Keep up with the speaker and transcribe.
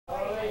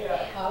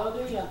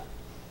Hallelujah.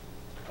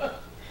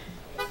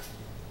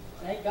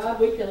 Thank God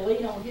we can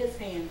lean on His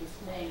hand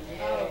this morning.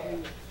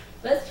 Hallelujah.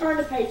 Let's turn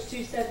to page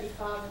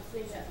 275 and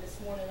sing that this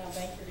morning. I've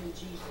anchored in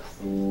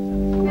Jesus.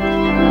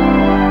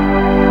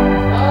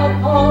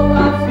 Upon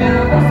my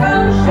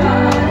boundless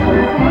ocean,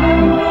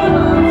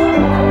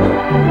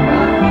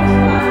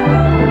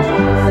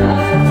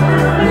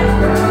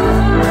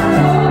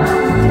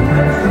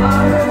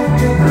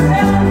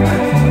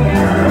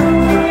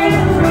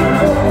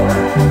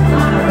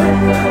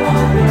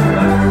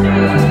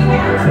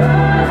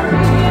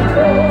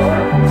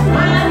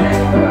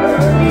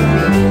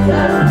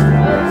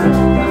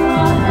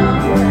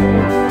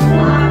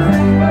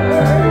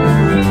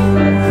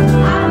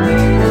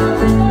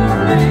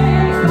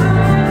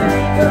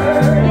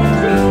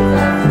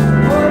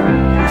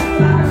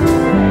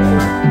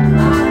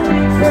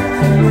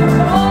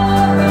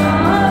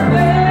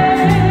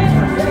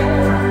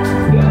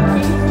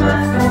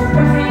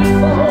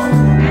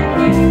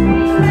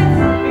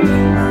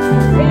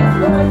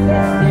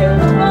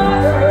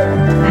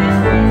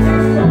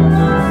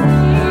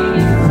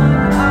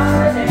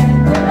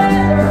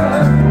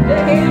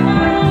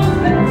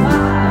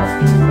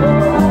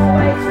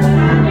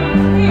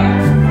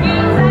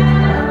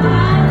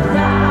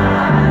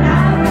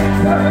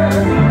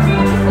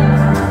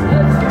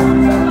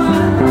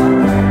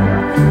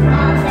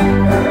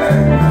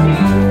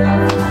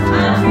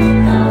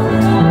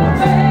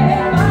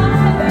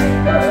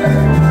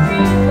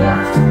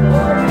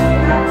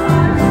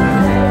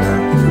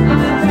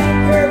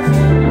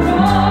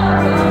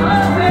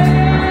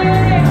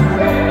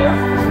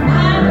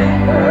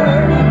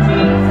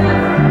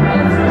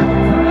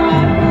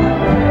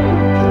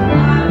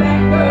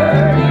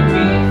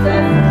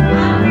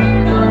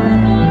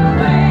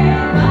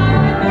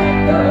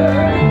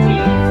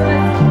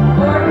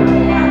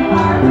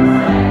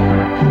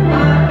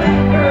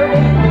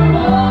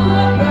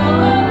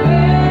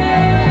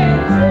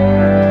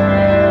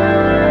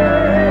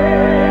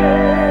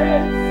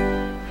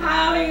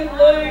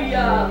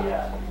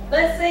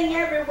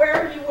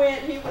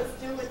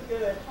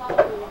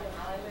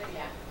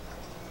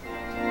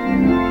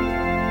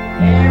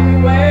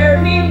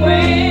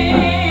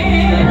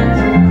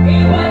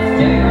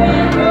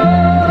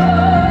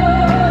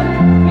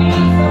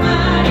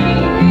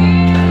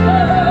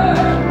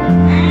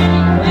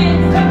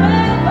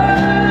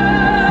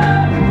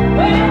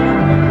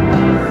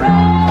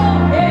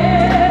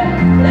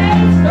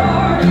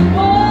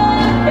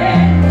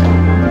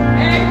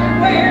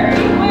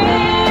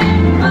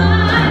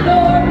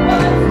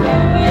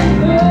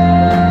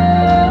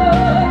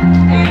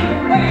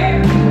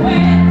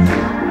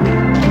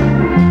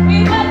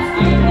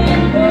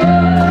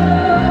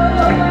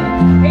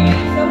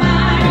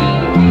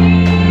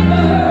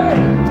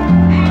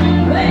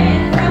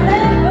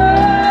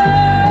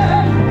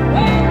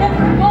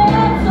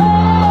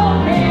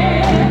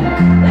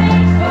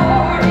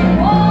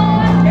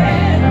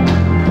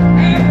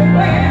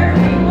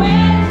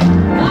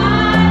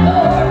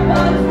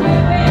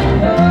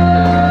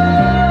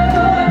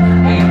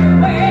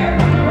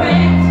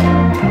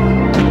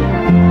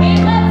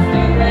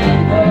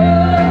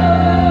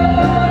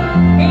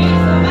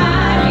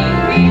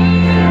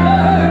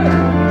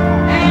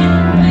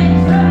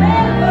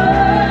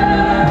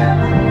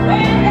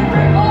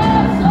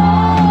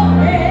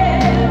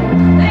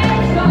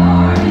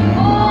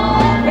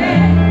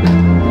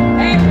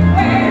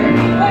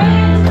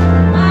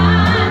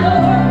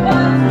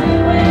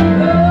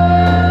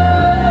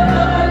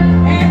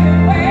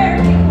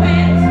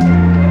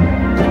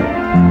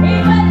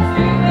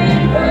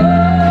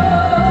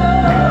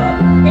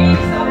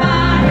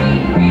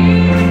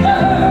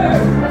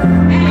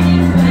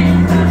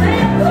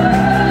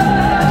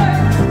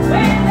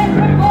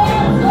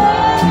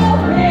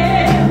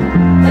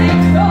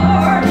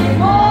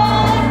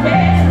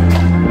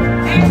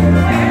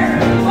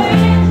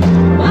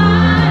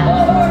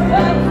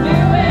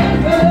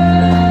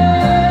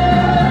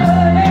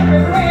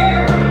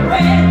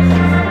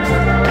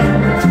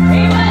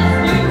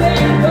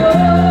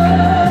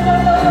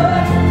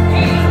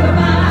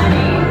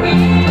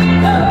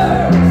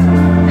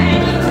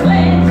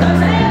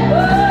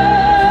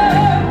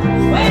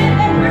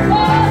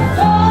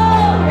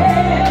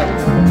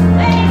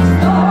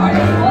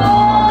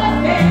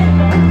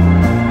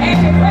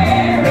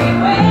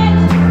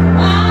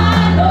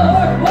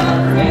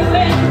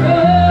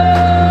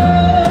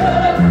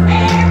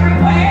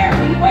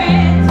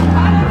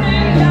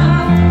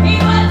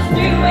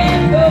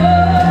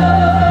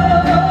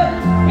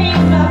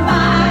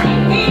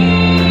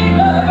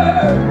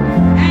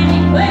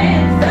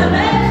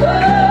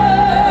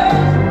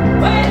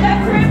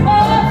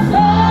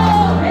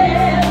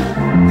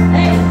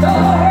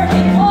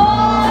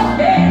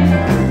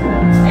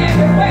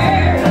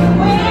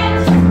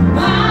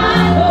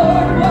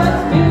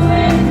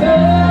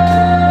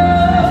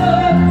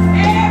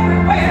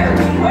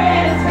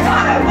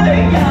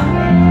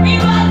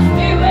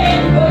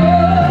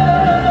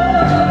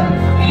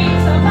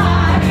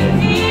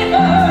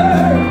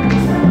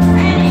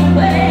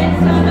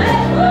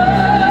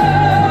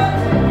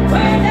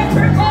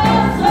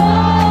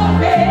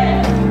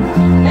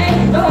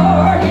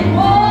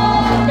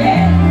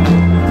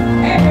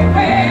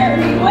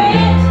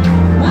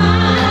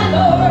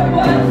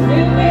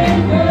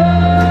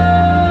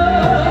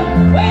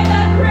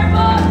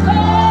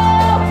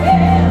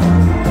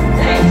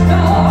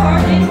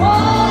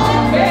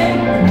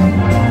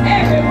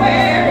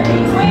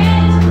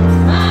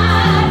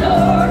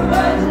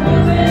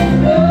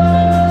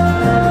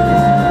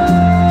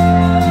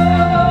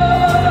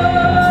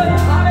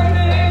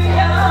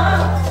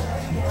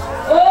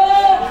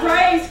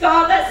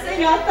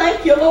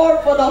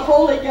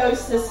 Holy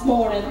Ghost this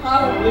morning.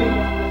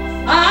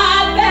 Hallelujah.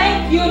 I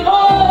thank you,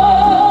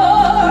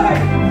 Lord,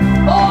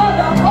 for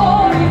the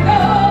Holy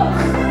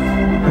Ghost.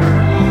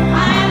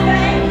 I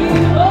thank you,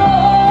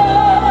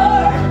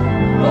 Lord,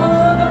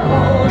 for the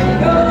Holy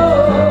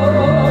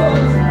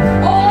Ghost.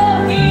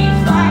 Oh, he's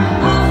my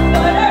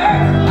comforter,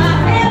 my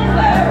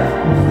helper.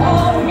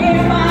 Oh,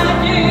 hear my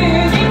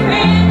duty,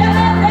 friend. I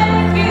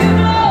thank you,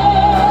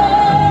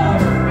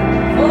 Lord,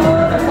 for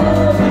the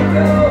Holy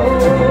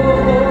Ghost.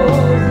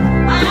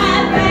 I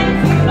thank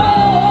you,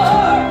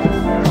 Lord,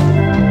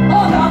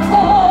 for the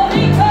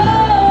Holy Ghost.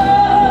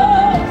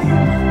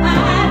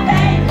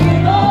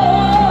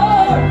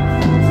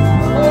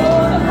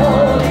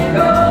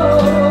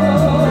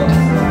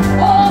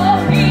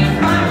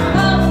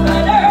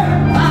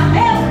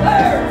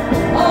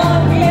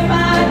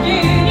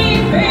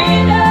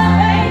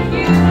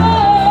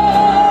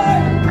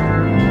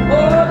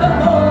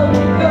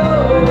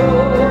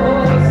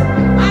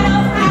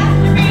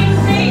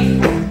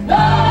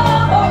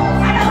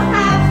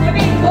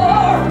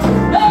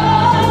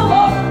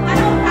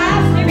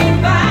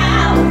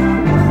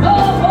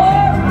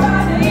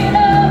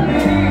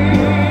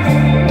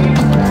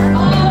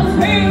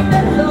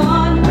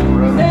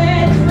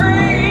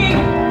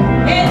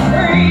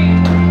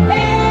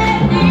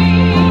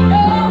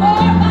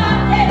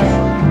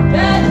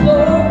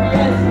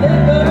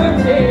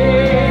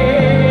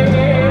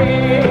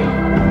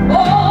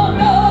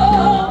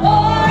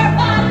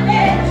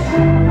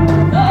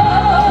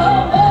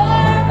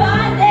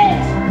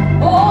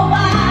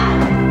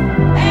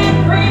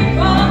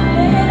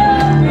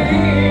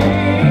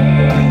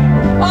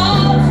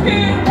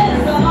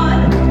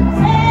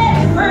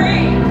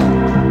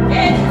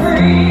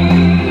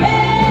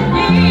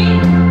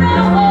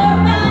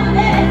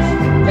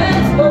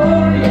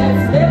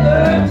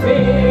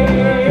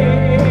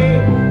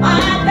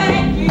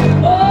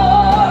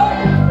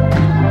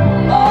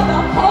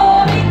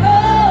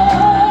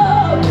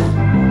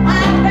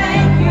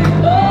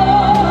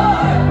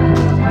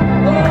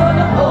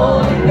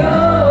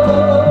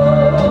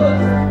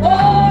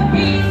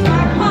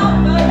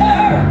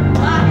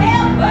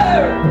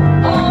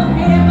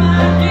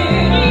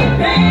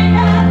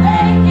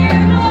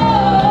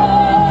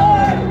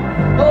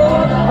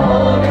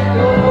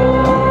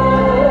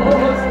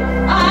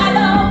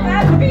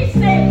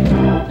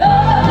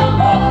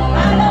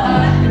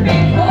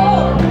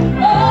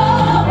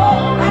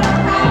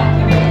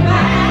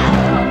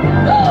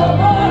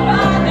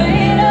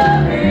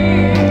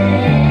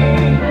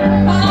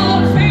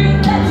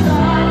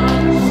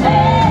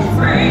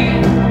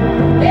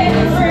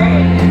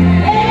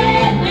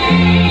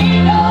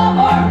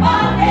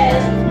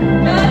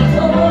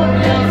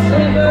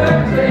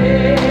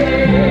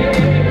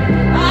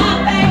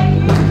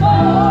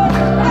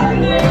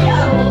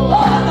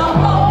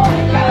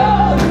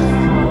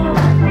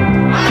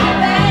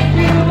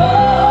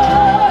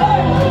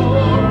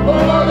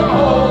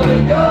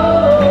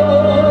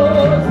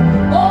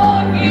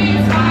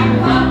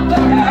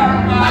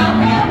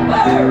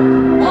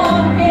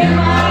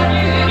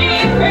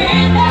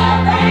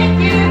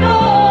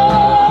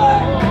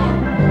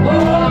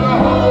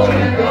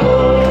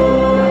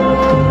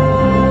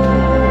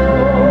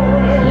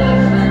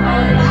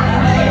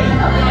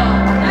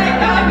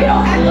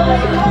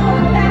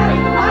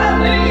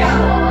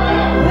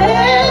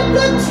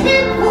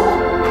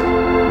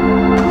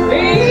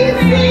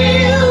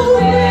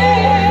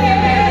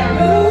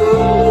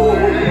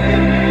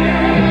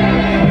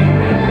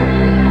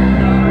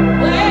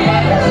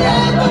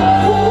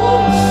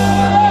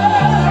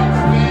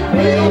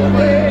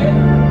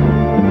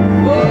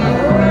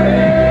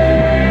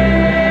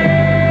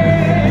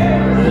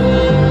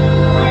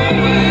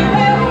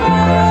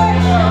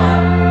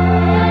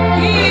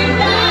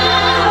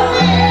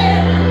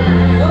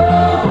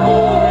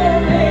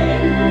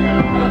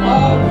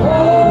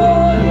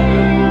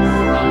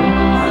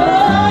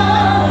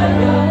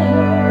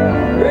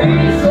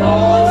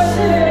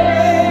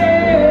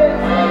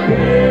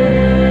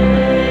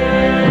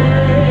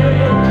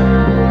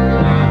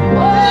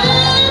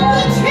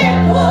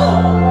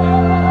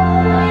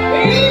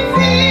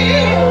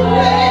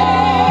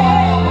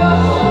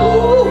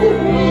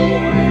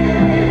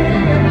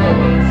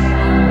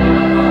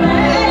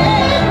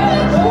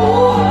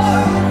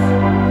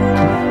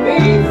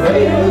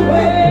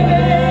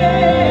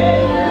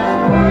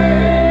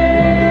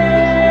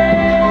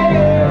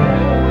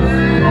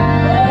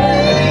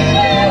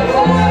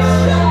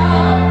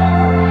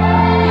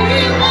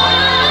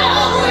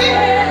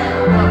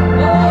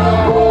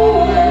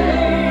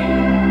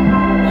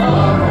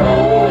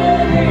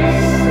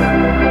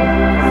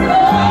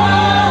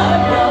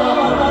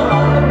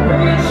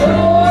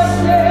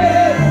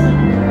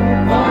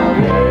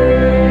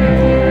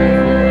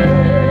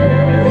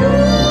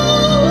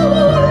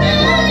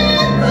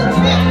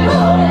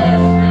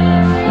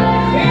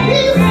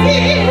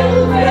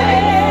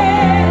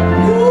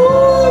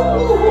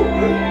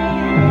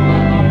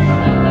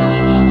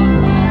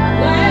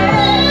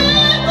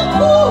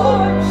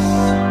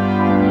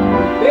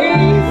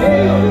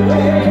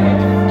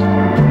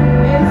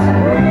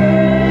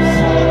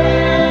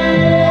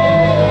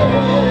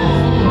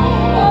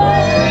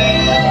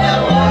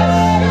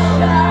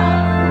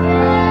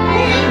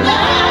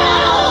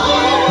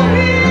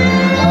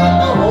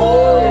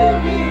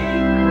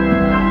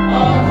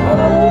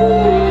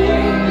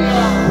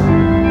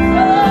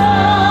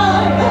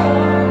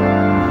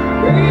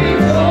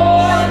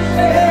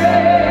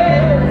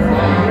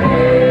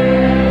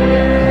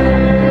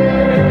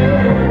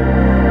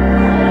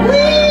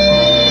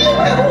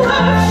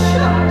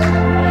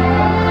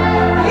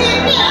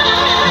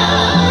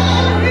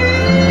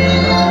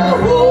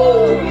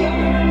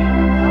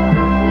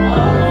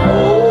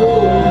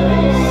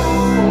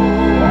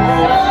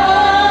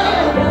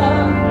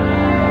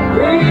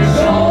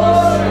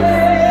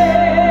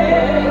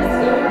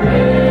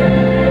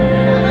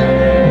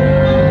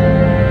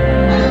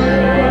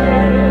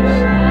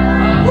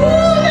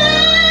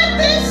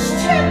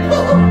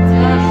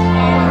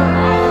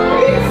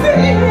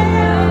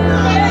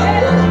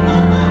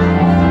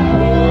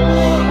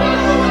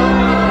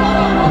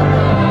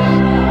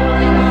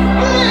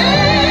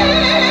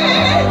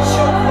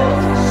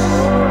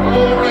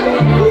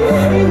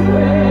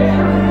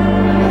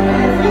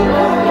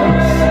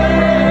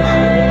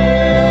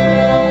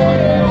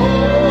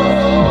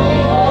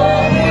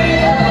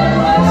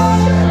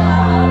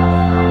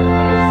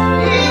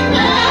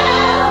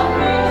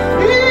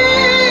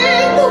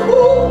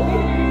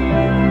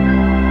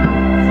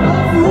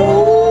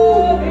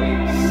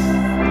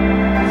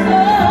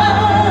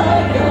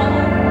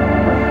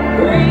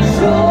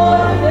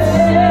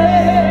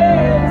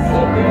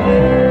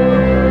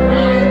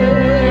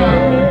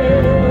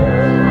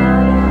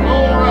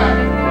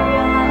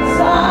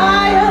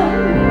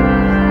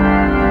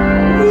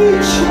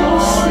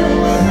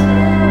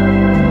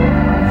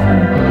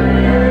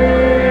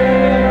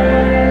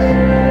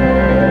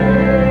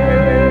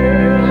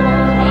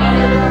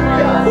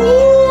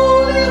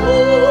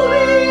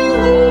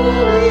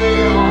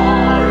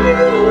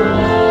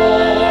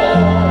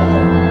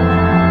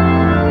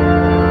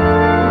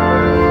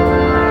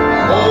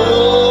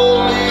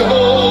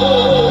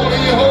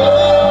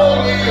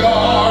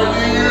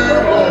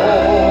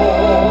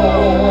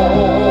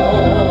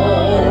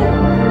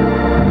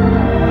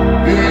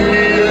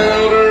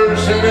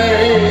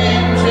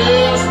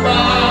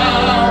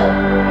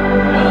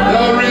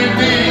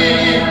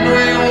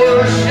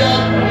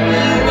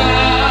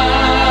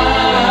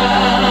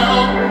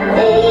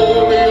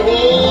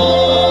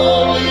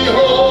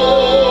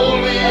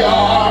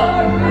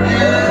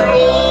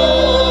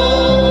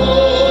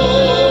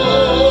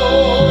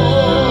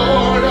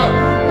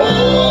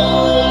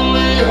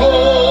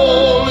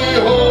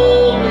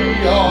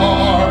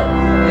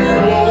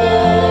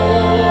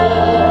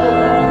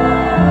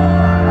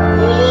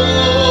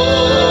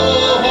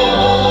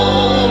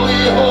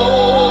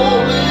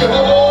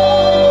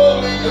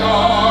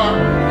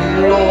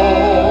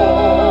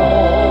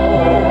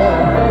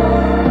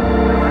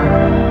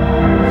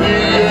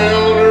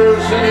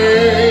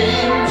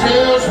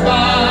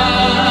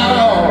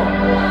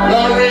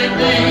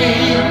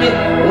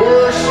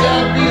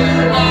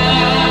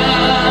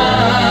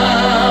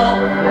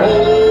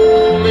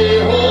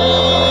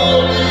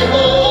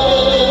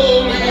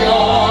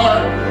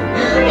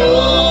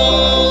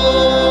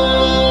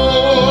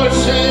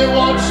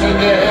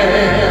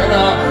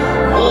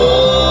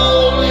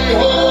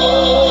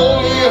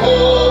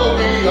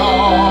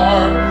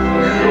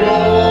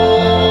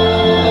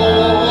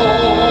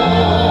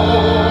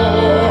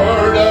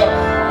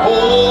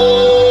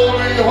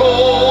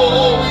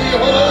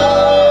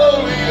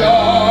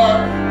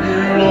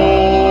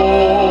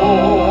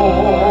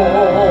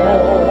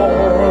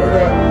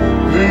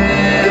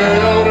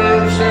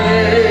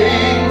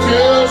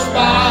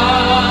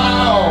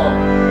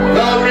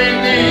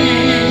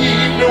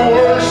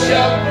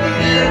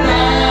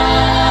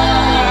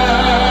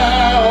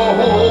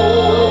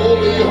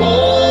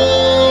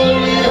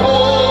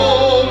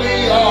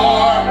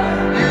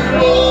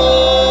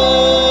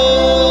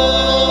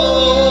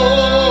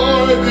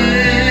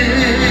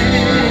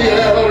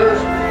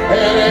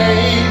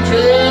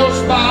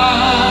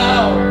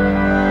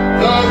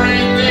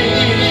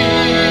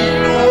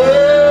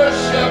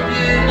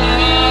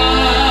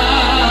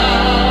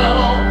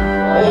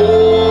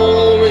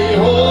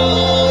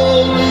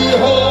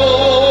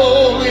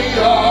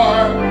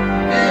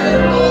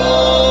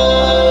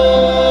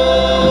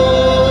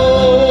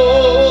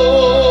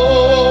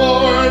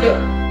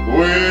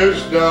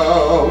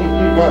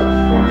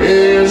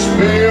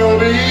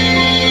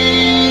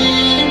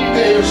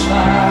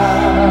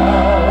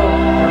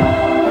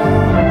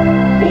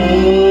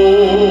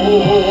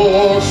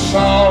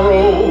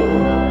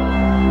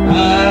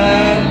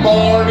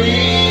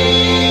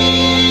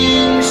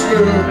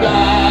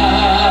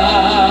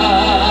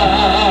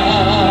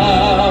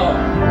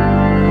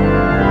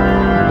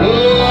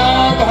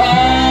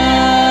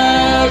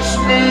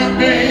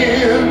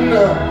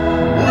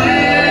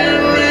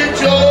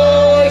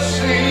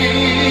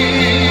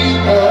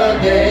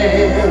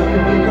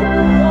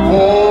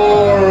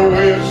 For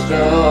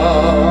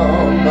wisdom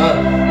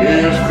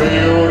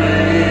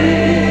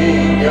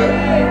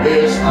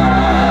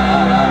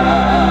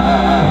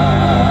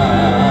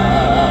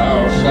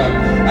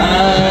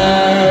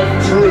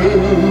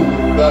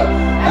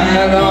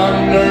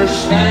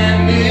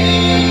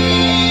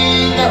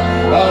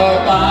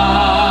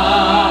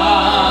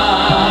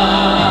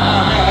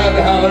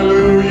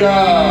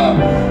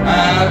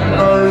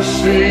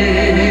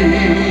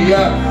see,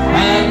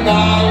 and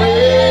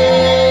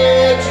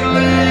knowledge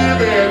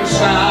live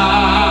inside.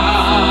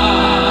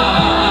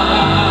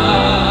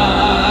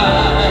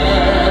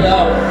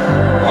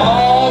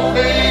 All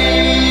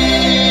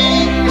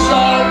things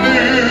are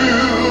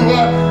new.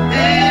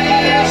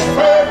 His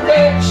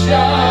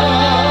perfection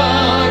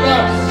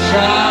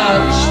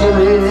shines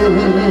through.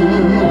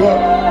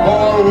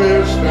 For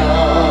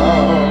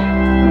wisdom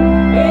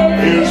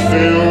is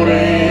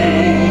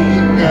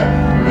building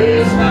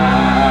this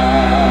house.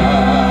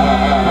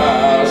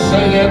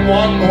 Sing it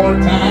one more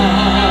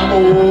time.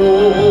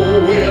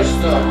 Oh,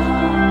 wisdom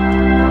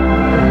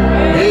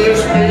is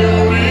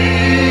building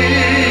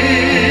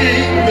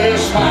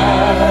this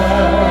house.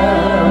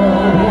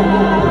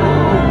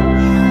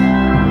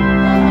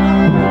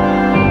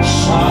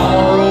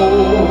 Sorrow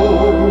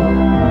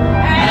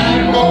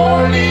and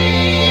mourning's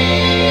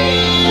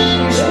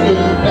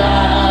blue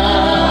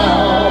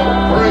down.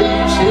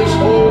 Praise His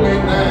holy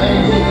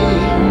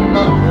name.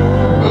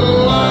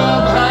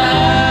 Love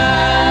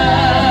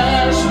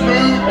has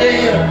moved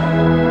in.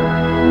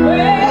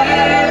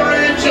 We're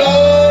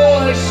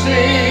rejoicing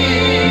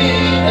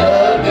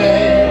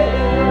again.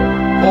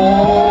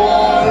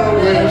 For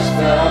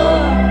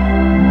wisdom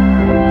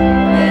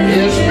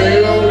is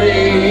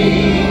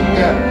building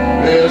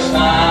this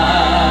house.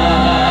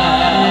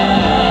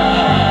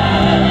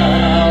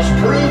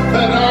 Truth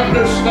and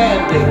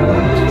understanding.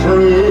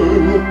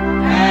 Truth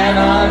and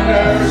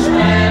understanding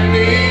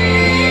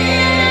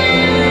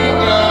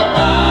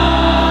abide.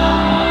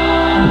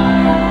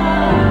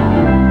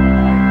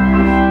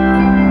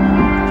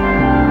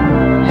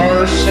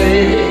 Mercy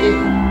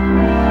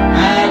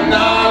and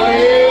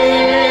knowledge.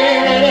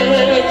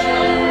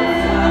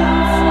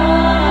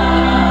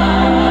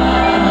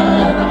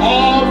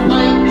 All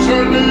things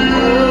are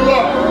new.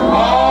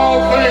 All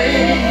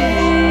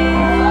things.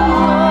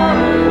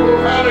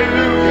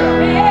 Hallelujah.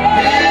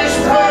 His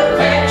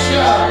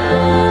perfection.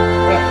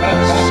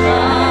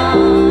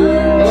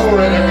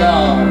 Glory to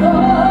God.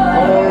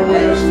 For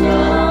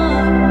wisdom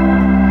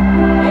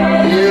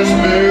is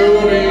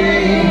building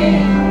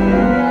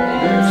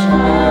this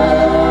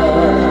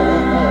house.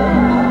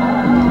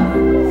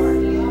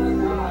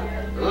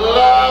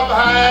 Love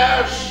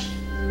has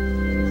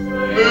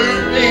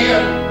moved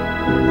in.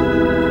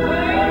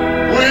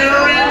 We're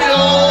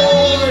rejoicing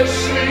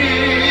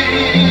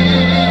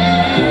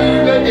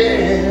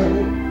again.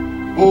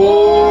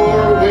 For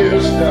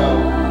wisdom,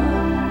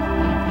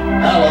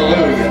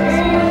 hallelujah,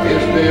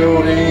 is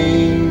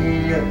building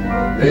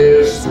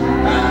this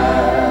house.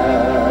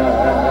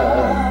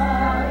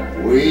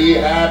 We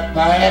have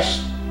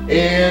passed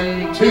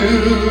into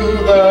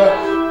the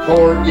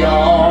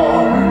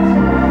courtyard.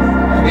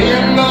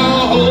 In the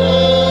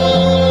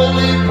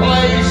holy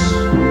place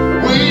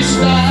we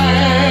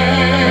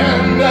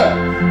stand.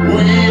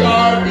 We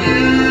are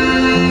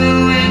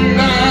viewing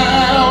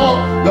now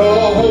the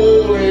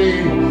Holy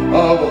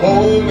of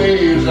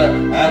Holies,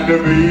 and to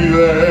be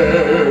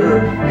there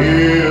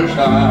is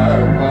our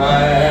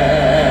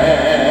plan.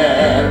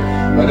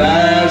 But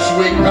as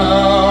we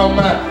come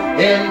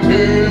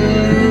into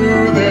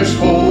this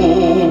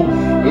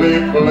holy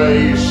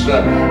place,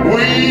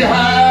 we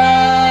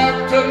have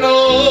to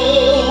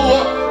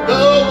know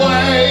the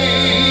way.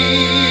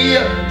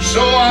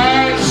 So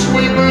as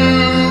we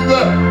move,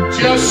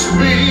 just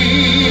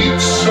speak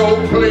so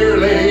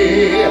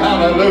clearly,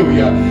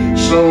 hallelujah,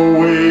 so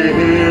we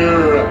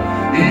hear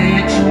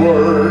each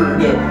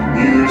word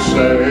you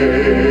say.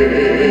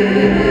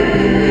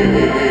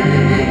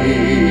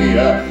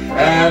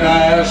 And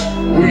as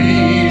we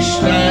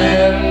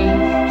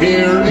stand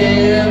here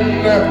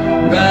in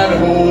that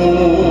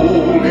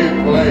holy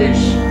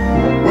place,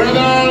 with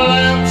our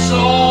lamps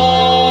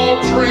all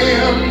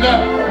trimmed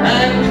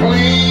and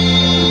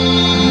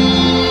clean,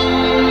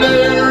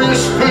 there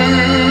is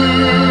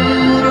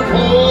food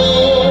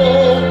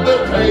upon the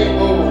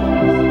table.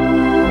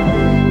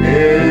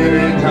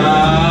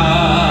 Anytime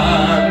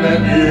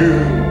that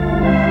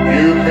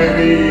you can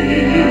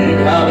eat,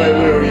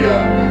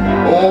 hallelujah.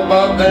 Oh,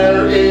 but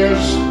there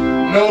is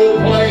no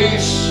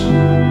place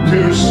to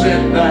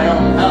sit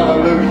down,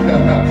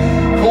 hallelujah.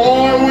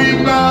 For we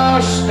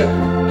must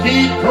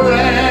keep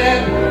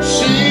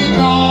pressing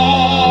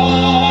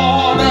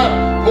on,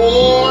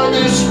 for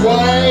this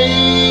way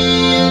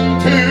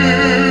into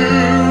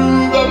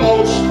the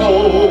most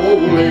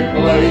holy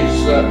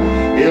place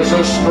is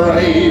a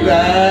straight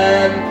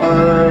and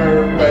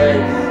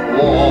perfect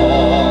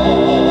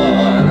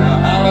one.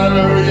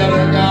 Hallelujah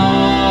to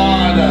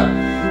God.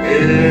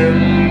 In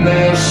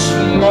this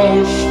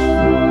most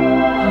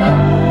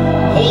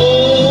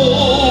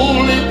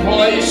holy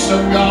place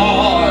of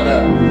God,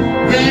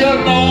 the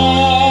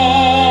anointing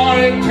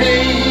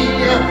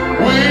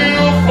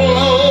will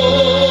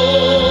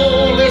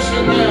flow.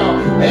 Listen now,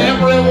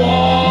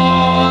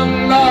 everyone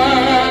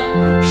that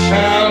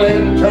shall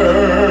enter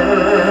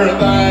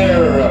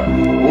there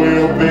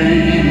will be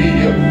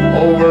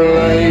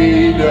overlaid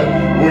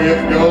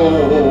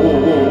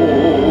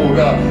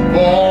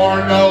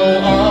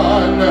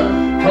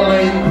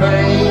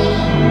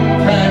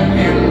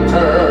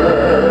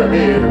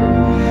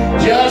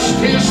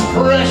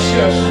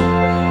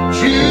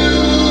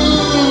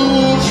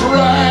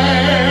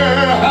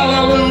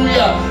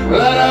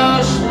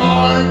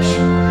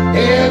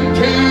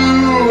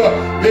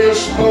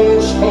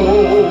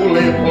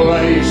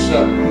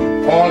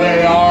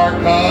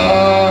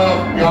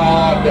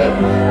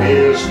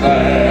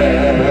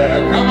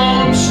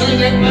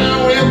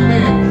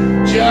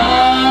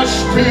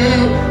to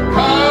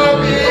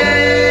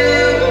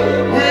commune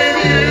with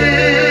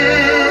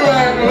you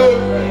and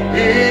look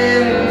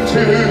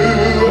into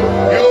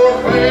your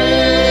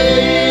face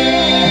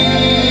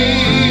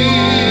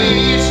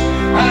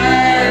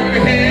and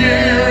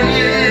hear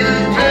you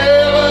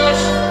tell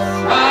us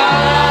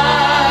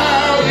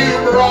how you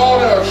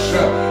brought us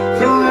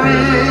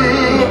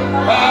through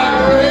by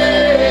grace,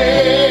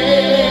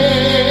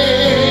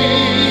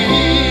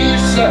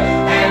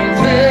 and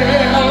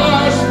tell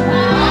us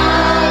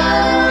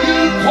how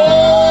you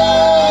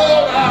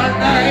called our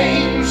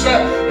names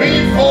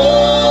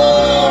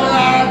before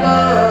our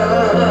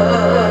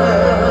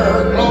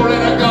birth. Glory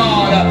to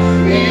God.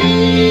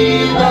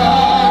 Even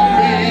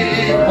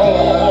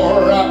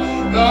before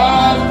the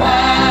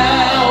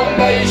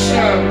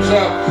foundations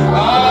of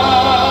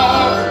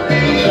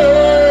the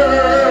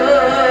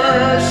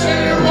earth.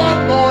 Sing it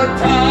one more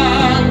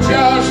time,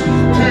 just to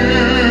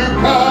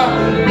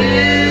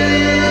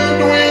commune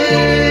with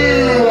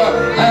you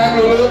and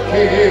look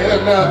into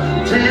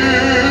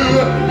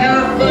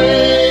your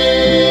face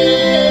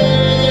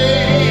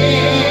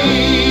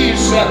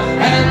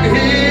and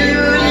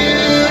hear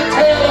you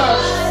tell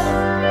us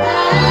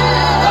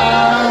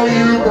how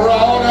you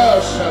brought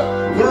us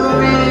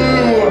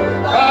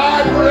through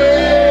by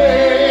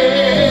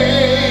grace.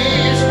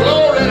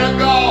 Glory to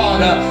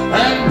God.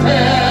 And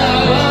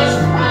tell us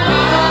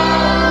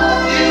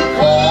how you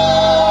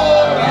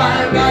called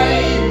our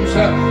names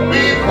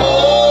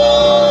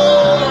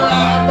before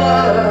our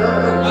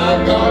birth. My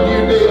God,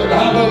 you did.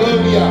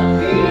 Hallelujah.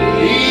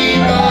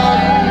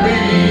 Even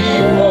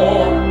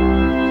before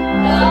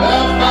the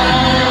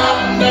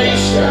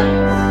foundation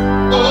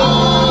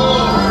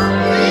of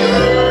the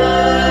earth,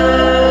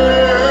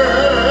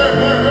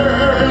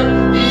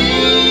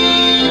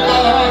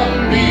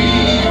 even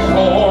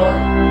before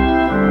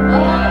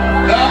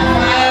the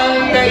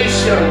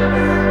foundation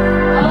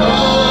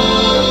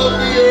of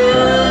the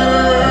earth.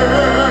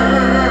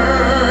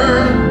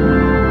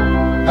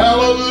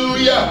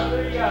 Hallelujah.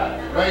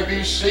 You may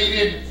be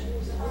seated.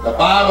 The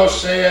Bible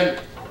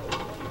said,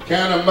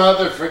 can a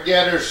mother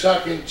forget her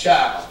sucking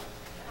child?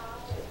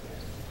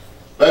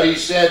 But he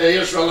said to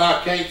Israel,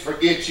 I can't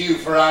forget you,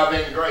 for I've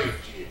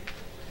engraved you.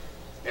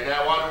 And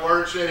that one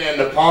word said, in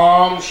the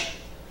palms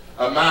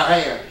of my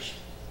hands.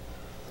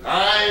 And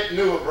I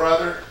knew a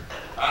brother.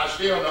 I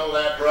still know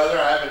that brother.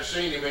 I haven't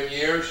seen him in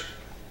years.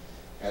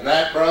 And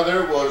that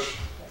brother was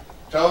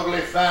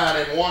totally fine.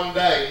 And one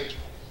day,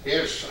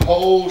 his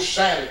whole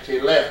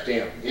sanity left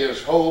him.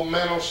 His whole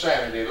mental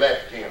sanity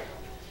left him.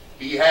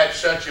 He had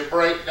such a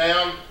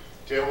breakdown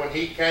till when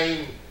he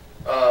came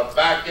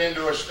back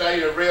into a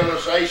state of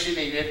realization,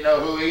 he didn't know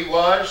who he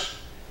was.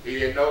 He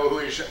didn't know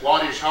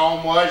what his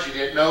home was. He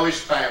didn't know his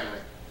family.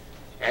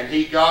 And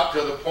he got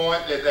to the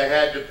point that they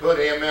had to put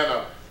him in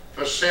a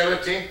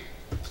facility.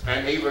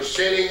 And he was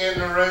sitting in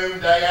the room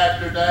day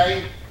after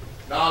day,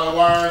 not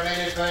aware of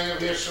anything of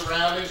his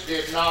surroundings,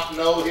 did not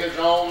know his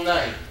own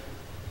name.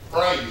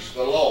 Praise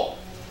the Lord.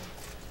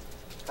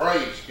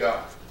 Praise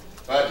God.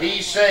 But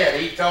he said,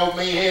 he told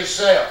me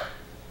himself,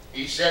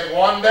 he said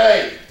one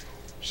day,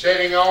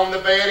 sitting on the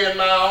bed in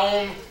my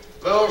own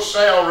little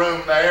cell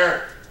room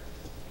there,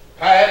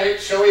 padded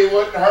so he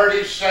wouldn't hurt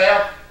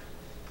himself,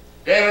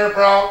 dinner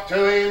brought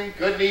to him,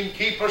 couldn't even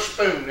keep a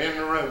spoon in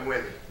the room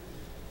with him.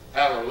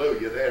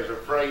 Hallelujah. There's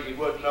afraid he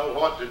wouldn't know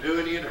what to do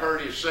and he'd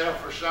hurt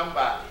himself or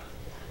somebody.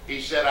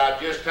 He said, I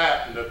just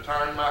happened to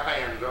turn my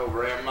hands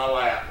over in my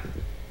lap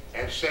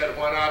and said,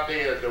 when I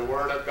did, the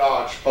Word of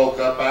God spoke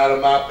up out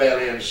of my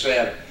belly and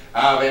said,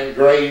 I've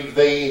engraved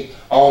thee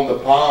on the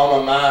palm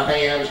of my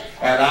hands,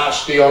 and I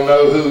still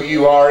know who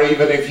you are,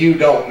 even if you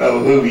don't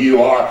know who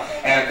you are.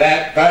 And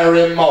that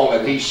very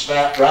moment, he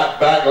snapped right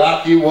back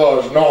like he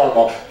was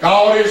normal.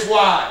 Called his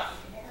wife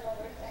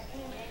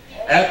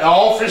at the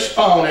office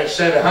phone and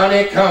said,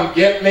 honey, come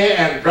get me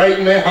and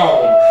bring me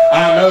home.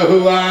 I know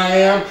who I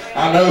am.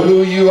 I know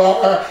who you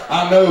are.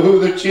 I know who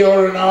the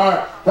children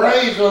are.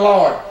 Praise the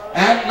Lord.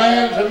 That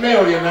man's a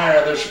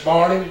millionaire this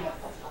morning.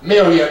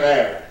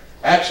 Millionaire.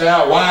 That's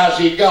how wise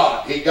he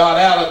got. He got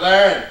out of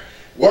there and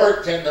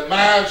worked in the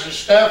mines and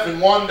stuff, and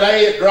one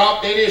day it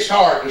dropped in his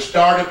heart to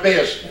start a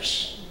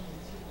business.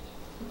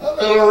 A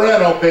little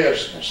rental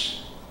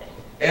business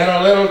in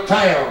a little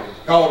town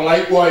called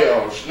Lake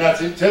Wales.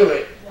 Nothing to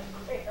it.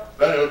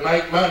 But it'll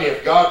make money.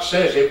 If God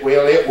says it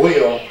will, it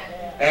will.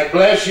 And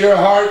bless your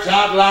hearts,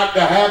 I'd like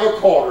to have a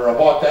quarter of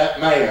what that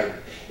man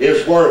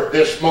is worth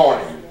this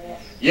morning.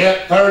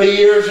 Yet 30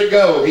 years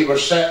ago, he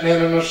was sitting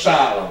in an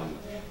asylum.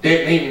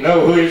 Didn't even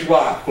know who his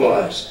wife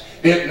was.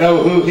 Didn't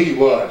know who he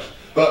was.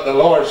 But the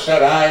Lord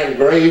said, I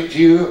engraved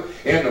you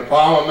in the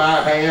palm of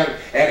my hand.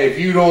 And if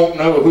you don't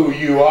know who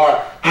you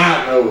are,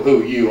 I know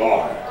who you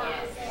are.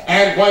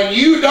 And when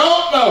you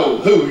don't know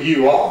who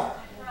you are,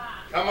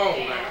 come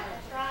on now.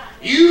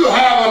 You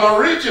have an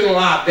original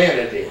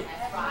identity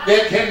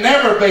that can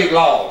never be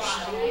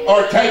lost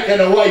or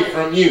taken away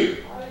from you.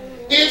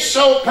 It's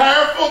so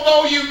powerful,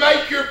 though you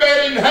make your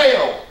bed in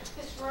hell.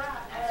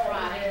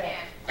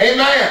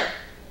 Amen.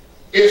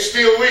 It's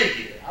still with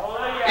you.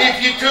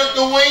 If you took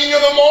the wing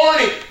of the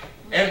morning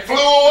and flew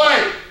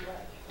away,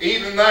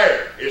 even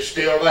there, it's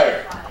still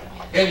there.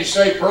 Can you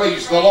say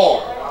praise the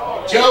Lord?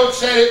 Job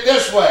said it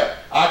this way: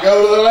 I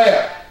go to the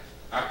left,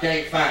 I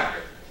can't find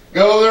it.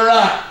 Go to the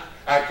right,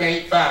 I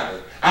can't find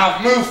it.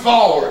 I've moved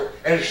forward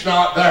and it's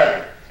not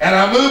there. And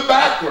I move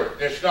backward,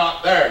 it's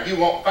not there. You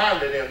won't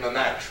find it in the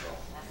natural.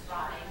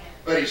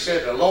 But he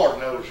said the Lord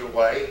knows the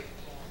way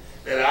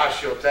that I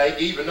shall take,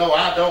 even though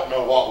I don't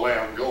know what way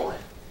I'm going.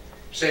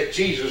 He said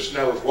Jesus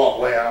knows what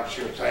way I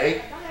shall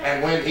take.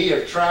 And when he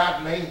has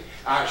tried me,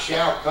 I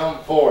shall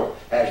come forth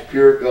as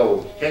pure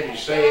gold. Can you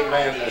say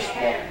amen this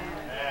morning?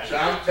 So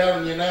I'm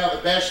telling you now,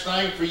 the best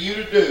thing for you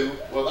to do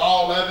with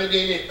all of it,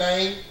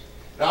 anything,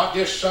 not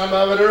just some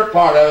of it or a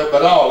part of it,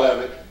 but all of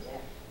it,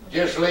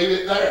 just leave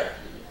it there.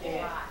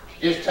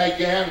 Just take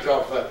your hands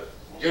off of it.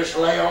 Just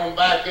lay on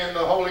back in the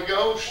Holy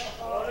Ghost.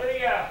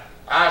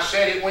 I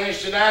said it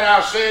Wednesday night,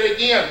 I'll say it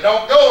again.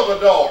 Don't go to the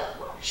door.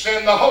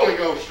 Send the Holy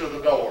Ghost to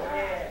the door.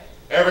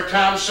 Every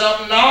time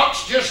something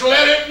knocks, just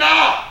let it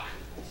knock.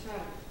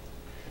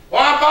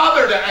 Why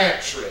bother to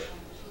answer it?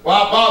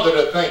 Why bother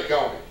to think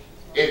on it?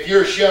 If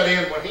you're shut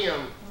in with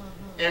Him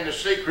in the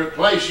secret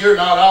place, you're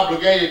not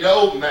obligated to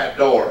open that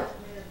door.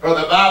 For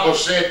the Bible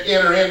said,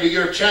 enter into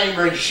your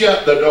chamber and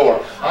shut the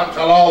door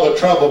until all the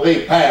trouble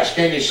be past.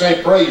 Can you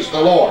say praise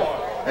the Lord?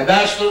 And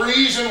that's the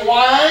reason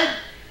why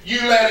you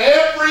let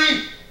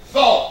every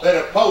thought that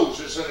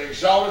opposes and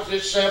exalts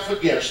itself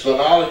against the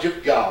knowledge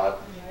of God,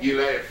 you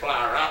let it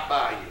fly right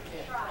by you.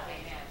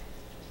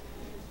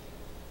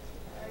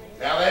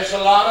 Now there's a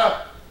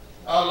lot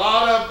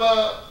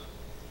of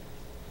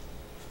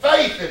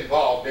faith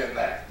involved in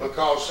that,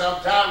 because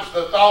sometimes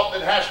the thought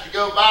that has to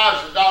go by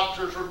is the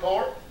doctor's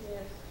report.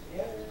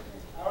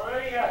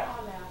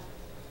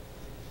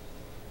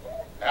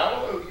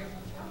 Hallelujah.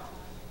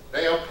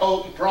 They'll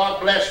poke and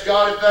prod, bless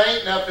God, if there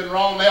ain't nothing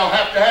wrong, they'll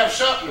have to have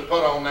something to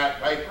put on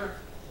that paper.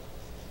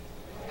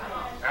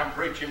 I'm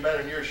preaching better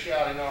than you're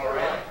shouting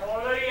already.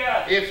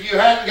 If you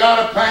hadn't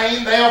got a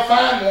pain, they'll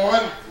find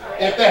one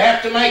if they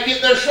have to make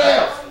it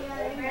themselves.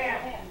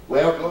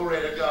 Well,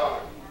 glory to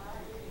God.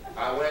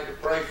 I went to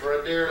pray for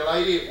a dear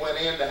lady that went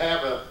in to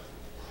have a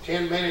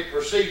 10-minute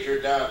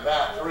procedure done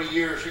about 3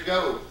 years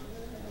ago.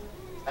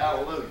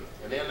 Hallelujah.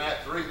 And in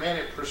that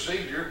 3-minute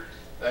procedure,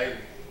 they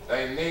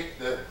nicked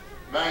the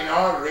main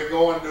artery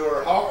going to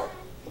her heart.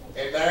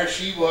 And there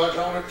she was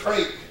on a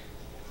trach.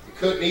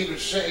 Couldn't even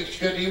say, she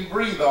couldn't even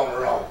breathe on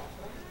her own.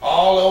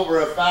 All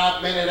over a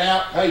 5-minute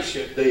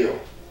outpatient deal.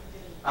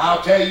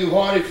 I'll tell you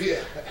what, if you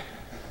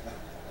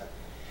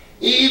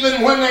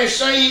even when they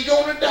say you're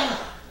going to die,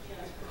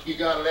 you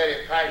got to let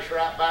it pass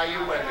right by your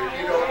window.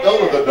 You don't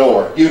go to the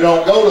door. You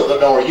don't go to the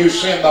door. You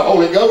send the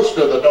Holy Ghost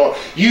to the door.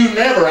 You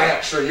never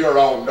answer your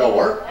own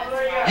door.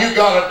 You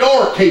got a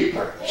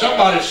doorkeeper.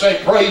 Somebody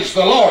say, praise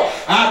the Lord.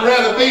 I'd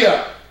rather be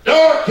a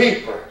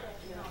doorkeeper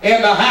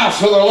in the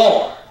house of the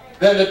Lord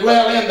than to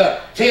dwell in the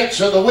tents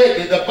of the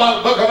wicked. The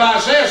book of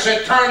Isaiah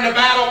said, turn the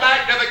battle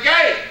back to the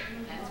gate.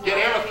 Get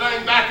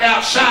everything back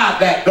outside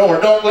that door.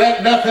 Don't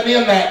let nothing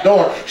in that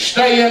door.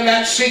 Stay in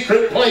that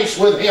secret place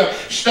with Him.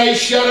 Stay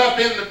shut up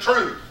in the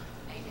truth.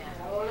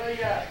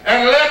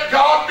 And let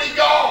God be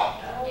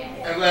God.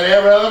 And let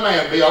every other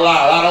man be a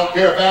liar. I don't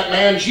care if that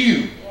man's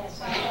you.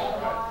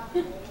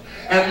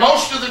 And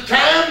most of the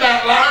time,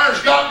 that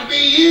liar's got to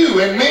be you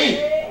and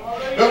me.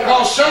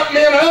 Because something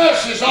in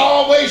us is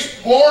always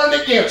warring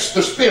against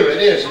the Spirit,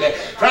 isn't it?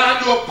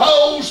 Trying to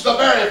oppose the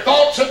very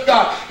thoughts of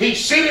God. He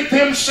sitteth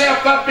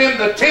Himself up in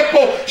the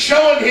temple,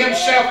 showing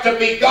Himself to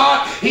be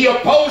God. He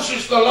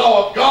opposes the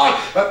law of God.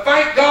 But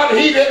thank God,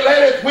 He that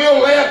letteth will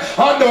let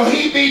until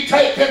He be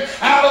taken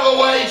out of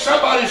the way.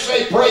 Somebody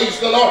say, praise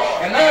the Lord.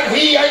 And that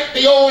He ain't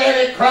the old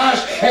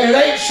Antichrist, and it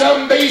ain't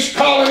some beast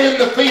calling in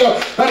the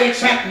field, but it's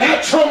that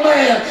natural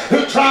man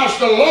who tries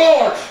to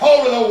lord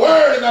over the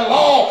Word and the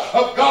law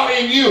of God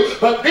in you.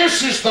 But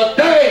this is the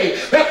day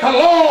that the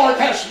Lord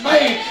has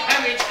made,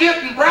 and it's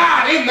getting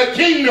bright in the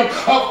kingdom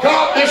of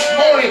God this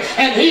morning,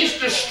 and He's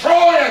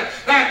destroying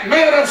that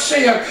man of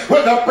sin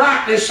with the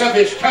brightness of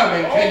His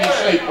coming. Can you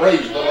say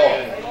praise the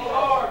Lord?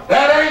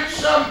 That ain't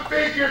some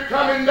figure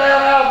coming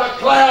down out of the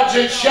clouds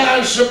that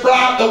shines so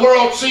bright the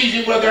world sees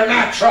Him with their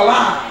natural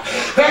eye.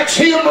 That's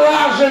Him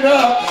rising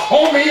up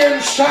on the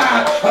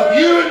inside of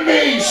you and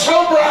me,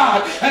 so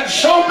bright and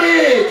so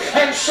big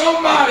and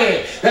so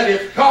mighty that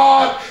if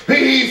God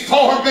be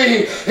for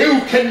me,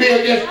 who can be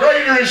against?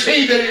 Greater is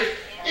He that is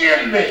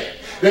in me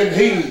than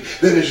he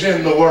that is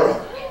in the world.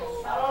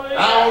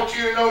 I want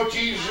you to know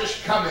Jesus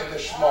is coming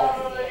this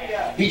morning.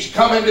 He's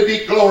coming to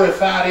be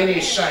glorified in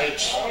His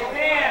saints.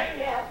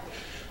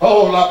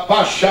 Oh, La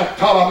Pasha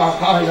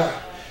Talamahaya.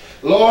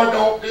 Lord,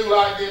 don't do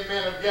like the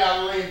men of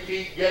Galilee and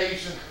keep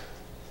gazing.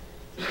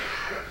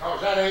 Because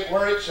that ain't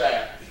where it's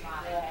at.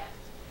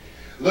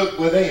 Look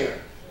within.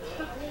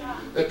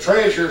 The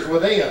treasure's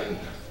within.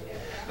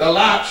 The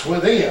light's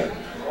within.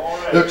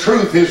 The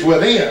truth is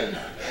within.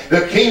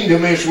 The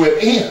kingdom is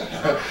within.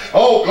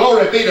 Oh,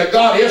 glory be to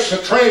God. It's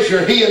a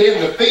treasure hid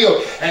in the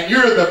field, and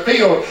you're the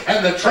field,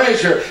 and the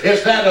treasure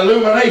is that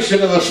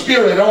illumination of the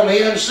Spirit on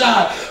the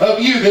inside of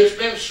you that's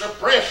been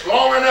suppressed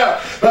long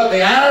enough. But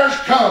the hour's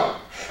come,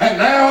 and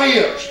now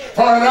is,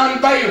 for an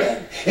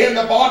unveiling in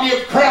the body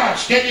of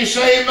Christ. Can you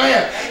say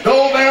amen?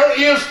 Though there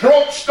is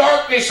gross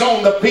darkness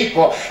on the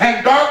people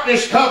and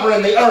darkness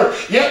covering the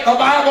earth, yet the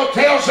Bible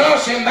tells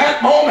us in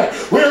that moment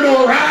we're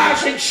to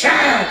arise and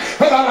shine,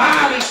 for the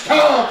light is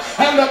come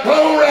and the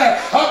glory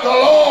of the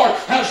Lord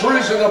has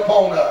risen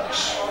upon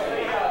us.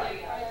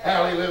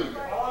 Hallelujah.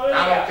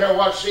 I don't care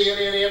what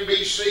CNN,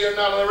 NBC, or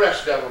none of the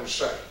rest of them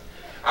say.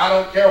 I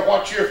don't care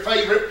what your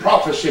favorite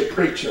prophecy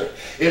preacher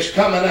is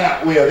coming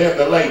out with in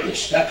the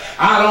latest.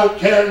 I don't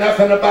care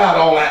nothing about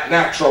all that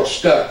natural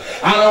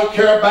stuff. I don't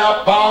care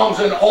about bombs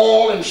and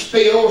oil and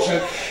spills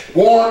and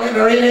warming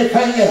or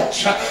anything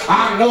else.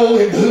 I know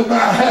in whom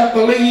I have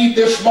believed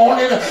this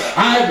morning.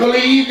 I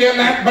believed in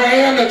that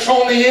man that's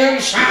on the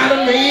inside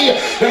of me,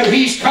 that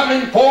he's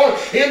coming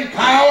forth in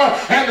power,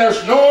 and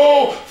there's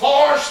no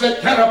force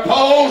that can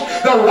oppose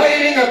the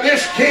reigning of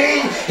this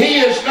king. He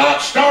has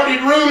not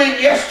started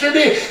ruling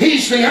yesterday.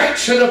 He's the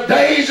Ancient of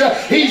Days.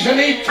 He's an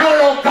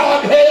eternal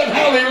Godhead.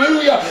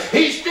 Hallelujah.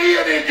 He's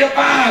deity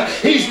divine.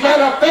 He's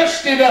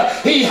manifested.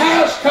 He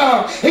has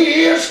come.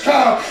 He is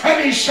come.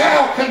 And he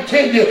shall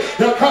continue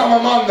to come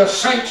among the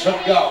saints of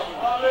God.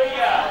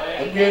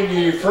 I'm giving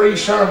you a free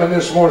sermon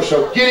this morning,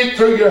 so get it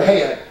through your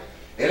head.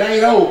 It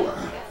ain't over.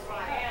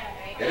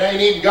 It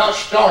ain't even got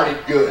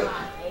started good.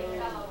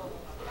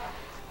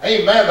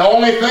 Amen. The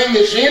only thing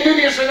that's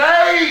ended is an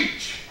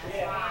age.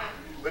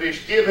 But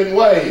it's giving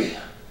way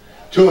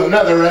to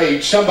another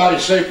age. Somebody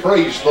say,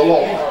 praise the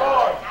Lord.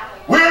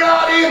 We're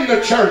not in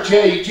the church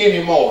age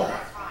anymore.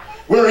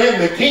 We're in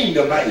the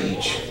kingdom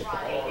age.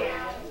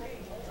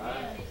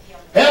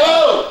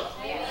 Hello.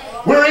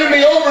 We're in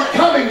the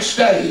overcoming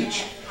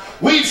stage.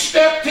 We've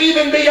stepped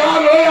even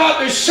beyond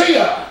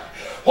Laodicea.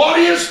 What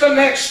is the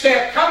next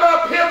step? Come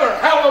up hither.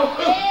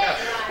 Hallelujah.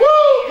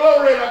 Woo,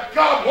 glory to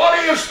God. What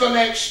is the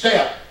next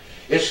step?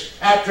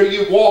 It's after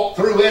you've walked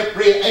through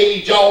every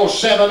age, all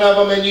 7 of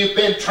them, and you've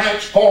been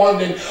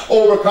transformed and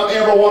overcome.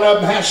 Every one of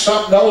them has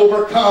something to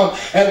overcome.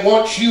 And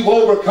once you've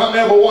overcome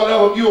every one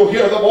of them, you'll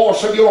hear the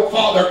voice of your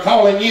Father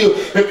calling you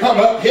to come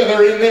up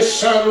hither in this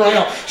sun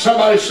realm.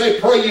 Somebody say,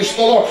 praise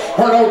the Lord.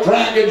 For no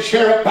dragon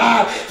shall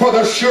abide, for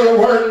the sure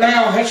word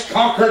now has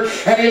conquered,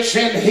 and it's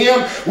in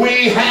Him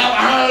we have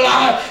our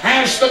life.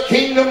 As the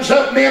kingdoms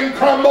of men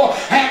crumble,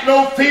 have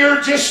no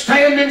fear, just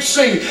stand and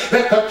see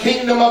that the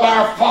kingdom of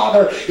our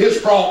Father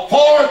is brought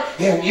forth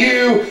in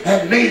you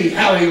and me.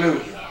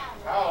 Hallelujah.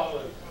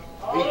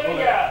 People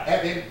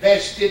have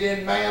invested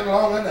in man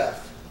long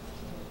enough.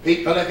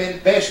 People have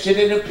invested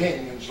in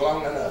opinions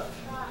long enough.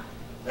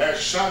 There's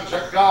sons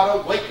of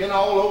God awaken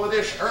all over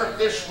this earth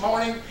this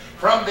morning,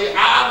 from the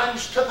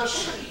islands to the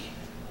sea.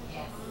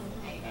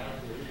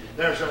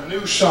 There's a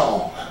new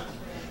song.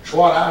 It's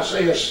what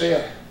Isaiah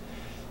said.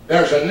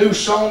 There's a new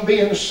song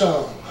being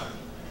sung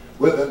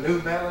with a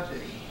new melody.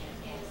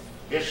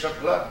 It's a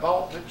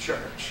blood-bought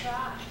church.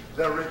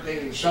 The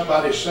redeemed.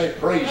 Somebody say,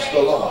 praise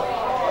the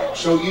Lord.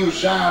 So you,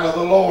 Zion of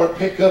the Lord,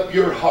 pick up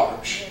your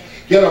hearts.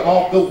 Get them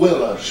off the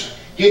willows.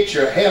 Get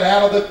your head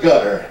out of the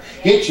gutter.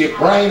 Get your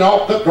brain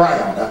off the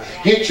ground.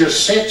 Get your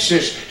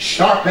senses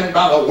sharpened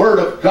by the Word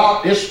of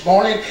God this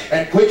morning,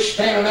 and quit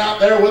standing out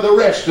there with the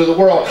rest of the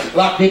world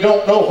like you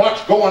don't know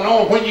what's going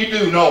on when you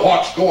do know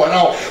what's going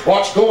on.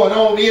 What's going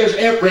on is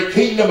every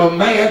kingdom of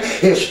man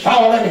is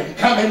falling and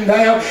coming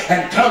down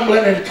and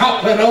tumbling and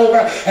toppling over,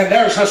 and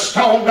there's a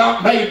stone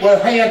not made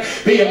with hand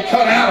being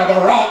cut out of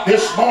a rock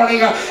this morning.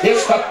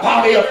 It's the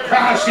body of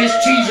Christ. It's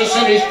Jesus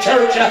and His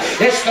church.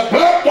 It's the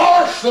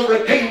blood-washed, the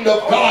redeemed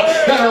of God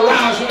that are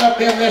rising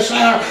up in this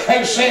hour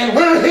and saying,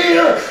 we're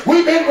here.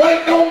 We've been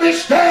waiting on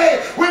this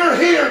day. We're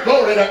here.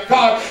 Glory to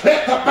God.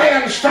 Let the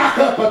band strike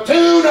up a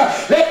tune.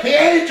 Let the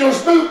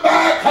angels move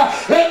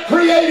back. Let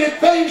created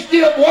things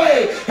give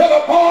way to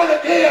the born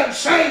again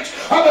saints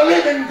of the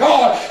living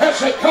God as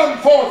they come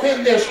forth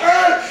in this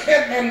earth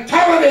in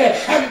mentality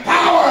and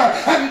power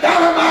and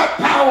dynamite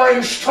power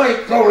and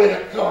strength. Glory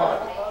to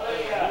God.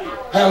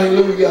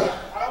 Hallelujah.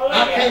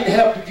 I can't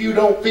help if you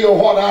don't feel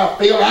what I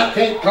feel. I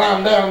can't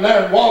climb down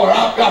there and waller.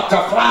 I've got to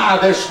fly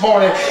this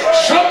morning.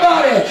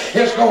 Somebody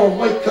is going to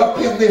wake up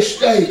in this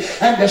day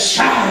and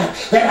decide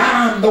that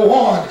I'm the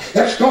one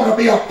that's going to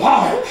be a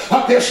part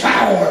of this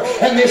hour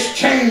and this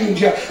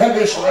change and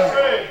this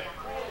realm.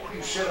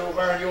 You sit over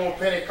there in your own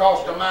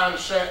Pentecostal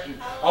mindset,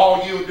 and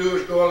all you'll do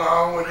is go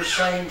along with the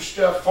same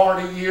stuff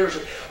 40 years.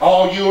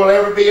 All you will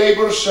ever be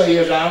able to say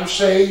is, I'm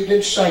saved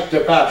and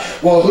sanctified.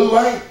 Well, who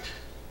ain't?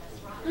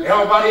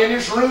 Everybody in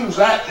this room's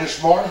that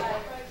this morning.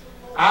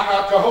 I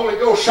got the Holy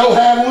Ghost, so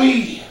have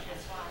we.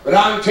 But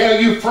I can tell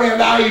you,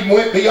 friend, I even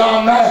went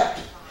beyond that.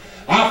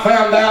 I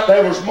found out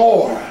there was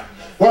more.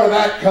 Where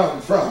that come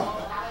from?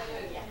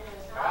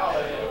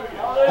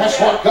 That's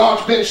what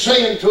God's been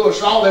saying to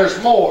us all.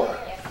 There's more.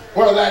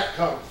 Where that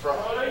come from?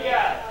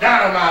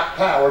 Dynamite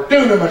power,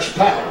 dunamis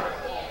power.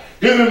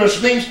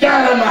 Dunamis means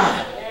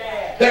dynamite.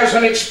 There's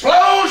an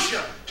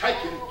explosion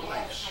taking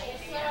place.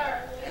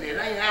 And it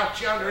ain't out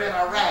yonder in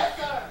Iraq.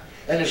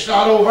 And it's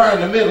not over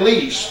in the Middle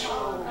East.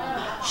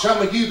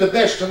 Some of you, the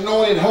best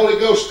anointed Holy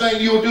Ghost thing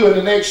you'll do in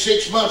the next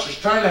 6 months is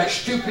turn that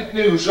stupid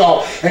news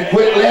off and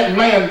quit letting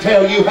man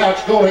tell you how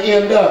it's going to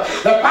end up.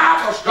 The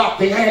Bible's got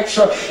the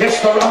answer. It's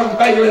the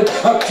unveiling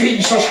of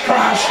Jesus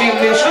Christ in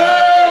this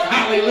earth.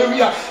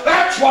 Hallelujah.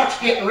 That's what's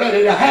getting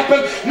ready to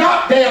happen.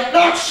 Not death,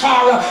 not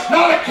sorrow,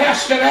 not a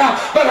casting out,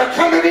 but a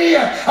coming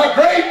in, a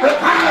great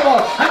revival,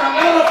 and a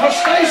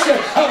manifestation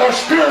of the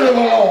Spirit of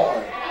the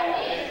Lord.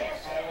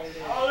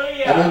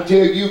 And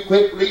until you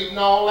quit reading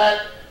all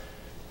that,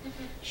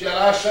 shall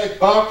I say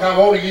bunk? I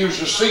want to use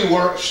the C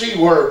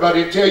word, but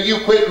until you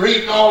quit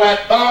reading all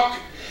that bunk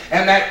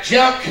and that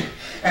junk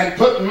and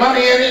putting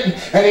money in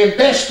it and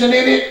investing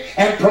in it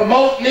and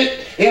promoting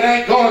it, it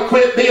ain't going to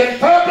quit being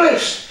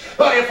published.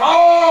 But if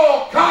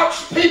all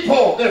God's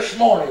people this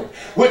morning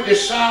would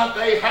decide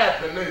they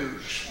had the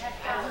news,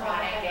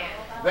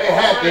 they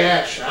had the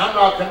answer. I'm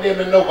not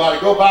condemning nobody.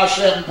 Go buy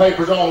 7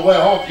 papers on the way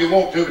home if you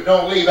want to, but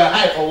don't leave a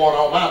half of one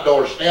on my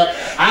doorstep.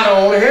 I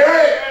don't want to hear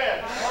it.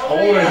 I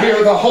want to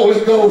hear the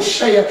Holy Ghost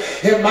say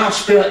it in my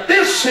spirit.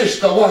 This is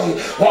the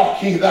way.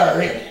 Walk ye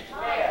therein.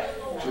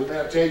 So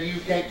I tell you, you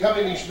can't come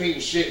in these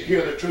meetings, sit,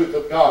 hear the truth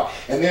of God,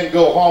 and then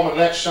go home and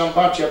let some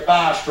bunch of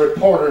biased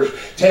reporters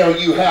tell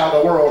you how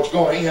the world's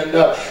going to end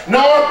up.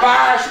 Nor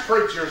biased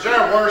preachers.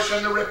 They're worse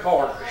than the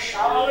reporters.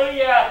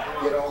 Hallelujah.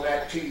 Get on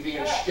that TV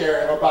and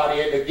scare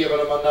everybody into giving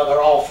them another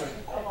offering.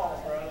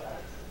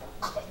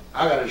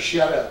 I got to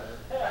shut up.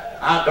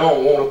 I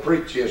don't want to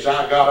preach this.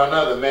 I got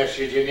another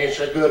message and it's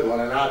a good one,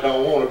 and I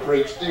don't want to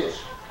preach this.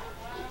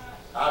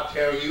 I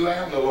tell you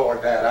and the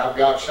Lord that. I've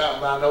got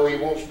something I know He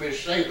wants me to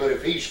say, but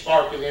if He's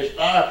sparking this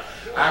fire,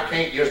 I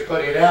can't just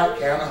put it out,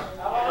 can I?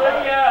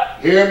 Hallelujah.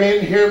 Hear me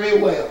and hear me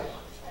well.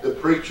 The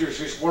preachers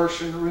is worse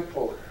than the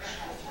reporters.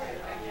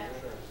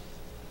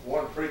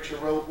 One preacher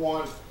wrote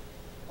one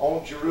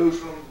on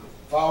Jerusalem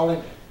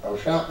falling or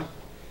something.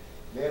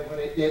 Then when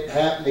it didn't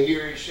happen the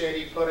year he said,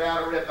 he put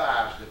out a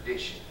revised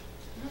edition.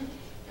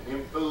 And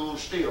them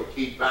fools still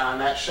keep buying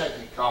that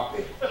second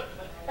copy.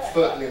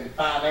 Footing and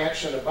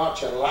financing a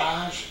bunch of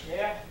lies.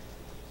 Yeah.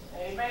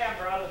 Amen,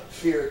 brother.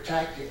 Fear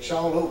tactics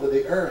all over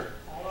the earth.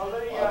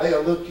 Hallelujah.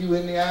 They'll look you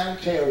in the eye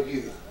and tell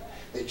you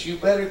that you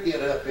better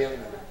get up in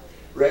the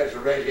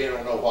resurrection. They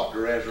don't know what the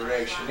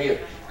resurrection is.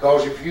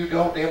 Because if you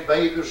don't, them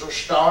babies will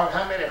starve.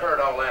 How many heard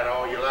all that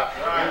all your life?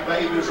 Them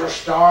babies will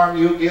starve, and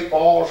you'll get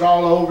balls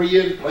all over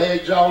you and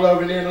plagues all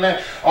over you.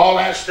 And all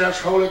that stuff's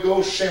Holy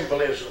Ghost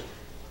symbolism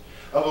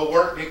of a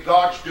work that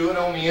God's doing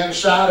on the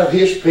inside of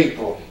His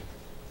people.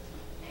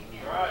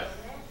 Right.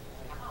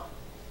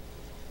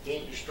 He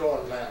ain't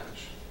destroying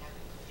mountains,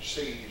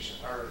 seas,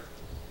 earth,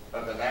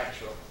 of the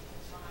natural.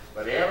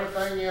 But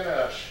everything in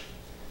us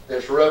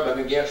that's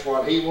rubbing against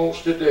what He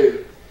wants to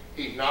do,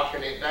 He's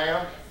knocking it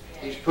down.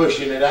 He's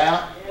pushing it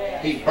out.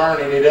 He's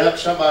burning it up.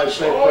 Somebody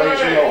say, praise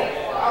the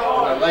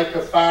Lord. And the lake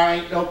of fire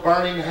ain't no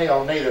burning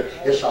hell neither.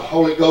 It's a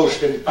Holy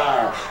Ghost and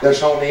fire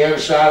that's on the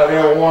inside of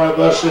every one of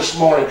us this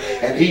morning.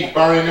 And He's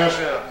burning us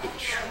up.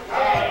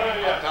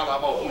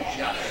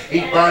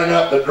 He's burning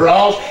up the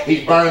dross.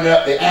 He's burning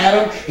up the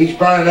atom. He's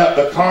burning up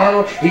the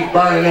carnal. He's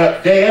burning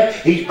up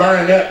death. He's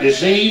burning up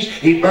disease.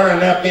 He's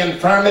burning up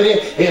infirmity.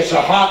 It's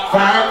a hot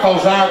fire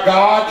because our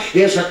God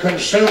is a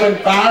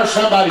consuming fire.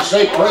 Somebody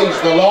say,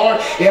 praise the Lord.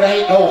 It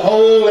ain't no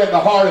hole in the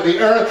heart of the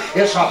earth.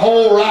 It's a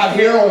hole right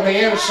here on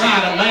the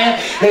inside of man.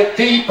 That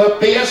deep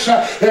abyss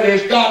that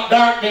has got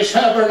darkness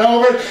hovering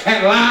over it,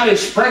 and light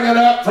is springing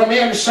up from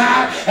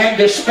inside and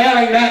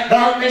dispelling that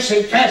darkness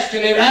and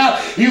casting it out.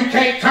 You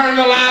can't turn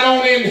the light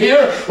on in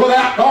here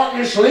without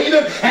darkness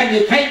leaving, and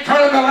you can't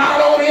turn the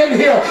light on in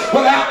here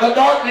without the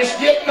darkness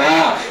getting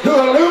out to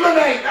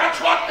illuminate.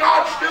 That's what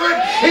God's doing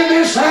in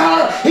this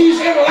hour. He's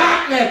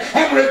enlightening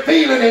and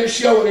revealing and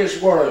showing His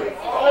Word.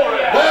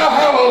 Well,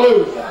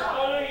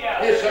 hallelujah.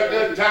 It's a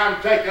good time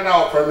taking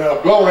offering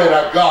up. Glory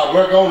to God.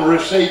 We're going to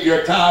receive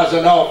your tithes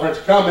and offerings.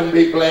 Come and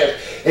be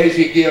blessed as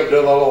you give to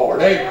the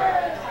Lord. Amen.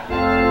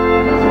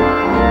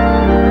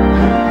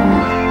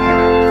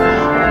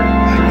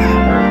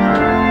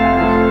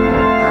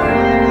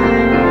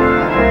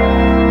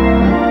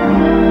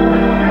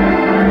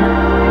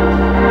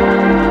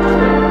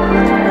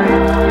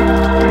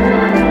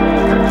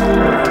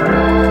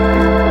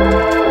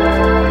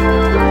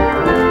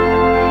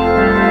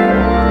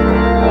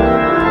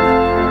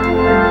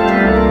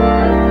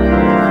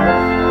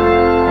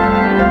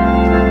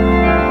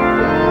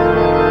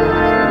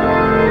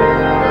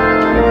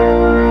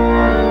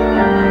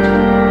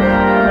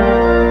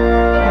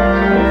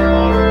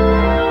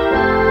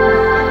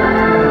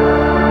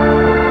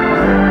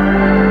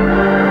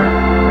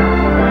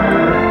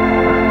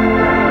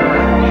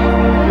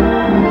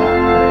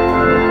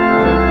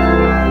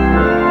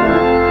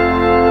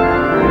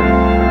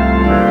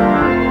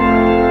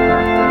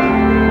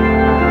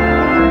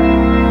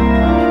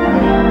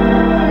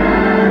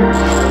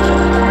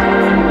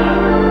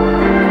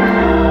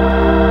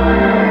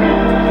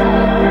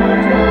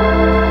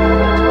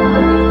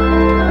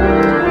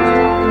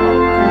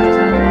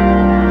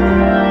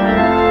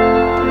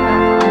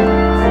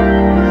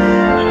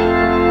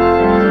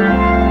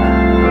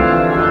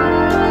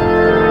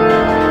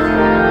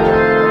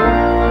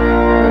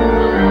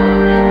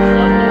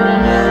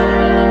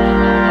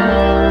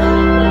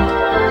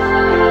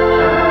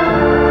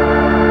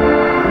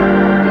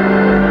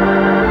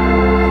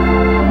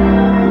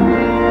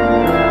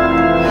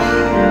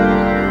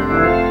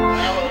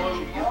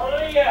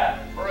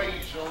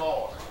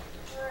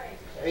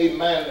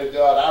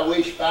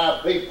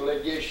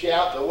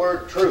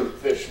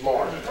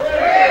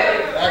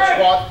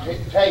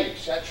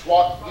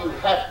 what you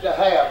have to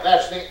have.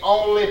 That's the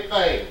only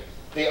thing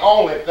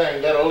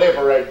that'll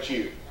liberate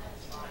you.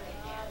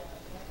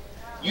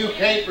 You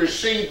can't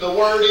receive the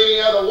Word any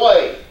other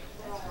way.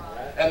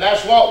 And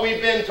that's what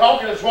we've been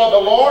talking. It's what the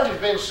Lord has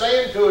been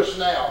saying to us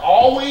now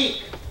all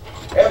week,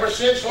 ever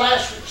since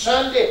last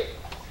Sunday.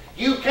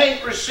 You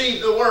can't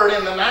receive the Word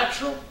in the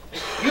natural.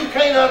 You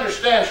can't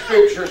understand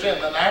Scriptures in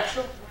the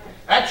natural.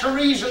 That's the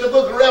reason the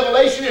book of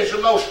Revelation is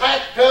the most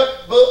hacked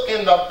up book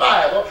in the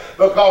Bible,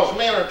 because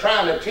men are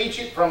trying to teach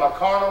it from a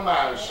carnal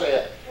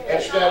mindset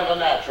instead of a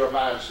natural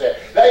mindset.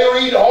 They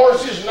read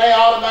horses and they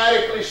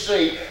automatically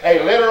see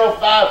a literal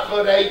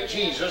 5'8"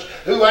 Jesus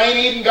who ain't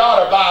even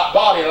got a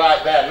body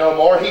like that no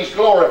more. He's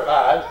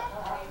glorified.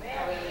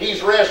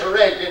 He's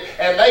resurrected,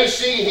 and they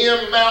see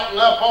him mounting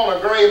up on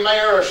a gray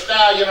mare or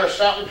stallion or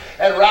something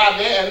and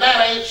riding in, and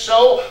that ain't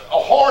so. A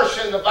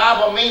horse in the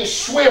Bible means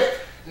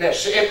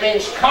swiftness. It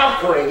means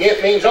conquering.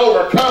 It means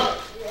overcoming.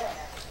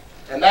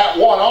 And that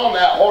one on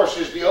that horse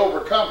is the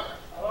overcomer.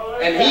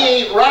 And he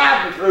ain't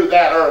riding through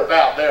that earth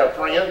out there,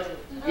 friend.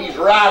 He's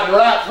riding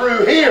right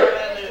through here.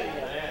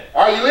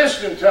 Are you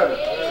listening to me?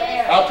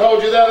 I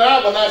told you the other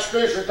night when that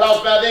scripture talks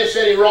about this,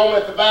 said he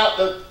roameth about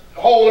the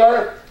whole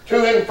earth,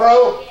 to and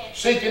fro,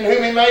 seeking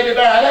whom he may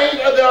devour. It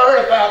ain't the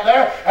earth out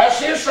there. That's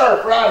his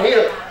earth right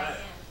here.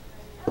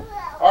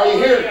 Are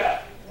you hearing?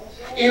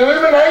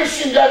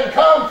 Illumination doesn't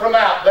come from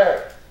out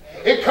there.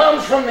 It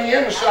comes from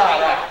the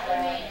inside out.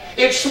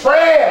 It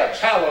spreads.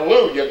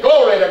 Hallelujah.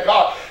 Glory to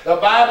God. The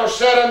Bible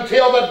said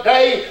until the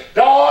day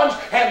dawns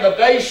and the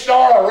day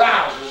star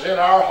arises in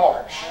our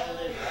hearts.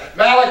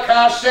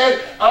 Malachi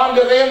said,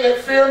 unto them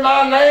that fear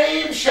my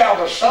name shall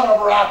the Son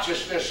of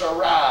Righteousness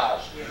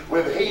arise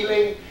with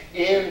healing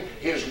in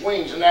his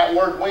wings. And that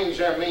word wings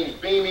there means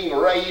beaming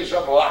rays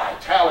of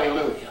light.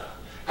 Hallelujah.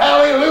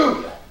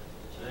 Hallelujah.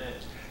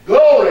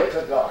 Glory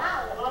to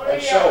God.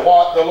 And so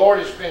what the Lord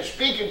has been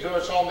speaking to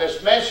us on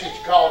this message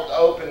called the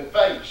open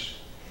face.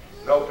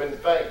 An open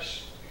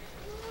face.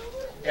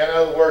 In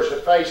other words, a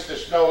face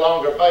that's no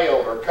longer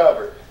veiled or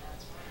covered.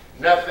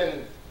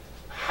 Nothing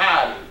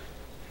hiding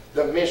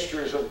the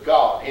mysteries of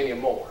God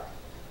anymore.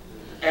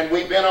 And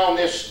we've been on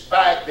this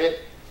fact that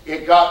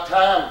it got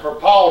time for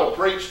Paul to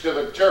preach to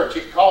the church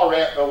at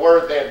Corinth a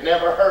word they'd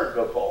never heard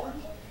before.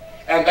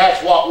 And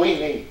that's what we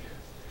need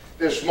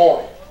this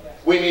morning.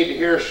 We need to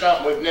hear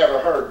something we've never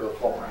heard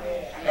before.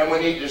 And we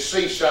need to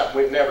see something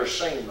we've never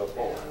seen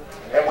before.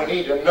 And we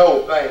need to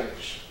know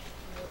things.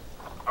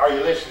 Are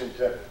you listening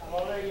to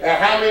me? Now,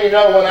 how many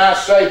know when I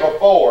say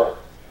before,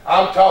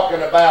 I'm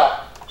talking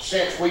about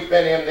since we've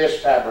been in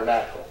this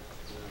tabernacle?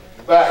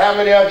 But how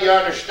many of you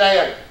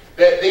understand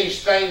that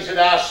these things that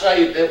I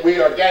say that we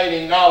are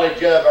gaining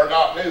knowledge of are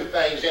not new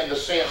things in the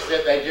sense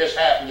that they just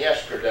happened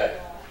yesterday?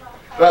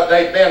 But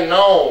they've been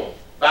known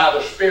by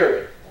the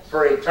Spirit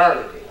for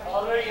eternity.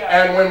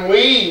 And when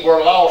we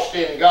were lost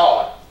in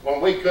God,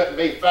 when we couldn't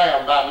be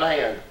found by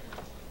man,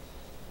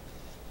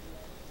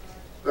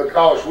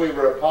 because we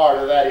were a part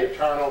of that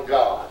eternal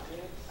God,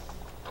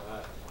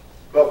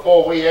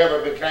 before we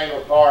ever became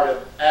a part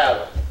of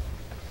Adam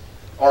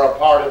or a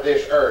part of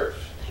this earth,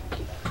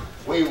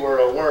 we were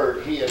a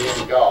word hid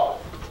in God.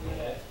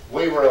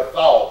 We were a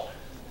thought.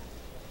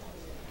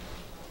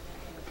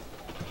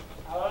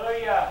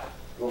 Hallelujah.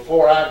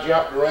 Before I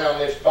jumped around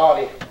this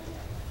body,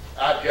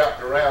 I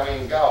jumped around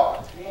in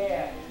God.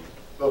 Yeah.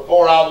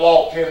 Before I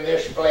walked in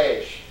this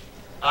flesh,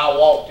 I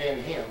walked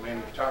in Him in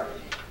eternity.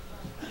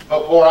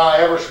 Before I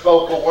ever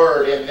spoke a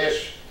word in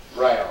this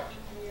realm,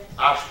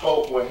 I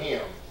spoke with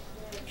Him.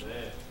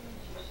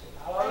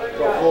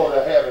 Before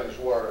the heavens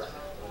were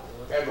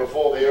and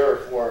before the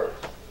earth were.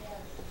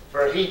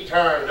 For He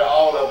turned to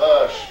all of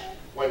us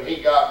when He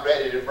got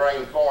ready to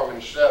bring form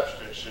and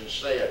substance and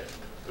said,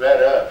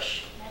 let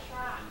us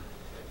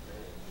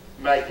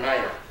make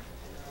man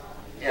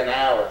in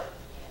our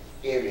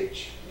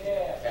image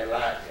and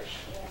likeness.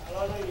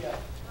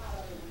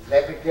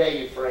 Let me tell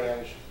you,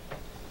 friends,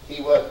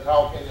 He wasn't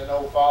talking to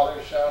no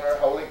Father, Son, or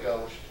Holy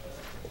Ghost.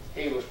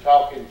 He was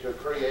talking to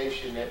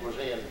creation that was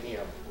in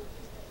Him.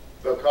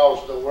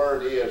 Because the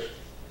word is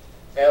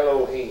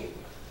Elohim,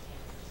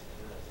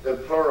 the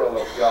plural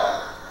of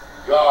God.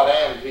 God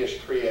and His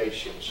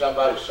creation.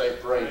 Somebody say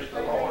praise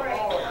the Lord.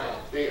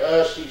 The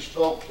us He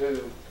spoke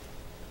to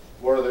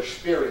were the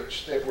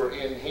spirits that were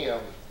in Him,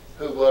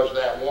 who was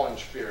that one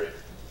Spirit.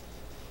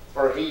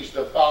 For He's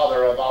the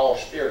Father of all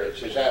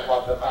spirits. Is that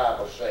what the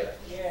Bible said?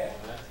 Yeah.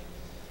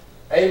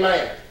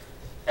 Amen.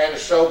 And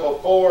so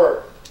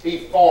before He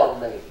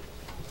formed me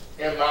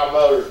in my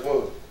mother's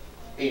womb,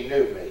 He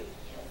knew me.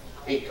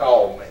 He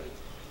called me.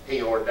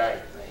 He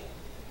ordained me.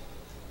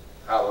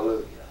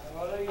 Hallelujah.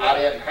 I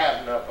didn't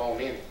have enough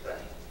on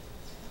anything.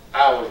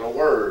 I was a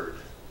word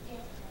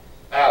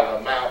out of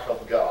the mouth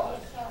of God.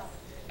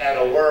 And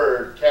a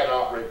word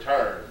cannot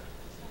return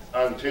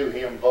unto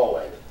Him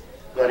void,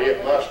 but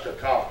it must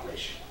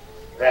accomplish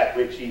that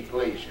which He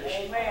pleases.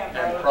 Amen,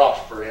 and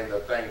prosper in the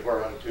thing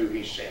whereunto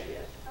He sent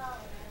it.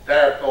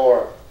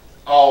 Therefore,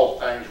 all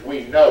things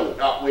we know,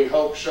 not we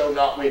hope so,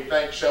 not we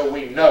think so,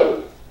 we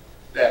know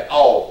that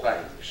all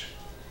things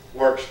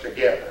works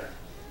together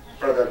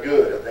for the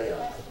good of them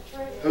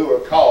who are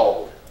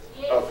called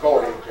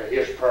according to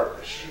His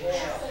purpose.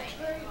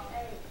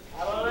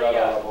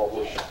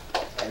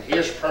 And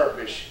His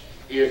purpose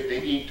is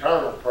the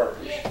eternal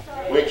purpose,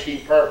 which He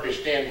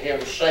purposed in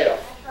Himself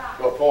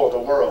before the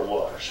world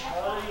was.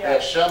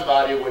 That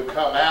somebody would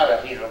come out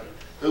of Him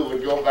who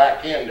would go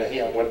back into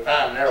Him, would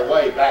find their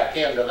way back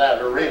into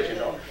that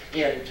original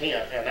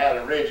intent and that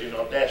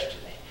original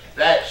destiny.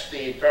 That's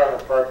the eternal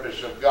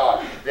purpose of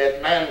God,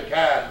 that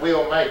mankind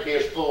will make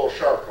His full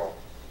circle.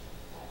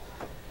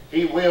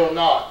 He will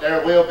not.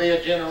 There will be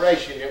a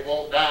generation that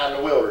won't die in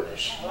the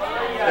wilderness.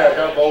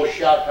 There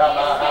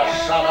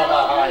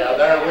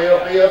will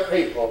be a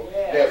people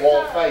that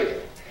won't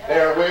fail.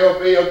 There will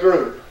be a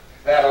group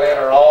that'll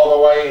enter all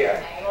the way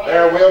in.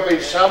 There will be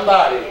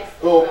somebody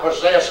who will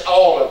possess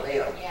all of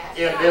Him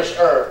in this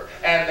earth.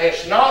 And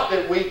it's not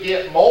that we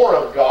get more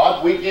of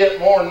God, we get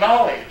more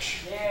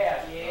knowledge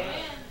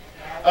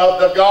of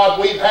the God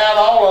we've had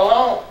all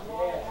along.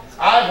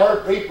 I've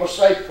heard people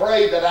say,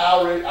 pray that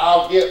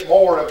I'll get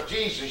more of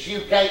Jesus.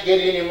 You can't get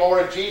any more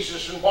of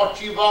Jesus than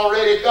what you've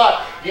already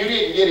got. You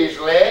didn't get His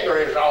leg or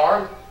His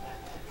arm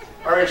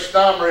or His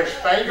thumb or His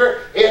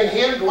finger. In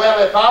Him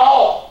dwelleth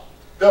all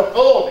the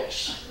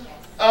fullness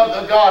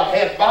of the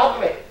Godhead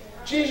bodily.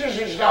 Jesus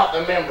is not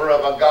the member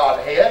of a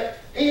Godhead.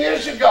 He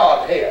is a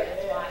Godhead.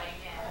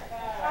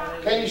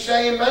 Can you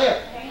say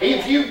amen?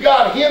 If you've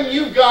got Him,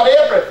 you've got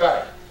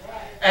everything.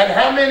 And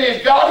how many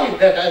has got Him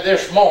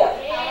this morning?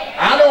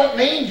 I don't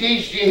mean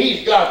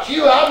He's got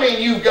you. I mean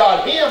you've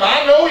got Him.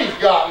 I know He's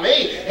got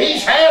me.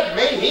 He's had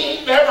me.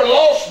 He never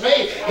lost me.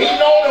 He's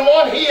the only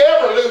one He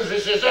ever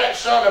loses is that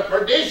son of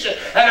perdition.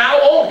 And I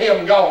want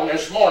Him gone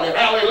this morning.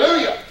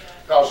 Hallelujah.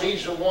 Because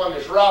He's the one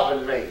that's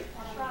robbing me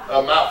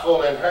of my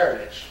full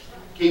inheritance,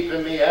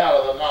 keeping me out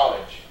of the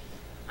knowledge.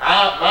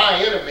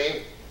 My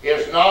enemy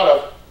is not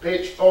a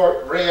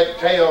pitchfork,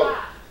 red-tailed,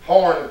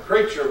 horned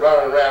creature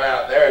running around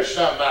out there as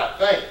some might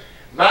think.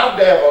 My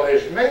devil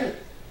is me.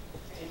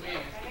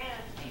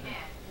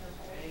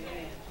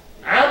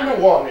 I'm the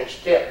one that's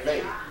kept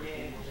me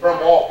from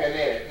walking in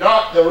it.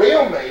 Not the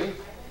real me,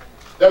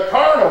 the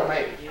carnal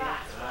me,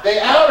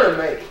 the outer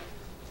me.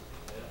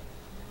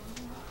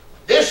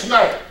 This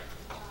man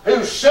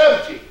who's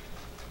subject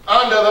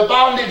under the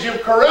bondage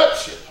of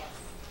corruption.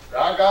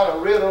 I got a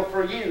riddle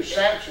for you.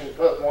 Samson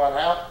put one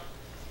out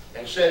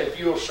and said, if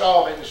you'll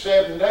solve it in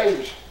 7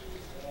 days,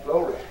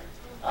 glory,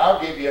 I'll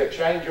give you a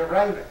change of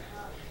raiment.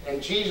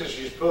 And Jesus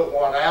has put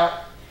one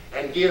out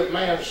and give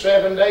man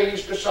 7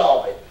 days to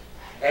solve it.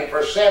 And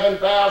for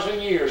 7,000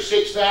 years,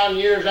 6,000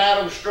 years,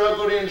 Adam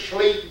struggled in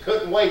sleep and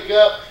couldn't wake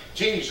up.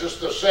 Jesus,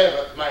 the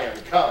seventh man,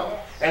 come.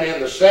 And in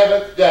the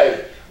seventh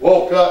day,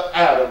 woke up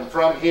Adam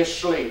from his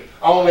sleep.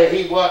 Only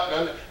he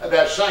wasn't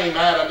that same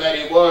Adam that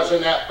he was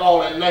in that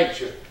fallen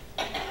nature.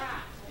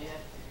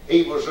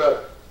 He was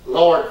a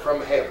Lord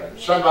from heaven.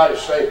 Somebody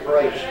say,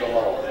 praise the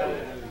Lord.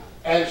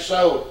 And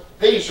so,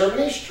 these are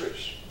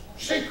mysteries,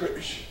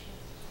 secrets,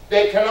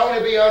 that can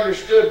only be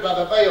understood by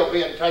the veil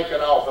being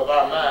taken off of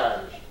our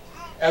minds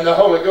and the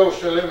Holy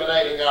Ghost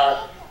illuminating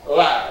our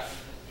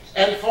life.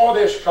 And for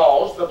this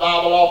cause, the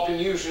Bible often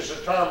uses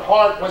the term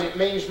heart when it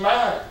means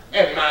mind,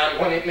 and mind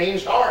when it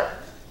means heart.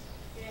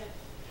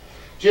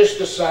 Just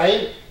the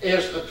same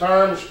as the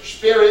terms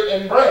spirit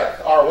and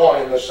breath are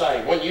one and the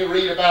same. When you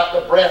read about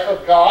the breath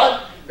of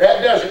God,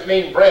 that doesn't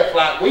mean breath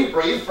like we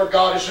breathe, for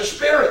God is a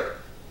spirit.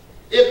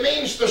 It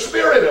means the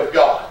Spirit of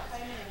God.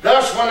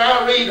 Thus, when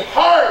I read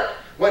heart,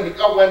 when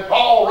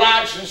Paul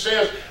writes and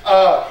says,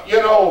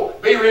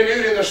 be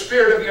renewed in the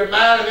spirit of your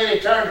mind, and then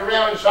he turns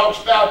around and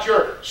talks about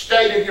your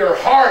state of your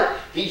heart,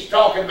 he's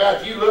talking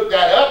about, if you look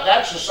that up,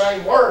 that's the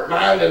same word.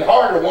 Mind and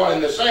heart are one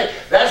and the same.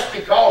 That's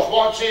because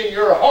what's in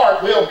your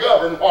heart will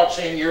govern what's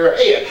in your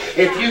head.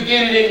 If you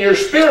get it in your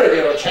spirit,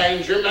 it'll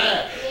change your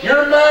mind.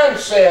 Your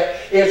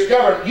mindset is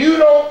governed. You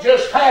don't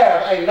just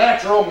have a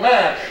natural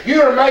mind.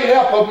 You're made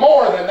up of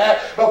more than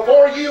that.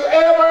 Before you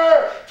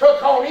ever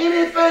took on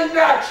anything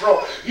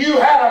natural, you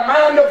had a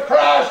mind of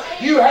Christ,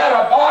 you had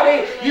a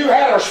body, you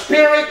had a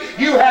spirit,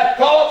 you had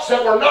thoughts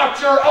that were not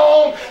your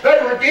own. They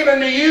were given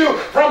to you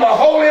from a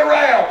holy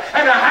realm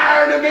and a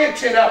higher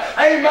dimension.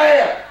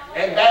 Amen.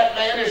 And that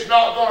man is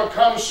not going to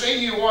come see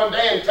you one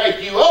day and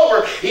take you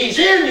over. He's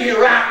in you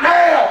right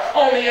now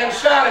on the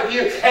inside of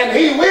you, and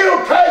He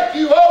will take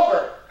you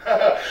over.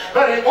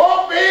 But it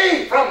won't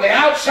be from the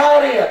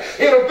outside in.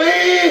 It'll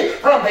be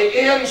from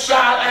the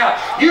inside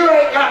out. You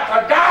ain't got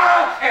to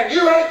die, and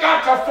you ain't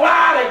got to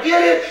fly to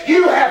get it.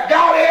 You have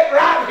got it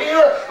right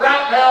here,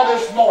 right now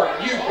this morning.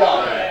 You've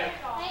got it.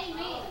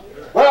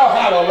 Well,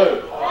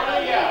 hallelujah.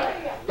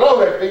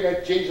 Glory be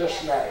to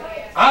Jesus' name.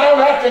 I don't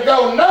have to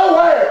go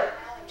nowhere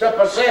to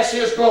possess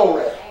His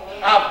glory.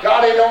 I've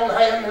got it on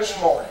hand this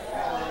morning.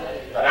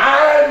 But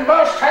I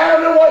must have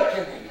an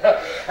awakening.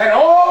 And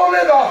only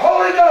the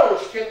Holy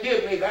Ghost can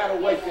give me that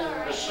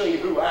awakening to see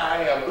who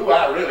I am, who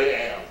I really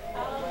am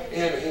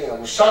in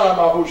Him.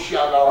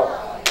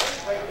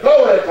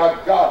 Glory to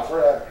God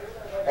forever.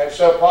 And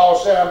so Paul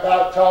said, I'm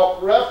about to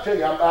talk rough to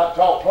you. I'm about to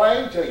talk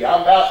plain to you.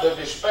 I'm about to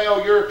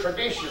dispel your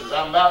traditions.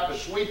 I'm about to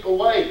sweep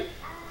away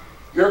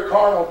your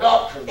carnal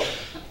doctrines.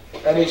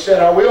 And he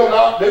said, I will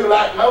not do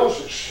like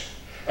Moses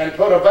and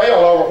put a veil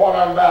over what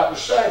I'm about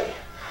to say.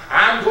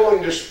 I'm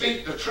going to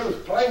speak the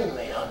truth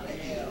plainly unto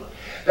you.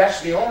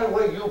 That's the only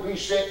way you'll be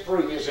set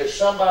free, is if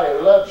somebody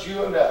loves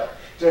you enough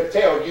to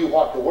tell you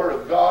what the Word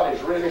of God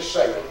is really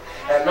saying,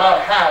 and not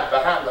hide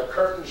behind the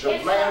curtains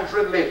of man's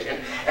religion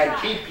and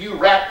keep you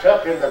wrapped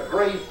up in the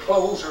grave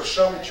clothes of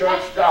some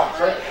church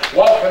doctrine,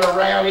 walking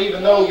around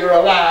even though you're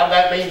alive.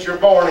 That means you're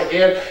born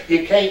again.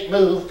 You can't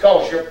move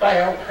because you're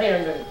bound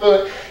hand and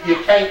foot. You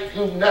can't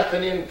do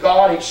nothing in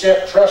God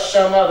except trust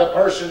some other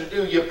person to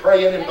do your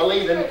praying and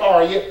believing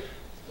for you.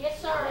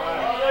 Yes, sir.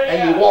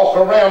 And you walk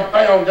around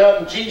bound up,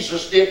 and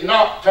Jesus did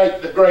not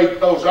take the grave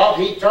clothes off.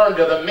 He turned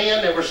to the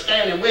men that were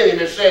standing with him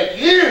and said,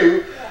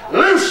 you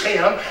loose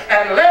him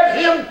and let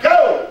him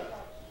go.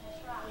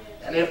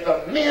 And if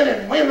the men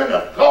and women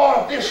of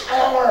God this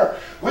hour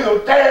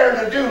will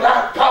dare to do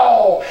like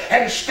Paul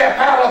and step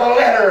out of the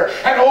letter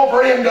and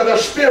over into the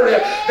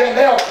Spirit, then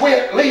they'll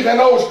quit leaving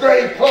those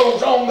grave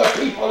clothes on the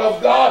people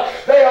of God.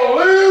 They'll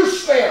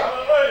loose them.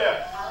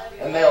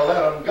 And they'll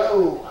let them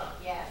go.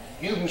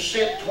 You can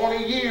sit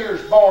 20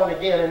 years born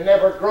again and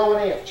never grow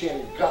an inch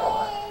in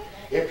God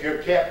if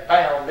you're kept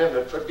bound in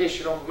the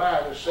traditional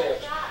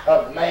mindsets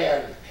of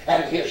man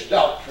and his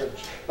doctrines.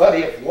 But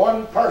if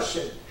one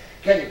person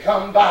can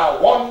come by,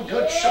 one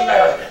good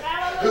Samaritan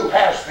who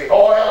has the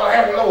oil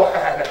and the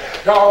wine,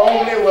 not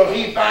only will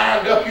he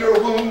bind up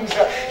your wounds,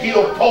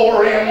 he'll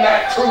pour in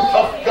that truth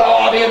of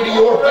God into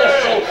your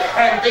vessel,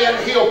 and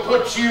then he'll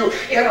put you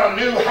in a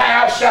new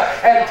house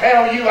and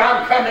tell you,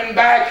 I'm coming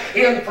back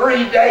in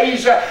 3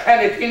 days,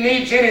 and if he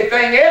needs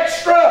anything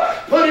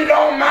extra, put it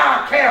on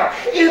my account.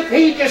 If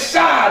he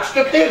decides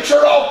to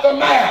venture off the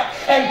map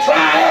and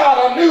try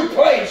out a new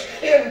place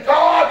in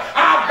God,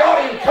 I've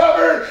got him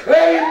covered.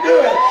 Let him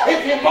do it.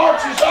 If he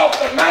marches off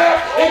the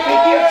map, if he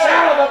gets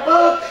out of the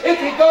book, if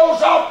he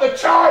goes off the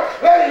chart,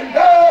 let him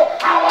go.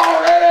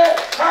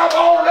 I've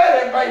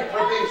already made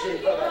provision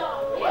for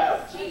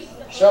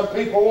that. Some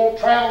people won't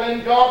travel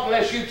in God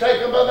unless you take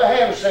them by the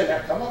hand and say, now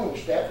come on,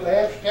 step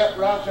left, step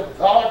right.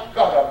 God's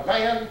got a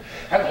man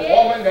and a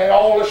woman, they're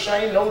all the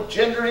same, no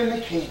gender in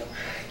the kingdom.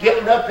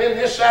 Getting up in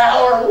this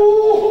hour,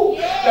 ooh,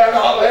 they're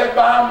not led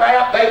by a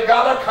map, they've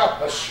got a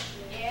compass.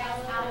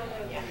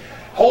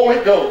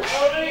 Holy Ghost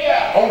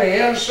on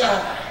the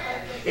inside.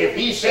 If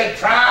he said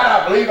try it,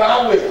 I believe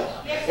I will.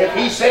 If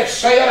he said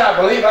say it, I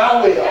believe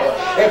I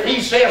will. If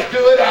he says do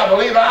it, I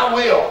believe I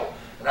will.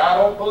 And I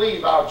don't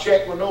believe I'll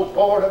check with no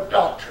board of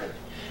doctrine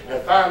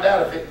and find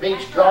out if it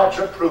meets God's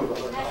approval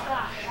or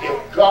not.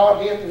 If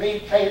God in me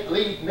can't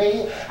lead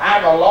me,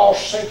 I'm a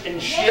lost sinking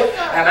ship,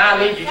 and I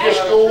need to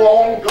just go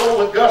on, go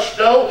with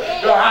gusto.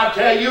 So I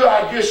tell you,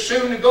 I just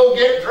soon to go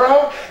get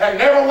drunk and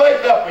never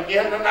wake up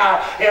again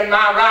tonight in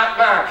my right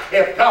mind.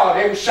 If God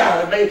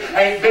inside of me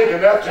ain't big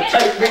enough to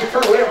take me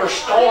through every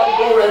storm,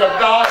 glory to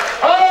God.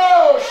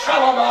 Oh,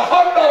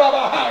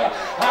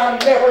 I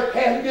never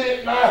can get it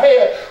in my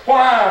head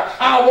why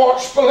I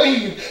once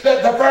believed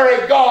that the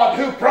very God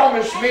who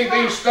promised me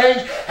these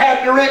things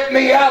had to rip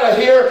me out of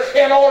here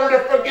in order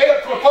to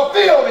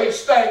fulfill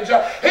these things.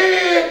 He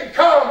didn't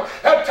come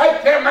to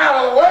take them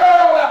out of the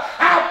world.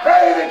 I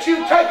pray that you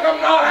take them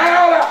not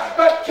out,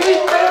 but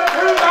keep them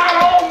through thine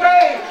own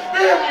name.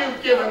 Them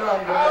you've given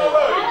unto me.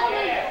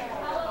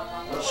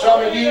 But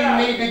some of you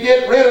need to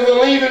get rid of the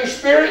leaving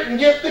spirit and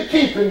get the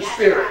keeping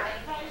spirit.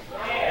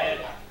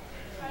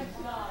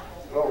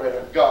 Glory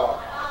to God.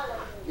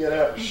 Get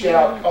up and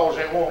shout because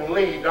they won't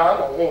leave. I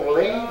don't want to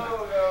leave.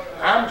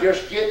 I'm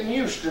just getting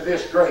used to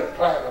this great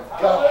plan of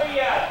God.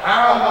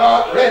 I'm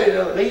not ready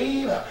to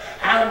leave.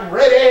 I'm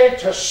ready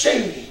to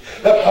see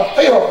the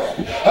fulfillment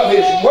of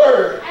His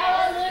Word.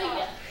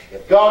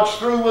 If God's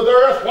through with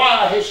earth,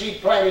 why has He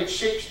planted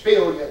 6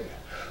 billion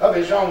of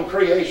His own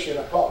creation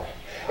upon it?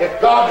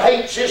 If God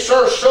hates this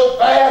earth so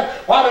bad,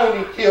 why don't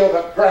He kill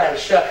the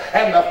grass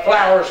and the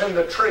flowers and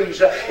the trees?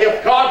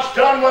 If God's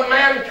done with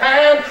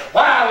mankind,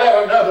 why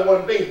let another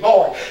one be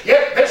born?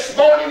 Yet this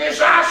morning as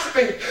I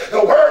speak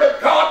the Word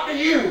of God to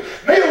you,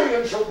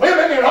 millions of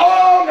women in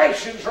all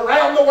nations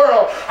around the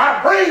world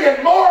are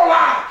bringing more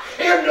life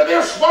into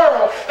this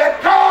world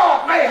that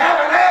God may have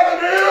an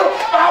avenue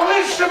by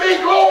which to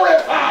be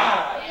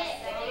glorified.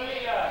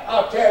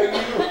 I'll tell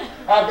you,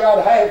 I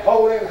got half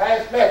Holy and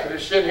half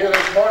Methodist sitting here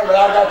this morning, but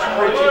I got you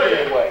preaching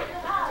anyway.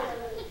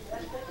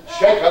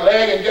 Shake a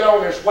leg and get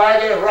on this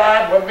wagon and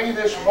ride with me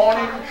this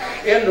morning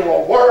into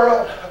a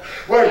world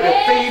where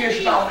defeat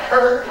is not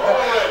heard,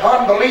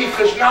 unbelief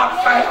is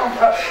not found,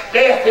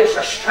 death is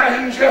a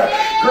stranger,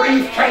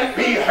 grief can't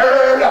be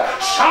heard,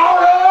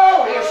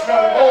 sorrow is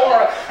no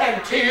more,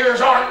 and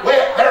tears aren't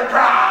wet, they're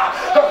dry,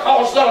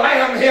 because the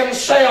Lamb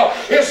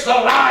Himself is the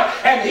light,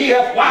 and He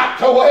hath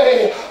wiped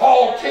away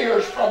all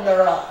tears from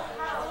their eyes.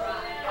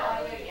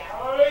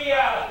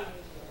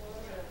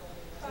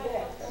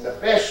 And the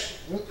best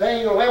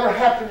thing that will ever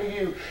happen to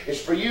you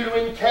is for you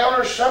to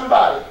encounter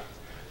somebody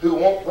who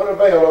won't put a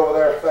veil over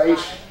their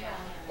face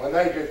when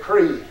they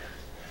decree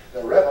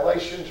the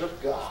revelations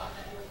of God.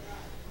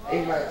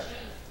 Amen.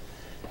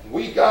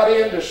 We got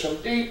into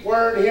some deep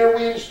word here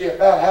Wednesday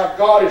about how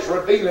God is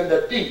revealing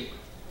the deep,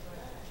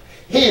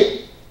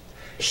 hidden,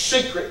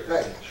 secret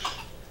things.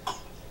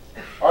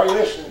 Are you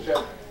listening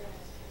to me?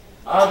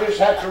 I'll just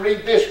have to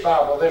read this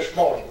Bible this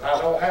morning.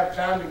 I don't have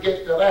time to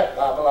get to that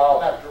Bible. I'll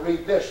have to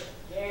read this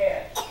one.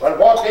 Yeah. But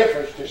what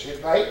difference does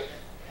it make?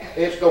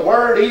 It's the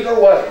word either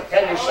way.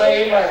 Can you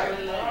say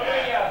amen?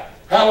 Hallelujah.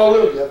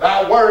 Hallelujah.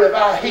 Thy word have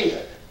I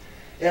hid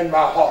in my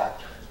heart.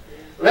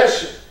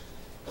 Listen.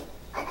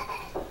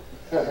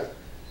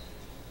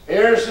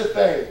 Here's the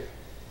thing.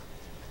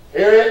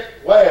 Hear it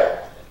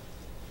well.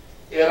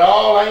 It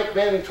all ain't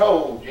been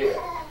told yet.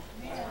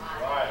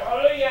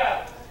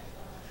 Hallelujah.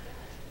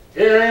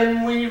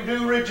 Herein we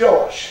do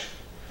rejoice.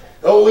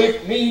 Though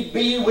if need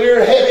be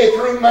we're heavy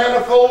through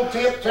manifold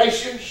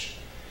temptations,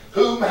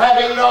 whom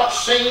having not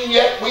seen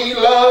yet we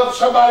love.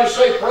 Somebody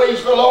say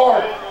praise the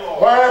Lord.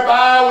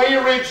 Whereby we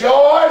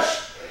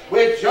rejoice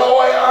with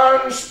joy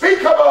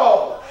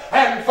unspeakable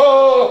and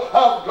full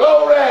of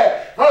glory,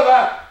 for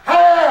the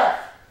half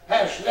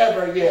has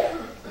never yet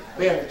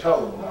been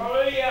told.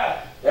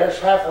 Hallelujah. There's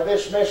half of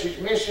this message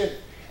missing,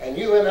 and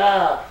you and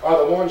I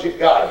are the ones that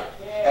got it.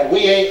 And we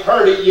ain't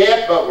heard it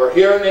yet, but we're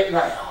hearing it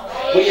now.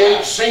 We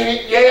ain't seen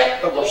it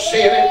yet, but we're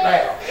seeing it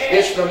now.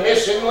 It's the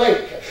missing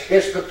link.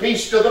 It's the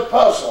piece to the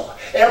puzzle.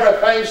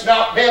 Everything's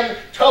not been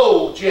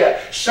told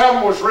yet.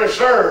 Some was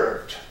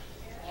reserved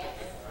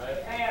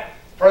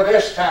for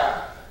this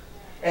time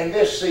and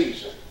this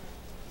season.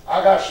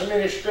 I got so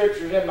many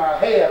scriptures in my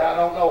head, I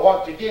don't know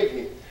what to give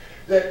you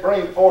that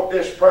bring forth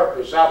this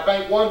purpose. I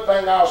think one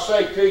thing I'll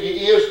say to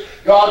you is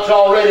God's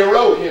already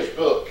wrote His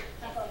book.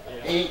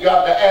 He ain't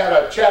got to add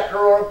a chapter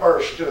or a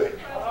verse to it.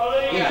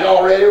 He's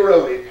already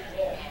wrote it.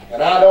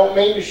 And I don't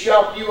mean to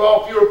shock you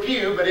off your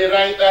pew, but it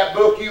ain't that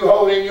book you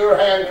hold in your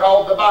hand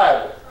called the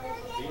Bible.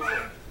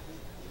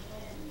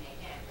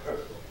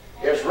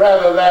 It's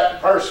rather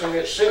that person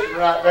that's sitting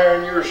right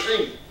there in your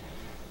seat.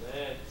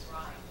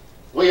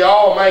 We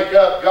all make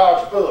up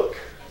God's book.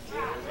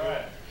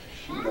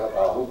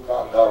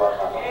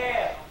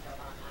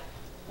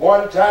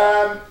 One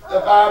time the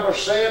Bible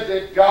said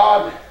that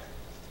God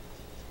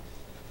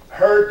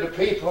heard the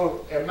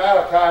people, and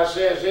Malachi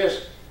says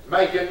this,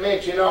 making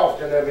mention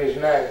often of His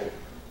name.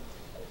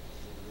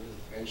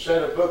 And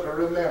said a book of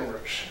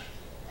remembrance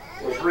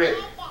was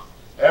written.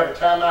 Every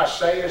time I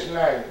say His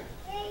name,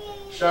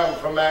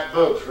 something from that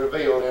book's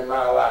revealed in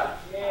my life.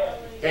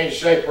 Can you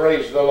say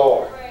praise the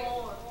Lord?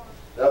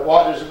 That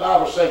what does the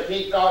Bible say?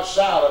 Keep not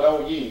silent,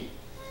 O ye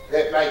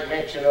that make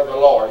mention of the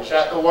Lord. Is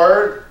that the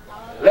word?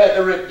 Let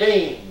the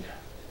redeemed,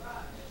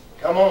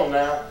 come on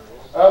now,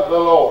 of the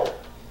Lord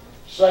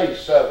say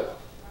so.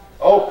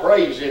 Oh,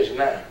 praise His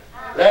name.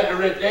 Let the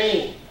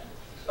redeemed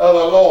of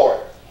the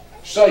Lord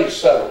say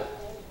so.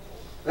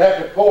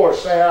 Let the poor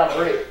say I'm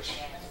rich.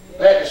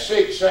 Let the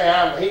sick say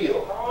I'm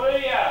healed.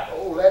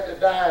 Oh, let the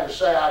dying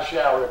say I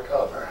shall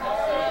recover.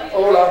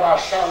 Oh,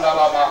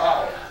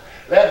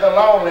 let the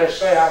lonely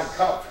say I'm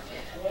comforted.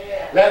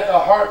 Let the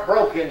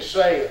heartbroken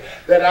say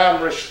that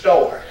I'm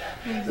restored.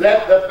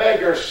 Let the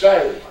beggar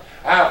say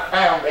I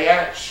found the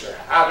answer.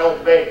 I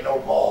don't beg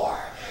no more.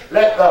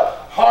 Let the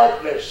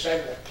heartless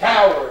and the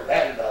coward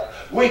and the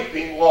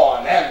weeping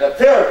one and the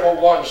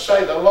fearful one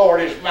say the Lord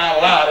is my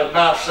light and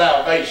my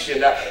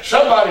salvation.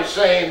 Somebody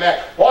say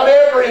amen.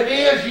 Whatever it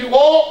is you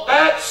want,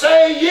 that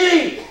say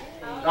ye.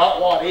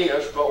 Not what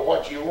is, but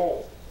what you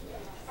want.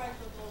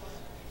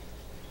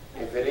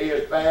 If it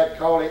is bad,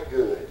 call it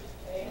good.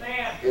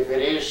 Amen. If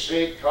it is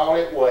sick, call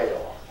it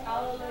well.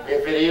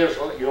 If it is,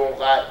 you don't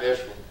like this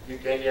one.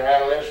 Can you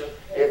handle this one?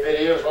 If it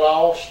is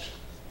lost,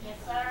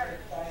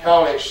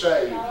 call it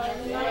saved.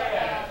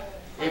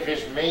 If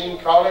it's mean,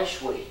 call it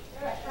sweet.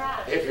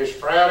 If it's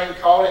frowning,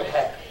 call it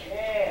happy.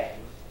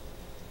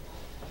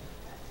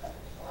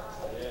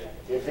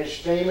 If it's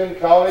steaming,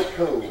 call it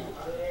cool.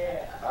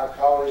 I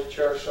call this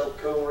church so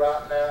cool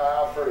right now,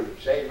 I'll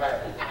freeze.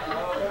 Amen.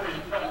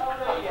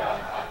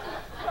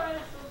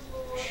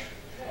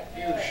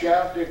 You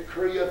shall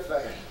decree a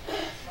thing,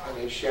 and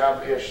it shall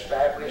be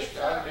established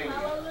unto you.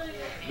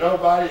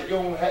 Nobody's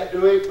going to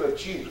do it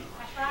but you.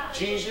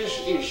 Jesus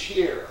is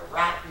here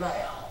right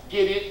now.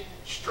 Get it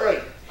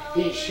straight.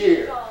 He's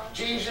here.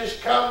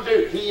 Jesus come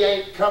to. He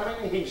ain't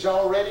coming. He's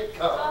already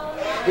come.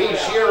 He's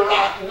here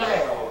right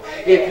now.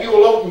 If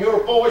you'll open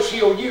your voice,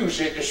 He'll use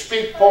it to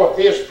speak forth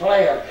His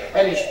plan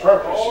and His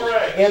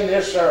purposes in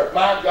this earth.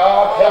 My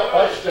God, help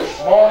us this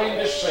morning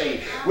to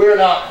see. We're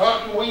not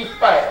hunting, we've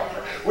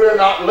found. We're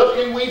not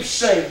looking, we've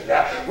seen.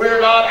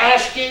 We're not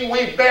asking,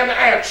 we've been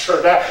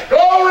answered.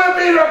 Glory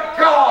be to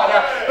God.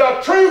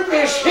 The truth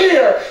is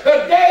here.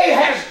 The day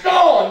has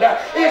dawned.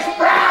 It's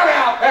bright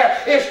out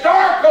there. It's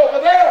dark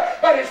over there,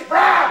 but it's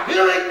bright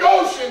here in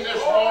Goshen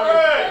this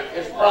morning.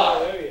 It's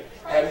bright.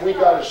 And we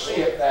got to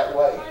see it that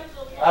way.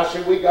 I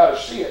said we got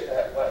to see it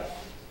that way.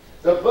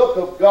 The book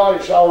of God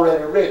is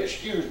already written.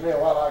 Excuse me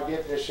while I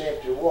get this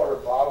empty water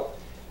bottle.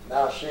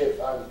 Now see if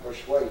I can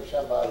persuade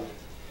somebody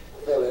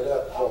to fill it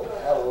up for me.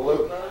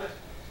 Hallelujah.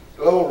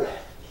 Glory.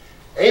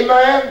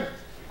 Amen.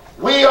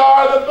 We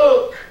are the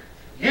book.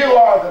 You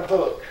are the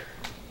book.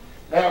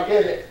 Now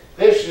get it.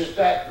 This is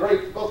that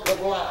great book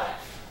of life.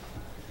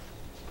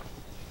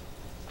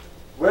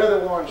 We're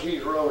the ones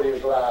He's wrote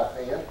His life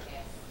in.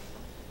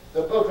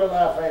 The book of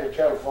life ain't a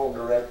telephone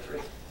directory.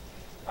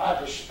 I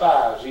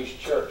despise these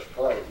church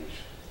plays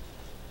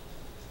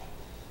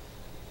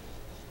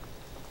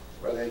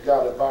where they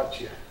got a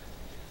bunch of,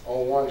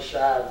 on one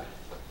side,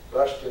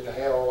 busting the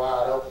hell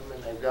wide open,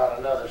 and they've got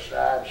another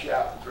side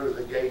shouting through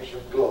the gates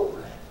of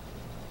glory.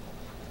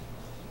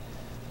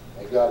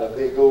 They got a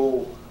big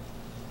old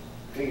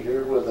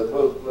Peter with a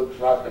book, looks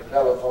like a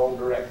telephone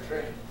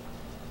directory.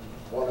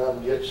 One of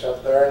them gets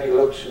up there and he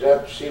looks it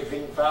up to see if he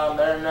can find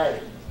their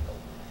name.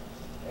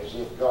 As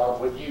if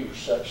God would use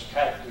such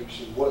tactics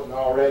He wouldn't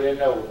already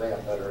know them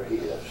that are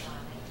His.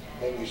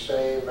 Can you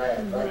say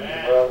amen? Thank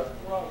you, brother.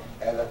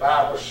 And the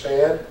Bible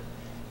said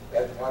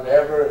that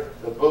whenever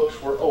the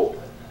books were open,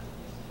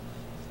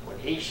 when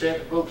He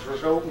said the books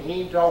was open,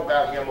 He ain't talking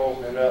about Him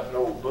opening up an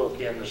old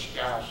book in the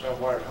sky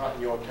somewhere and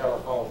hunting your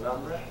telephone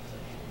number.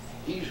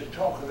 He's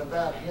talking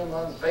about Him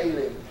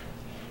unveiling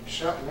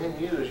something in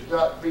you that's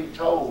got to be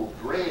told,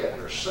 read,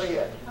 or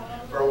said.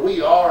 For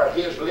we are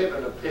His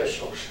living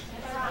epistles.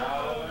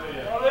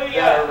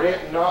 That are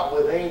written not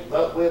with ink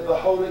but with the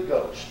Holy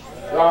Ghost.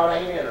 God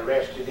ain't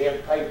interested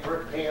in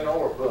paper, pen,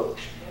 or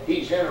books.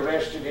 He's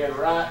interested in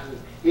writing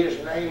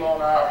His name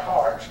on our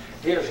hearts.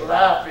 His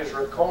life is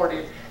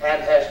recorded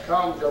and has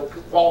come to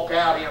walk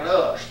out in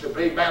us, to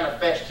be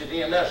manifested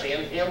in us.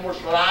 In Him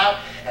was life,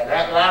 and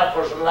that life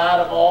was the light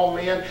of all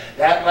men.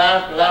 That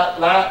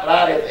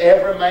lighteth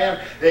every man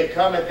that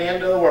cometh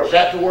into the world. Is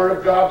that the Word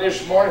of God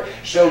this morning?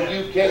 So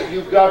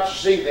you've got to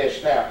see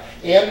this now.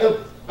 In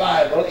the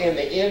Bible, in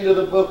the end of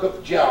the book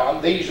of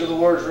John, these are the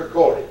words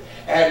recorded.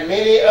 And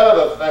many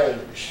other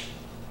things,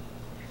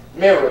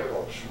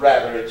 miracles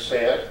rather it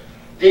said,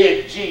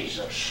 did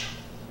Jesus.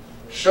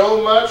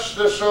 So much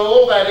the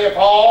so that if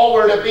all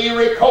were to be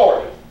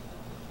recorded,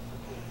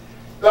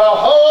 the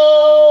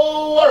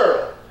whole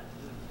world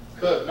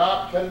could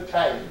not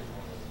contain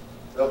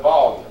the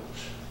volumes.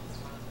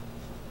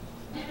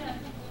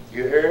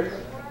 You hear me?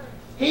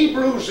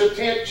 Hebrews the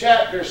 10th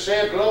chapter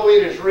said, Lo,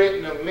 it is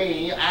written of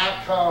me,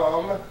 I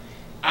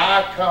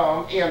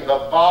come in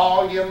the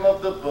volume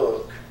of the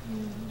book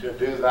to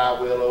do thy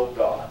will, O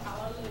God.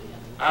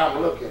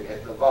 I'm looking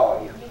at the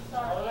volume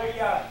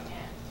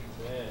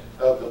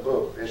of the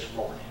book this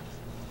morning.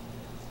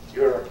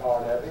 You're a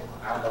part of it.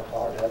 I'm a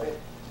part of it.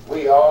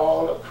 We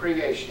all of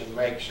creation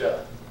makes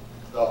up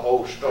the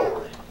whole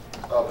story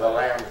of the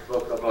Lamb's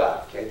book of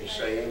life. Can you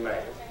say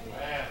amen?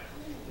 Amen.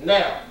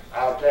 Now,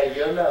 I'll tell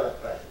you another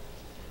thing.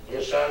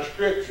 It's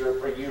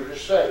unscriptural for you to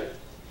say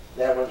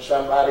that when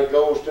somebody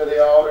goes to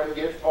the altar and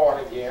gets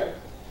born again,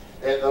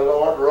 that the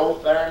Lord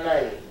wrote their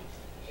name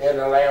in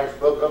the Lamb's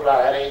book of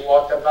life. That ain't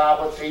what the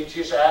Bible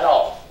teaches at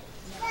all.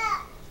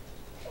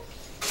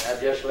 Now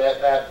just let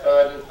that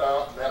thud and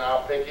thump, then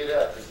I'll pick it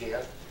up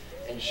again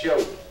and show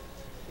you.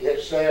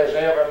 It says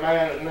every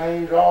man's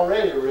name's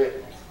already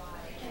written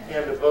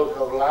in the book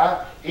of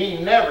life. He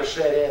never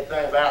said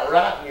anything about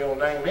writing your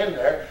name in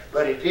there,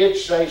 but He did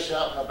say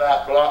something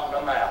about blotting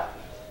them out.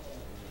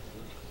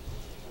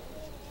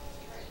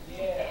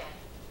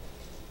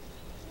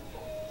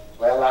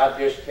 Well, I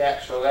just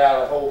canceled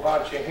out a whole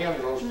bunch of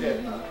hymnals,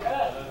 didn't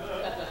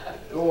I?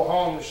 Go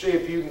home and see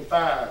if you can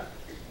find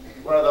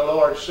where the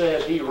Lord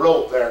says He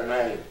wrote their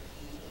name.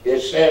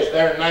 It says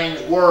their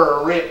names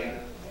were written.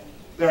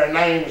 Their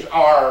names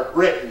are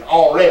written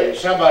already.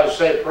 Somebody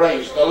say,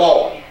 praise the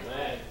Lord.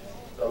 Amen.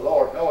 The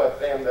Lord knoweth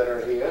them that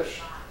are His.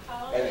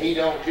 And He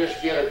don't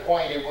just get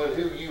acquainted with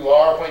who you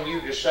are when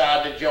you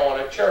decide to join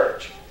a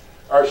church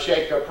or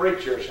shake a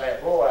preacher's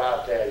hand. Boy,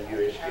 I'll tell you,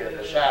 it's good.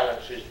 The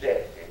silence is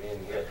deafening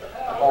in here.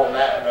 On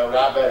that note,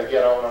 I better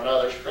get on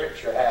another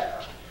scripture.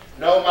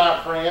 No,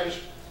 my friends,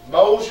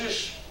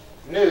 Moses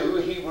knew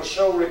he was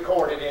so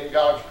recorded in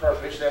God's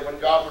purpose that when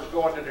God was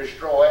going to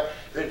destroy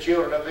the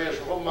children of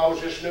Israel,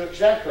 Moses knew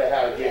exactly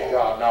how to get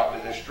God not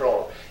to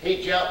destroy.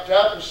 He jumped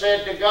up and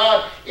said to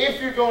God,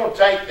 if you're going to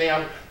take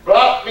them,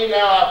 blot me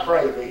now, I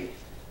pray thee,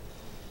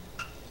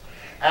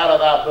 out of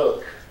thy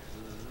book.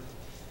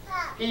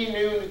 He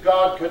knew that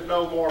God could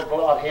no more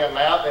blot him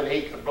out than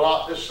He could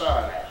blot the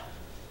sun out.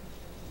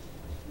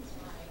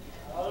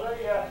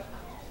 Hallelujah.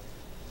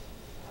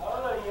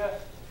 Hallelujah.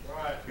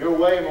 Right. You're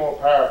way more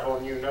powerful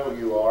than you know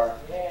you are.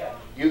 Yeah.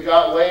 You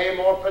got way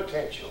more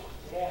potential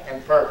Yeah.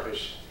 and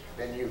purpose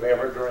than you've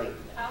ever dreamed.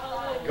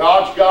 Hallelujah.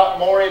 God's got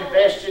more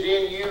invested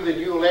in you than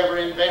you'll ever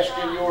invest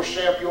in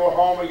yourself, your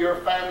home, or your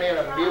family in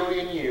a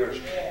million years.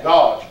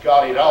 God's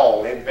got it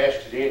all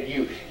invested in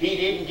you. He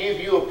didn't give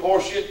you a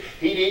portion.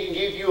 He didn't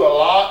give you a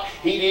lot.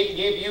 He didn't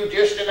give you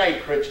just an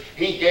acreage.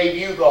 He gave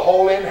you the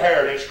whole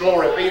inheritance.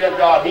 Glory be to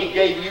God. He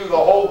gave you the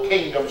whole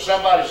kingdom.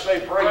 Somebody say,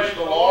 praise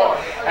the Lord.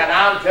 And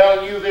I'm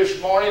telling you this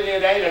morning,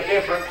 it ain't a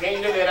different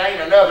kingdom. It ain't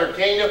another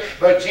kingdom.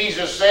 But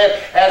Jesus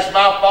said, as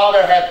my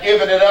Father hath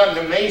given it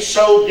unto me,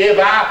 so give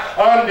I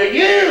unto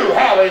you.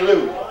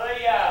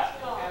 Hallelujah.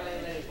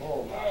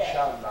 Oh, my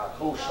Shanda,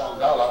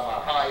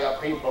 Kusandala,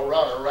 Mahaya. People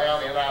run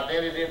around in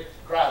identity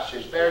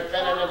crisis. There's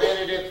been an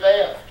identity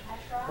theft.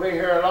 We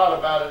hear a lot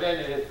about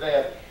identity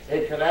theft.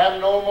 It can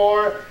happen no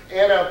more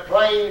in a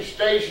plane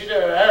station,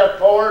 at an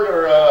airport,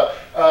 or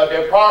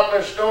a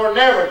department store.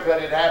 Never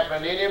could it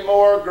happen any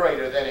more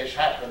greater than it's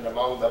happened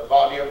among the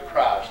body of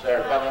Christ.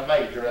 There's been a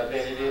major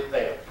identity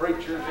theft.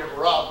 Preachers have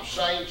robbed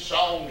saints.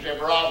 Songs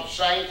have robbed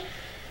saints.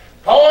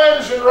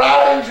 Poems and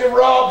writings have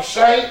robbed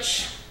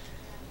saints.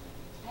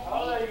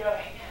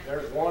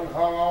 There's one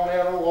hung on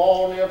every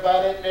wall near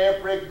about it in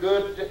every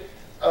good,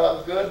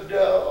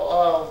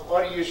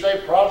 what do you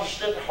say,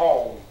 Protestant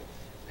home.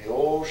 The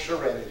old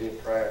serenity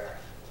prayer.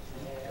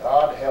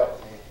 God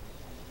help me.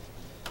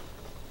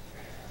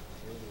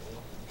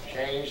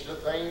 Change the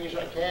things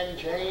I can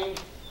change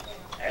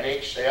and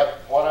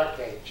accept what I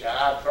can't change.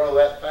 I throw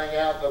that thing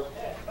out the...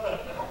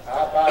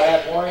 If I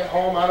had one at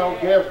home, I don't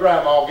care if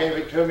Grandma gave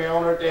it to me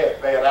on her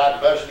deathbed,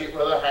 I'd bust it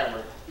with a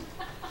hammer.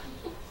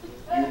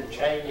 You can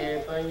change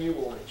anything you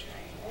want to change.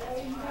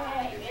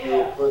 If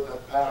you'll put the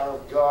power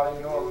of God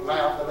in your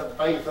mouth and the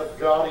faith of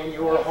God in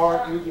your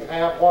heart, you can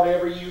have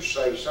whatever you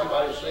say.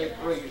 Somebody say,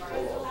 praise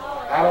the Lord.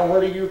 I don't know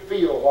whether you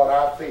feel what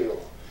I feel.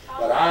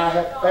 But I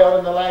have felt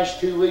in the last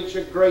 2 weeks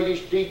the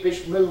greatest,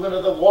 deepest movement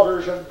of the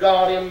waters of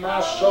God in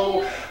my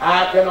soul.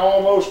 I can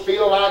almost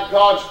feel like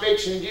God's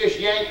fixing just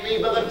yank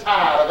me by the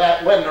tie of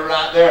that window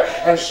right there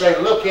and say,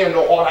 look into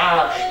what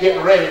I'm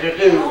getting ready to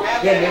do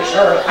in this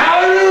earth.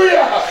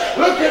 Hallelujah!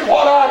 Look at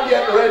what I'm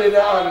getting ready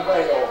to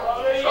unveil.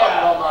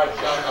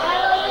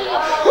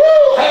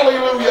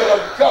 Hallelujah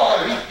to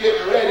God. He's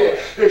getting ready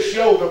to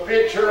show the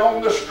picture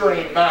on the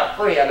screen, my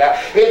friend.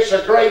 It's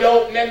a great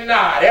opening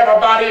night.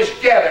 Everybody's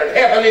gathered.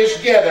 Heaven is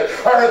gathered.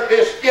 Earth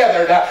is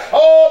gathered.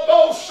 Oh,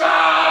 both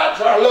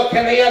sides are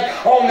looking in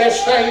on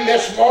this thing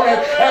this morning,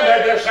 and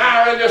they're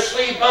desiring to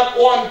see but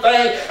one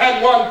thing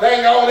and one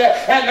thing only,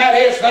 and that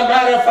is the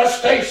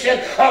manifestation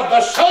of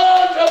the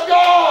sons of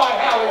God.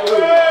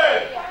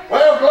 Hallelujah.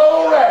 Well, glory.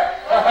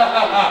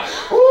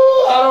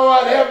 Ooh, I don't know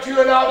what helped you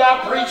or not.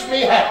 That preached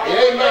me happy.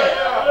 Amen.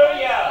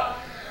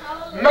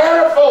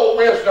 Manifold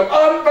wisdom,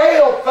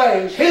 unveiled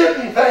things,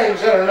 hidden things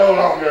that are no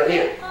longer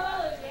hidden.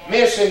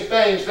 Missing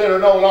things that are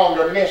no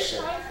longer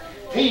missing.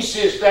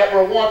 Pieces that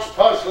were once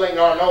puzzling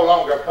are no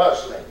longer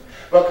puzzling.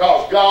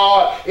 Because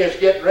God is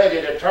getting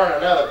ready to turn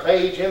another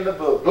page in the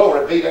book.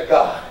 Glory be to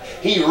God.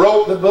 He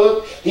wrote the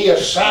book. He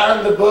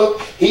assigned the book.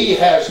 He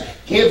has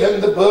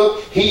given the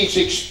book. He's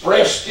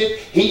expressed it.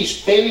 He's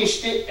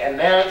finished it. And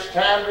now it's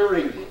time to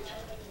read it.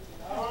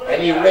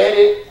 And He read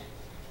it.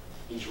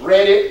 He's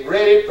read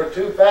it for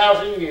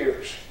 2,000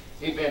 years.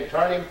 He's been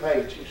turning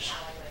pages.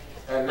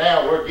 And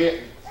now we're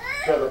getting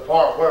to the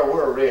part where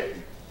we're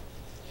written.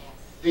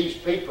 These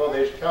people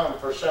that's come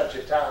for such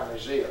a time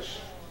as this.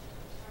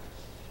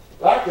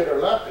 Like it or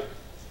lump it.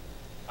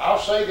 I'll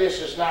say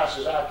this as nice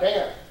as I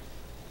can.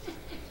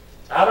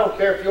 I don't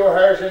care if your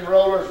hair's in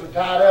rollers and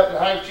tied up and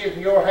handkerchief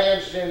and your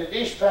hands is in the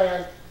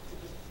dishpan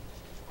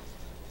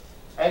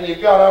and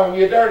you've got on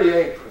your dirty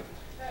apron.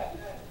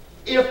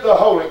 If the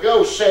Holy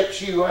Ghost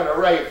sets you in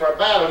array for a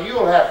battle,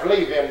 you'll have to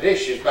leave them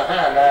dishes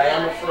behind, I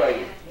am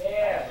afraid.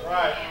 Yeah,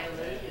 right.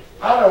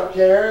 I don't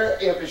care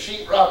if the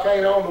sheetrock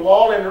ain't on the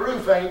wall and the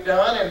roof ain't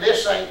done and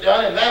this ain't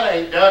done and that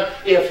ain't done.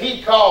 If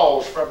He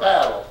calls for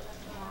battle,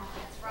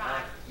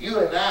 you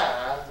and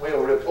I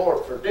will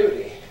report for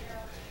duty,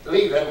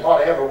 leaving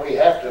whatever we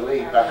have to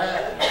leave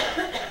behind.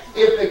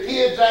 If the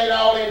kids ain't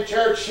all in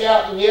church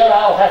shouting yet,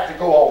 I'll have to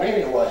go on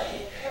anyway.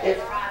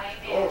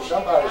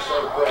 Somebody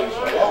say praise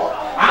the Lord.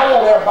 I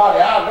want everybody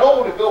I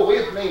know to go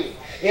with me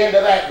into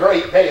that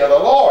great day of the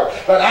Lord.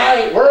 But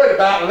I ain't worried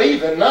about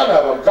leaving none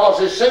of them, because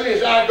as soon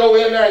as I go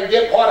in there and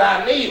get what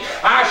I need,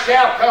 I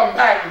shall come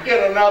back and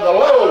get another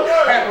load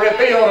and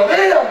reveal to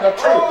them the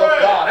truth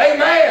of God.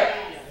 Amen.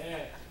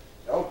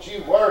 Don't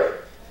you worry.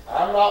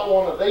 I'm not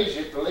one of these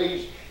that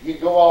believes you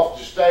go off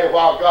to stay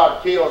while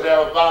God kills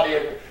everybody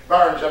and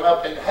burns them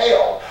up in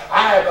hell.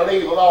 I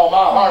believe with all my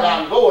heart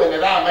I'm going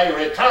that I may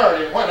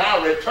return. And when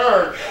I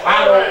return,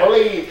 I don't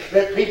believe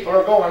that people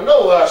are going to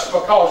know us,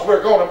 because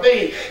we're going to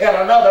be in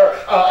another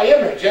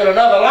image, in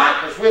another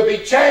likeness. We'll be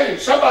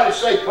changed. Somebody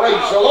say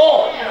praise the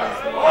Lord.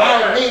 I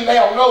don't mean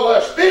they'll know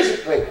us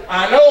physically.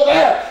 I know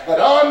that. But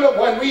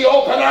when we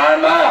open our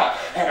mouth,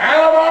 and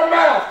out of our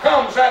mouth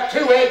comes that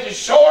two-edged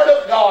sword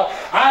of God,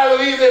 I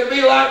believe it'll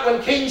be like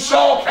when King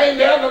Saul came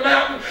down the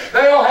mountain.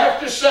 They'll have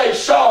to say,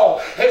 Saul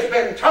has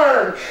been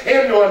turned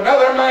into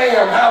another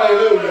man.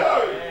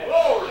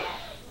 Hallelujah.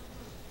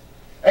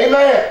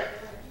 Amen.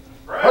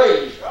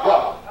 Praise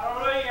God.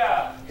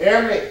 Hallelujah.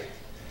 Hear me.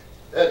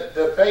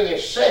 The thing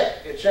is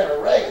set. It's in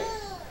array.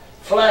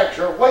 Flags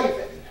are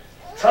waving.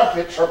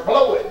 Trumpets are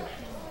blowing.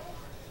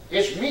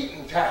 It's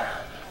meeting time.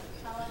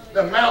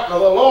 The mountain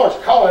of the Lord's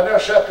calling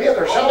us up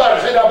hither.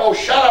 Somebody said, "Abo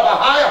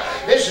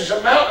Shadabahaya." This is the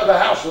mountain of the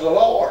house of the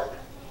Lord.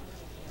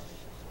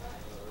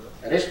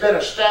 And it's been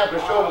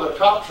established over the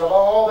tops of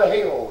all the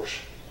hills.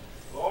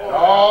 And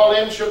all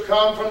them shall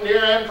come from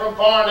near and from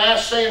far and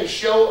ask, saying,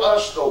 "Show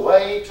us the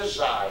way to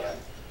Zion."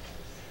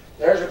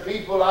 There's a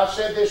people, I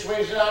said this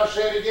Wednesday and I'll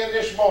say it again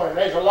this morning.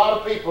 There's a lot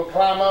of people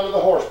climb under the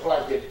horse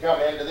blanket to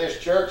come into this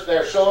church.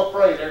 They're so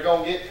afraid they're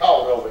going to get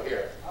caught over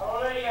here.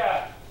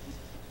 Hallelujah.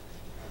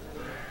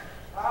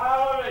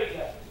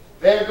 Hallelujah.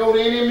 They'll go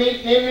to any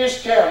meeting in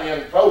this county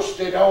and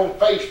post it on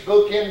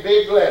Facebook in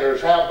big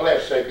letters how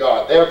blessed they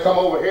got. They'll come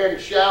over here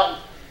and shout and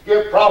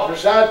get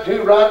prophesied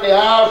to right in the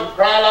aisles and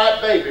cry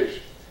like babies.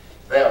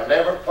 They'll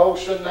never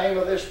post the name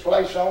of this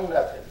place on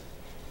nothing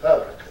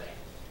publicly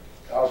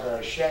because they're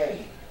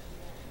ashamed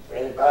for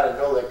anybody to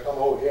know they come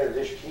over here to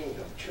this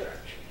Kingdom Church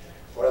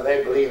where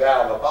they believe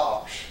out of the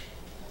box.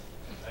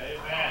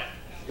 Amen.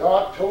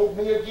 God told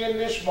me again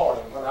this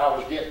morning when I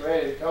was getting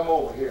ready to come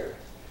over here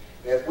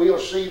that we'll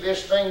see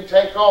this thing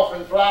take off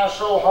and fly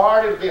so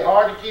hard it'll be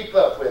hard to keep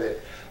up with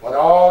it when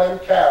all them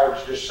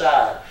cowards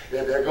decide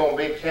that they're going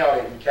to be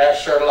counted and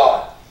cast their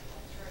lot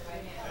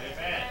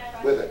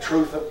with the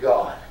truth of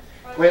God.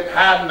 Quit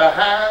hiding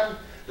behind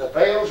the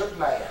veils of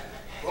man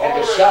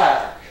and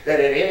decide that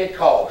at any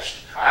cost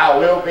I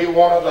will be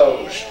one of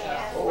those.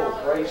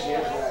 Oh, praise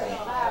His name.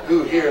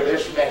 Who hear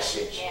this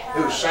message,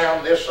 who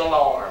sound this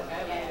alarm.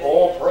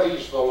 Oh,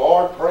 praise the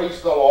Lord, praise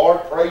the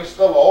Lord, praise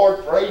the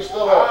Lord, praise the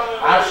Lord.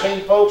 I've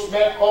seen folks,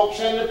 met folks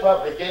in the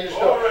public, in the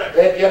store.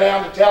 They'd get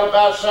down to tell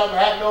about something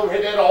happened over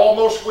here. They'd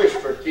almost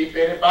whisper to keep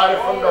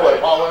anybody from knowing.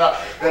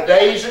 The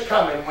days are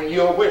coming when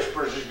your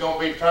whispers is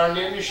going to be turned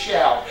into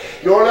shout.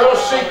 Your little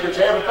secrets,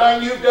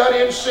 everything you've done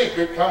in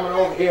secret coming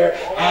over here,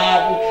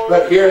 hiding,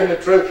 but hearing the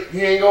truth,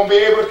 you ain't going to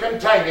be able to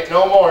contain it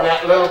no more in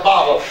that little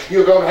bottle.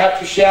 You're going to have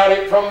to shout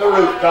it from the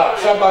rooftop.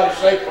 Somebody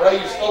say,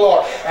 praise the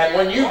Lord. And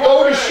when you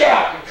go to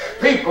shouting,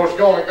 people's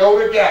going to go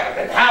to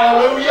gathering.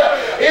 Hallelujah.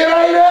 It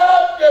ain't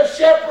up to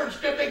shepherds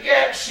to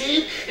beget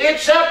sheep.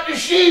 It's up to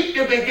sheep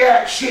to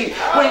beget sheep.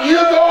 When you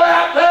go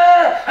out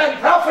there and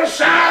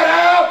prophesy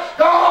out,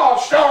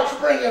 God starts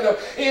bringing them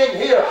in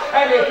here.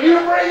 And if you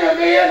bring them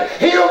in,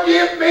 He'll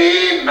give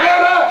me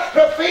manna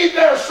to feed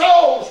their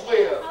souls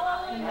with.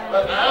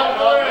 But I'm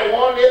not the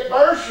one that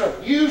births them.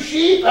 You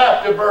sheep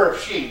have to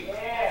birth sheep.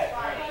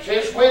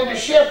 Since when do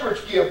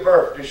shepherds give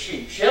birth to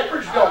sheep?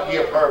 Shepherds don't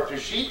give birth to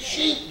sheep.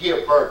 Sheep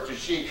give birth to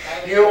sheep.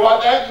 You know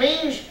what that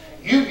means?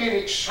 You get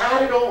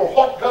excited over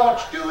what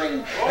God's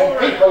doing, and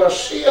people will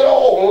see it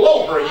all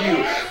over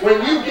you.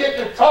 When you get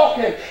to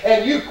talking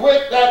and you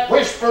quit that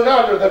whispering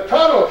under the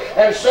tunnel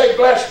and say,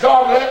 bless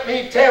God, let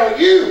me tell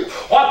you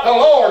what the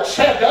Lord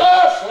said to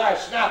us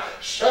last night,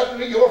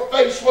 suddenly your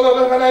face will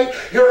illuminate,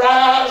 your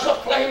eyes will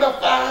flame of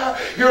fire,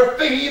 your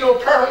feet will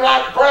turn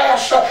like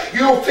brass,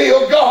 you'll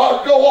feel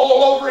God go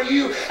all over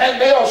you,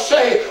 and they'll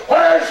say,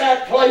 where's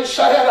that place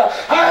at?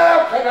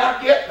 How can I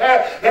get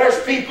there?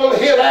 There's people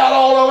hid out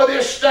all over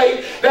this state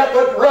that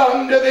would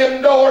run to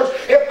them doors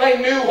if they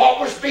knew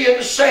what was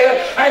being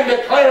said and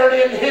declared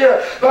in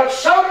here. But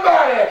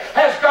somebody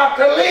has got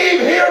to leave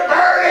here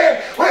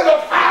burning with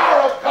the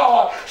fire of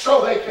God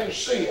so they can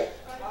see it.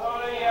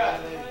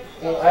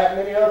 Won't happen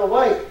any other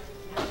way.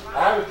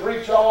 I can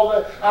preach all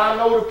that I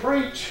know to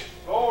preach,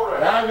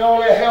 and I can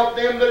only help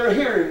them that are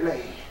hearing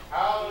me.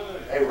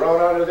 They run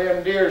under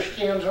them deer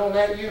skins on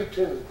that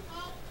YouTube.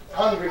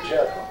 Hundreds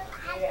of them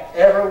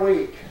every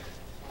week.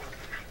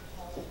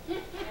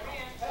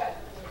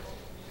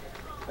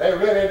 They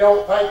really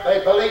don't think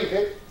they believe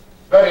it,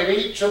 but it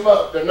eats them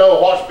up to know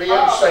what's being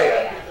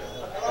said.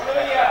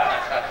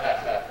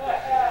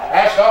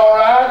 That's all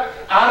right.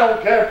 I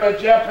don't care if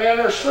they jump in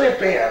or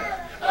slip in.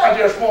 I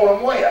just want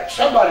them wet.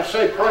 Somebody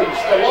say, praise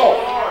the Lord.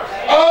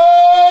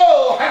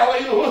 Oh,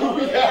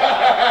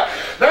 hallelujah.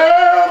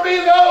 There'll be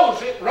those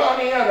that run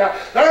in.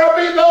 There'll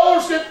be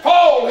those that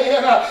fall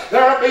in.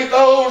 There'll be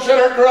those that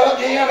are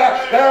drug in.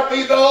 There'll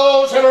be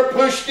those that are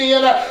pushed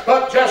in.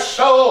 But just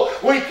so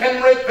we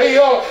can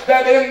reveal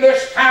that in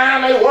this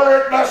time a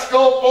word must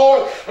go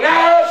forth.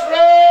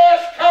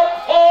 Lazarus, come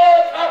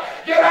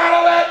forth. Get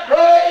out of that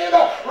grave.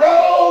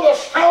 Roll the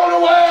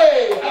stone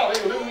away.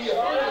 Hallelujah.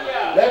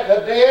 Let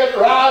the dead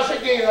rise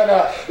again.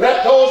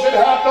 Let those that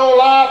have no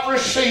life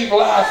receive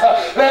life.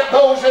 Let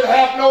those that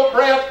have no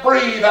breath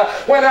breathe.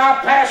 When I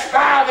passed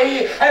by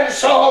thee and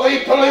saw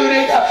thee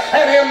polluted,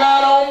 and in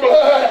thine own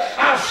blood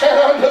I said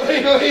unto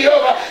thee, live.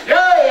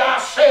 Yea, I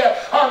said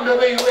unto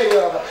thee,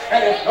 live.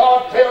 And if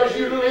God tells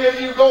you to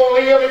live, you're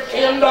going to live. If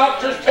 10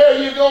 doctors tell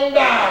you you're going to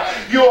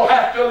die, you'll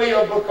have to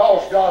live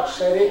because God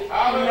said it.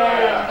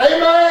 Amen.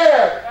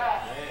 Amen.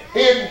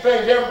 Hidden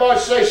things. Everybody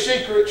say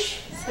secrets.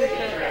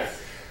 Secrets.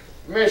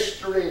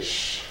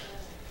 Mysteries.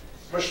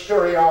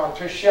 Mysterion,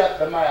 to shut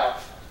the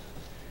mouth.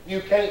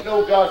 You can't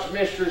know God's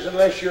mysteries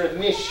unless you're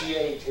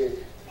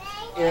initiated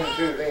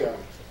into them.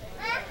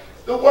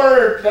 The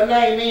word, the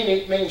name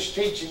Enoch, means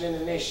teaching and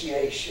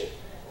initiation.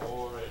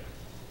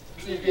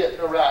 If you get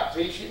the right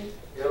teaching,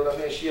 it'll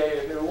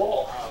initiate a new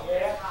walk.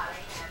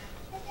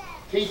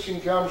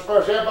 Teaching comes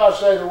first. Everybody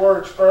say the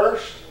words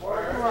first.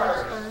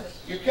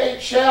 You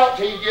can't shout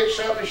till you get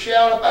something to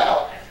shout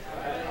about.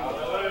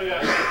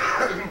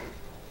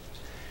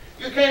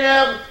 You can't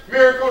have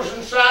miracles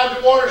and signs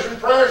and wonders and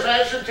prayers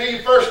answered until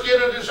you first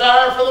get a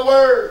desire for the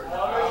Word.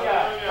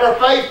 For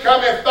faith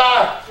cometh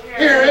by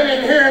hearing,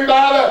 and hearing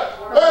by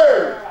the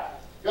Word.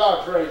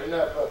 God's raising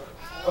up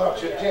a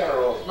bunch of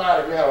generals,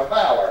 mighty men of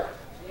valor.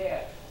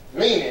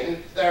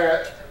 Meaning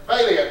they're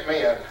valiant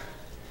men.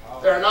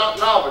 They're not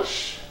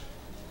novice,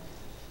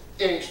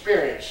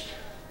 inexperienced.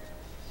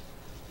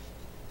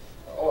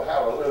 Oh,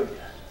 hallelujah.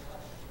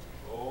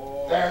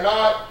 They're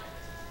not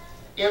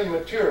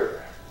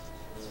immature.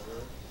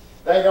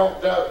 They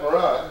don't duck and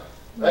run.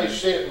 They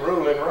sit and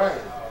rule and reign.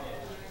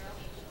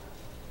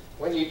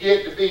 When you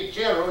get to be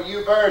general,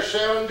 you very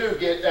seldom do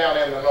get down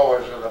in the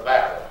noise of the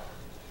battle.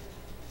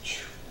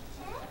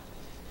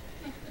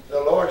 The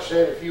Lord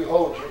said, if you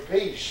hold your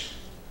peace,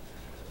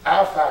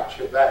 I'll fight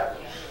your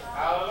battles.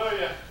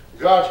 Hallelujah.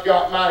 God's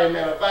got mighty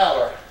men of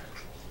valor.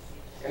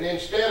 And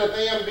instead of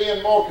them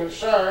being more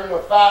concerned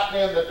with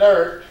fighting in the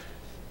dirt,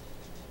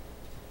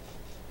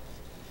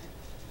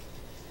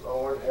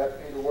 Lord, help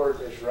me to word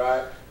this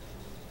right,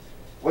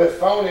 with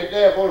phony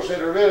devils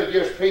that are really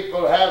just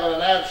people having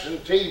an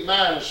absentee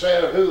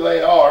mindset of who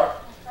they are.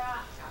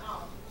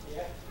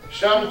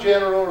 Some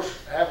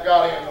generals have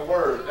got in the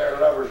Word. They're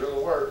lovers of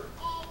the Word.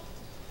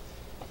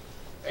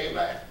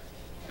 Amen.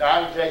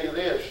 Now I can tell you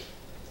this.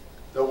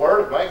 The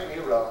Word will make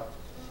me run.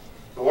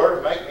 The Word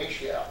will make me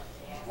shout.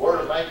 The Word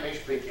will make me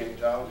speak in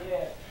tongues.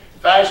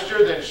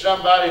 Faster than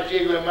somebody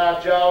jiggling my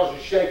jaws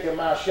and shaking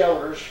my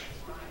shoulders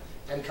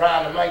and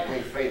trying to make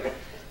me feel it.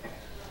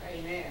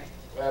 Amen.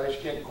 Well,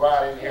 it's getting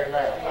quiet in here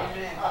now.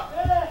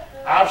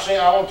 I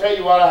want to tell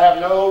you what I have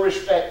no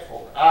respect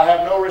for. I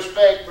have no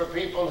respect for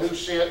people who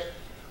sit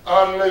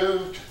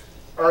unmoved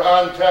or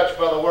untouched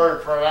by the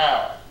Word for an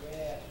hour.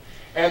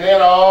 And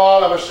then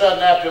all of a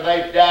sudden, after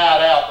they've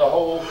died out the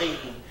whole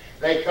meeting,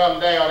 they come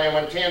down, and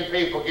when 10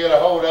 people get a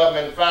hold of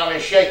them and finally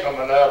shake them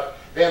enough,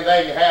 then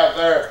they can have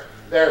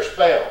their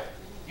spell.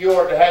 You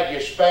ought to have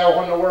your spell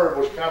when the Word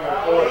was coming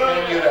forth,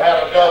 then you'd have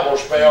had a double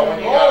spell when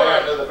you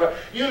got into the front.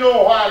 You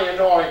know why the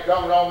anointing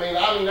coming on me?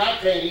 I mean, I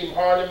can't even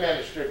hardly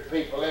minister to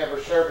people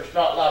every service,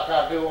 not like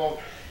I do on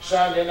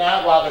Sunday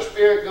night, while the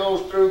Spirit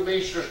goes through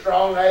me so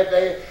strong that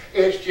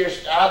it's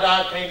just, I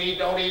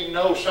don't even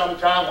know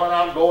sometime when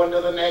I'm going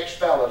to the next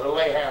fella to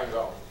lay hands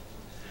on.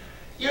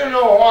 You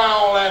know why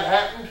all that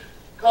happened?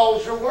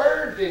 Because the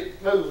Word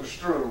that moves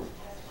through.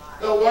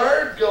 The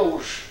Word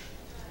goes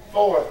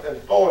forth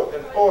and forth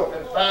and forth,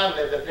 and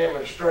finally the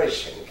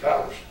demonstration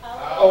comes.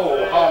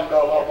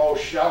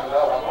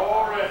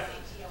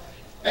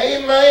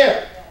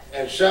 Amen.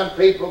 And some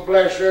people,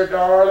 bless their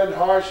darling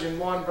hearts, and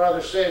one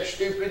brother said,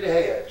 stupid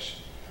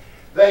heads.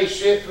 They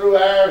sit through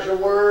hours of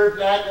Word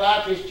and act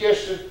like it's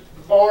just the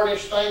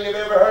boringest thing they've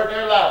ever heard in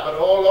their life. But,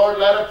 oh Lord,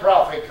 let a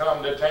prophet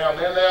come to town.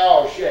 Then they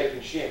all shake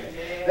and shimmy.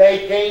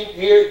 They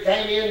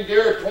can't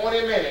endure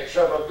 20 minutes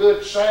of a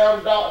good,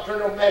 sound,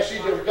 doctrinal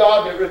message of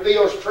God that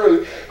reveals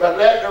truth. But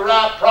let the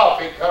right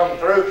prophet come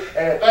through.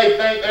 And if they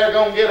think they're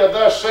going to get a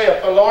thus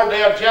saith the Lord,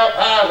 they'll jump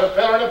high as a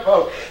pillar and a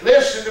post.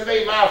 Listen to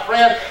me, my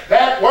friend.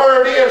 That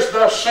word is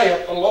thus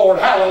saith the Lord.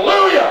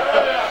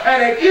 Hallelujah.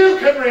 And if you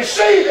can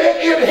receive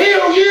it, it'll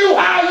heal you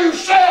how you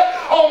sat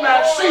on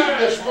that seat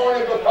this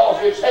morning,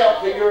 because it's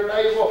help to your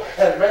navel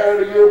and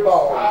marrow to your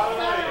bones.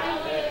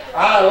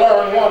 I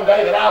learned one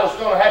day that I was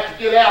going to have to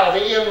get out of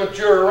the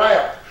immature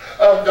realm.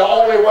 The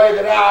only way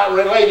that I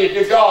related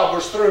to God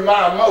was through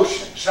my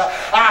emotions.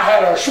 I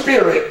had a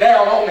spirit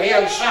down on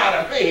the inside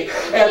of me.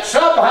 And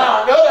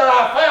somehow or another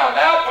I found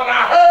out when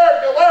I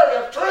heard the word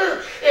of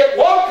truth, it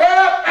woke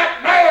up that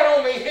man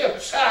on the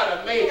inside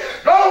of me.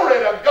 Glory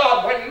to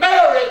God. When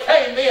Mary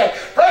came in,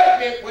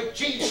 pregnant with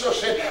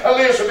Jesus, and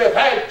Elizabeth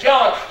had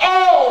John,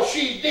 all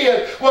she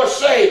did was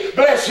say,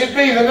 blessed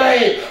be the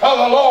name of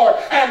the Lord.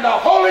 And the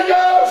Holy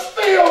Ghost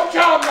filled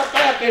John the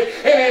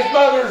Baptist in his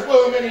mother's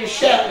womb, and he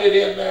shouted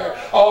in there.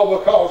 All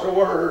because the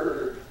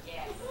Word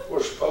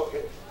was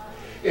spoken.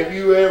 If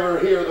you ever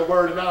hear the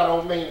Word, and I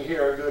don't mean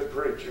hear a good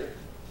preacher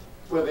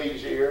with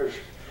these ears,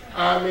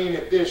 I mean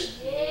if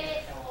this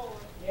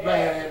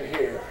man in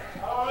here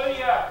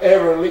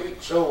ever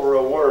leaks over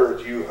a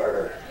word you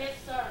heard,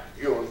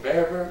 you'll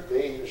never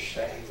be the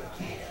same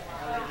again.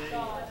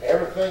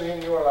 Everything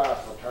in your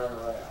life will turn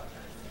around.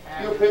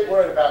 You'll quit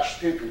worried about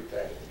stupid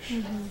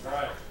things.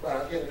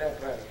 Well, I'm getting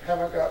enough money. Have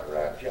I got the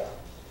right job?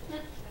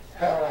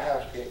 How will the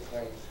house get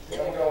clean?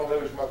 I'm going to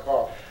lose my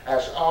car.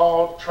 That's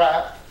all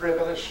trite,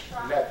 frivolous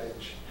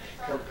methods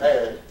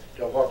compared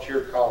to what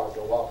you're called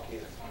to walk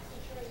in.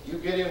 You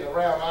get in the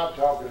realm I'm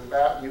talking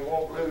about, and you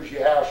won't lose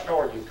your house,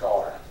 nor your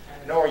car,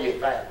 nor your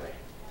family,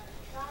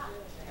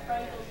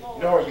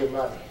 nor your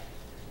money,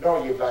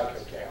 nor your bank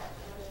account.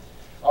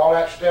 All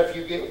that stuff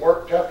you get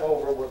worked up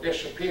over will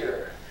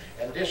disappear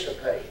and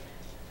dissipate.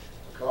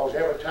 Because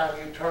every time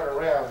you turn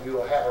around,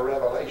 you'll have a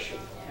revelation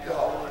from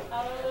God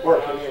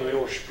working in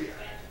your spirit.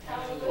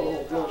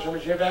 Oh, God,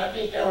 somebody said, I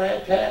just don't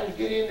have time to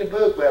get in the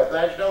book. Well,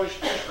 there's no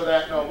excuse for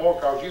that no more,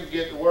 because you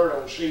get the word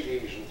on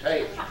CDs and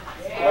tapes.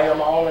 Play them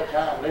all the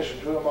time. Listen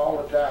to them all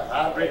the time.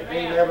 I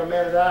redeem every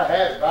minute I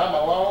have. If I'm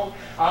alone,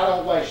 I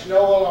don't waste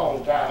no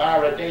alone time. I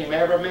redeem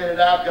every minute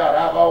I've got.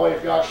 I've always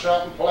got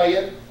something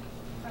playing.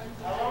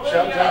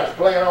 Sometimes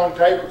playing on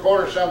tape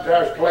recorder,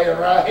 sometimes playing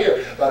right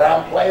here. But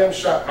I'm playing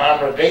something.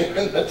 I'm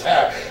redeeming the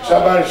time.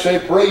 Somebody say,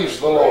 praise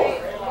the Lord.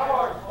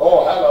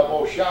 Oh, I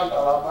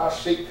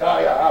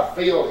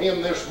feel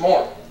him this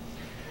morning.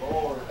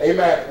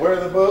 Amen. Where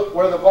the book?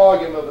 Where the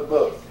volume of the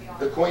book?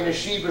 The Queen of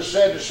Sheba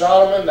said to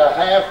Solomon, the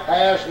half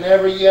has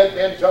never yet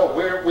been told.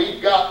 We've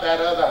got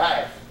that other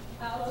half.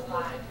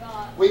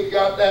 We've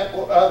got that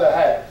other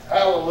half.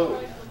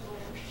 Hallelujah.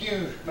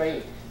 Excuse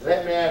me.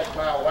 Let me ask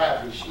my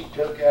wife if she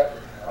took that.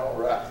 All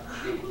right.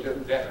 She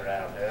took dinner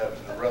out of the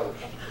oven, the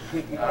roast.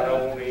 I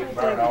don't want to eat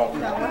burnt off.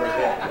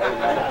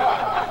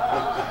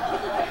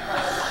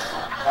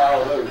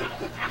 Hallelujah.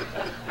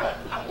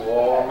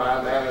 Oh,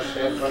 my nana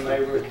said when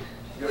they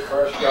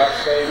first got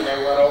saved, they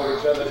went over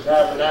to the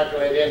tabernacle.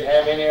 They didn't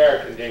have any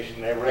air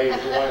conditioning. They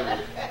raised the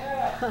windows.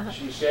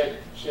 She said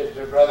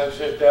her brother and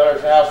sister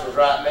Eller's house was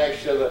right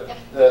next to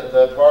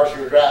the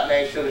parsonage was right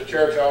next to the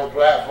church on the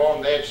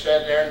platform. They'd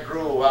sat there and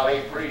drool while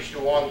he preached to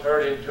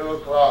 1:30 and 2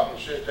 o'clock. And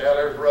Sister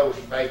Eller's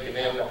roast baking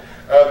in the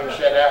oven.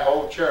 Said that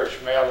whole church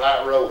smelled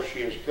like roast.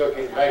 She was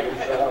cooking bacon.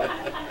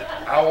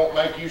 I won't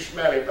make you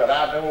smell it, but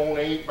I don't want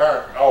to eat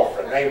burnt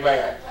offering.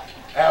 Amen.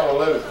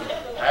 Hallelujah.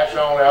 That's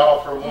only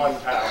offered one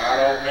time.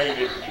 I don't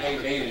need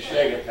to eat a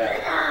second time.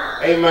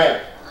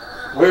 Amen.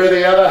 We're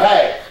the other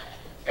half.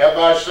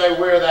 Everybody say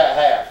we're that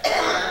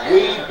half.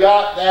 We've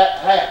got that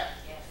half.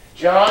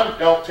 John,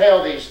 don't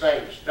tell these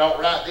things. Don't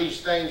write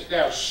these things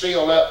down.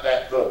 Seal up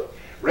that book.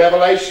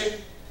 Revelation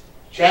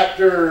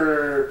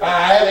chapter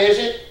 5, is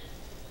it?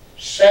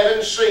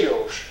 7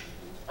 seals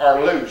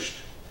are loosed.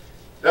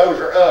 Those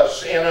are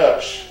us in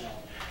us.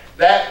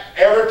 That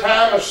every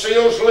time a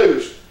seal's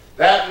loosed,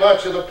 that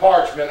much of the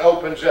parchment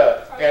opens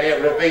up and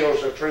it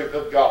reveals the truth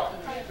of God.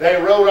 They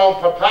wrote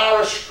on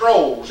papyrus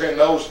scrolls in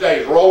those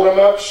days. Rolled them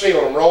up,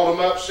 sealed them, rolled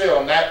them up, sealed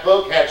them. That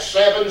book had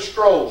 7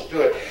 scrolls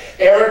to it.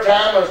 Every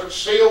time a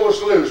seal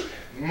was loosed,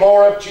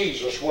 more of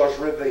Jesus was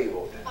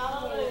revealed.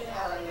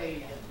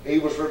 Hallelujah. He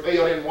was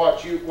revealed in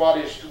what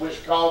was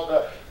called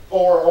the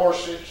 4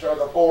 horses or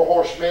the 4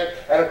 horsemen.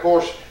 And of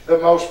course,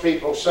 most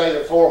people say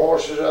the 4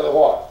 horses are the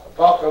what?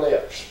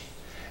 Apocalypse.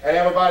 And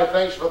everybody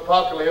thinks of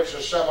Apocalypse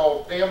as some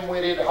old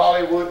dim-witted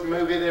Hollywood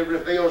movie that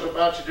reveals a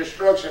bunch of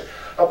destruction.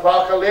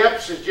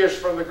 Apocalypse is just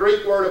from the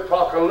Greek word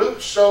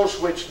apokalypsos,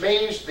 which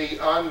means the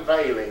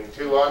unveiling,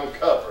 to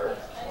uncover,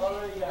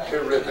 to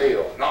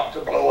reveal, not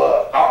to blow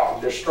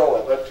up,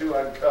 destroy, but to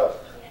uncover,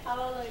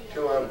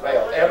 to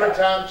unveil. Every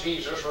time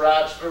Jesus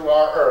rides through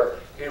our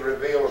earth, he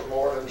reveals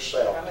more of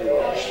himself to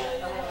us.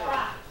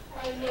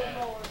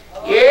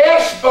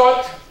 Yes,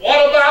 but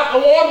what about the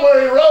one where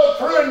he rode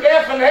through and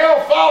death and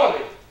hell followed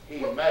him? He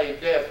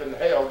made death and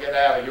hell get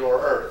out of your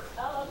earth.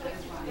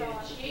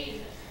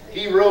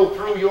 He rode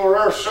through your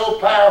earth so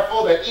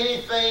powerful that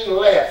anything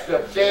left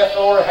of death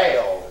or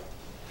hell,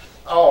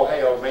 all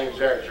hell means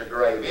there's a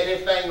grave,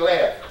 anything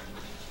left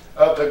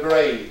of the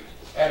grave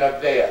and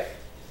of death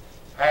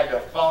had to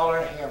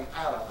follow him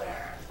out of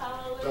there.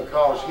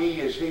 Because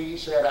he is he. He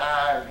said,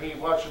 I am he.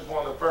 What's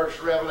one of the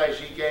first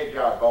revelations he gave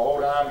God?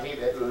 Behold, I am he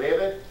that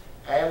liveth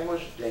and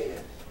was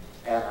dead,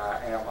 and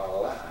I am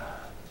alive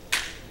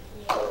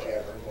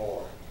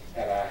forevermore.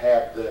 And I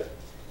have the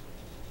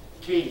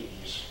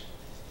keys.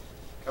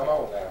 Come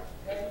on now.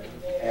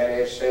 And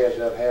it says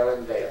of hell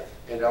and death.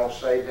 It don't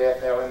say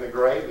death, hell, and the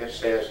grave. It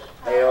says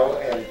hell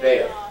and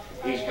death.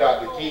 He's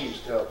got the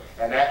keys to it.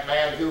 And that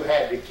man who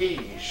had the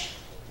keys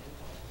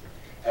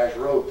has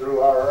rode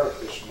through our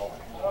earth this morning.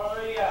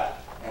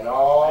 And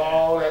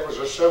all that was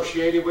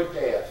associated with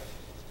death.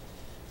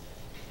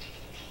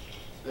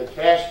 The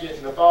casket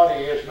in the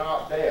body is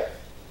not death.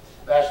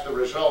 That's the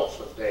results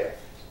of death.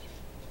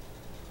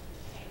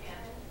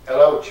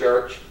 Hello,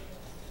 church.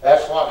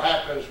 That's what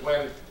happens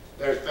when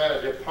there's been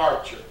a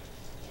departure.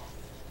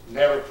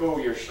 Never fool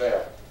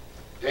yourself.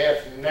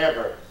 Death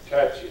never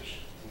touches,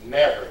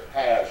 never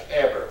has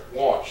ever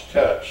once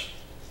touched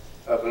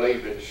a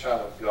believing Son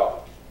of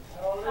God.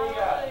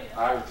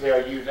 I can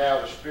tell you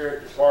now, the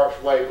spirit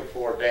departs way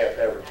before death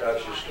ever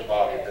touches the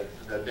body.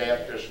 The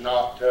death does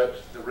not touch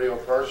the real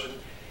person.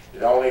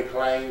 It only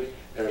claims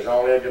there's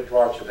only a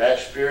departure. That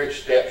spirit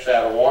steps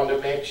out of one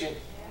dimension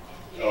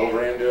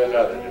over into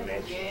another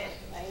dimension.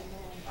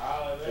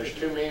 There's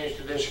 2 meanings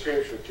to this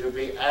scripture. To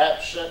be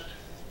absent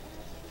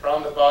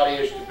from the body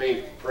is to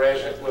be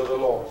present with the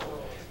Lord.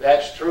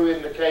 That's true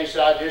in the case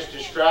I just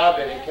described,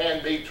 and it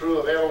can be true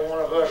of every one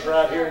of us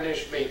right here in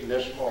this meeting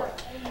this morning.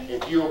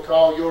 If you'll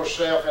call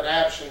yourself an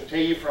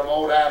absentee from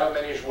old Adam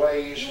and his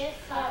ways,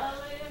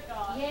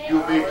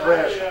 you'll be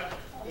present.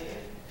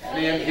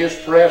 And in His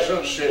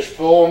presence is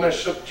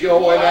fullness of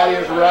joy, and at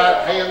His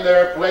right hand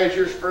there are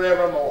pleasures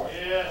forevermore.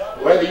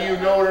 Whether you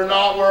know it or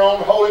not, we're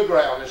on holy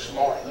ground this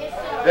morning.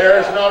 There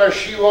is not a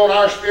shoe on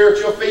our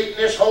spiritual feet in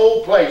this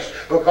whole place,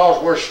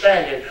 because we're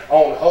standing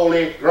on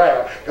holy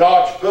ground.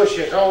 God's bush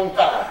is on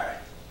fire.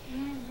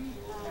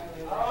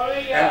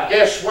 And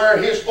guess where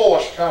His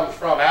voice comes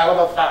from? Out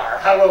of a fire.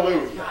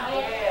 Hallelujah.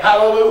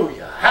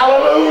 Hallelujah.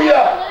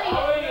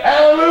 Hallelujah.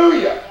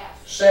 Hallelujah.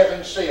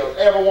 7 seals.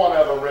 Every one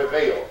of them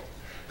revealed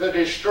the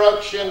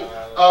destruction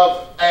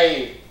of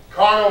a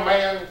carnal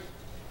man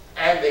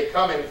and the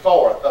coming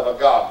forth of a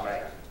God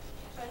man.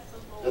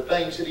 The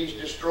things that He's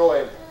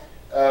destroying.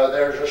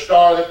 There's a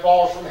star that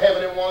falls from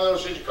heaven, and one of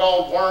those is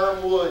called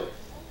wormwood.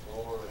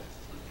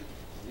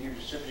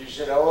 You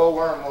said, oh,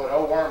 wormwood,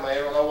 they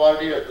don't know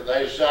what it is, but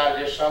they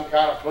decided just some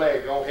kind of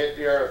plague going to hit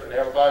the earth, and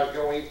everybody's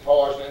going to eat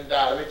poison and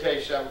die. Let me tell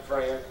you something,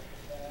 friend.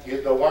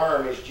 The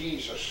worm is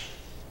Jesus.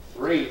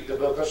 Read the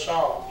book of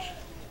Psalms.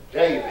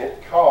 David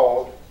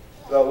called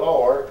the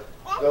Lord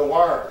the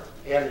worm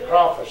in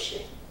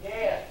prophecy.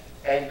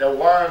 And the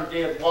worm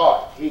did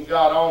what? He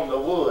got on the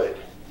wood.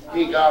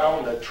 He got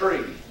on the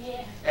tree.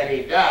 And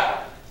he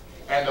died.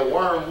 And the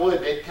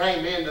wormwood that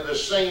came into the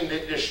scene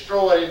that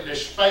destroyed and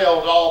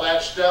dispelled all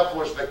that stuff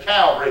was the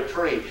Calvary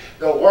tree.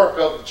 The work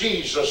of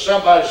Jesus.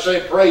 Somebody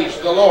say praise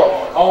the Lord.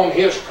 On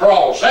His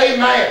cross.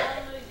 Amen.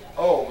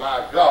 Oh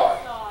my God.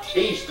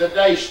 He's the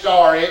day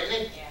star,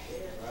 isn't He?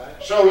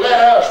 So let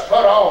us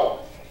put on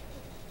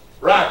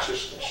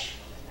righteousness.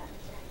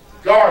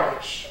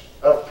 Garments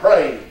of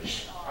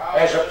praise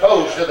as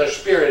opposed to the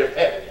spirit of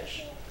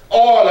heaviness.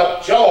 Oil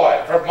of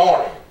joy for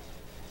mourning.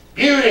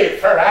 Beauty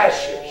for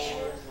ashes.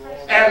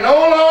 And no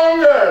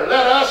longer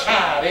let us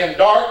hide in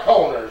dark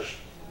corners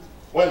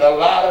when the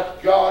light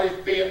of God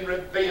is being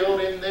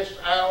revealed in this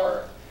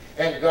hour.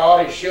 And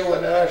God is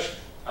showing us,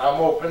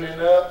 I'm opening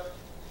up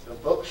the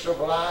books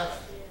of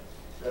life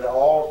that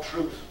all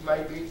truth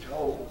may be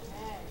told.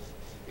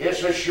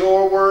 It's a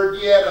sure word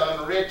yet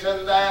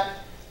unwritten that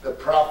the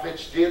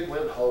prophets did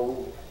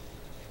withhold.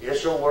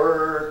 It's a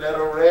word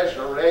that'll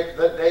resurrect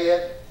the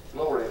dead.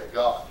 Glory to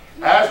God.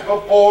 As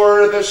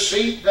before the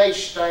seat they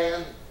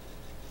stand,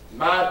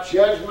 my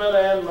judgment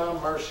and my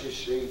mercy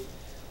seat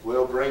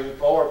will bring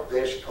forth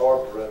this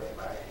corporate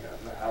man.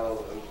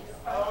 Hallelujah.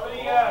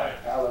 Hallelujah.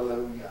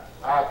 Hallelujah.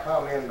 I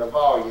come in the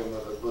volume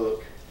of the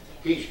book.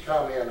 He's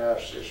come in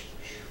us this.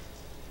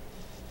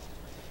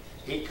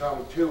 He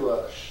come to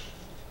us.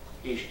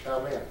 He's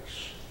come in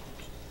us.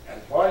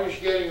 And what is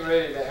getting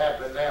ready to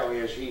happen now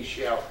is He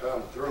shall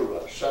come through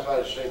us.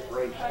 Somebody say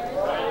praise the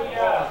Lord.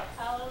 Hallelujah.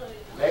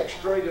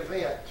 Next great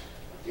event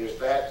is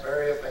that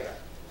very event.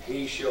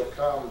 He shall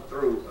come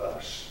through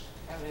us,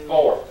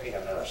 forth in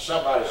us.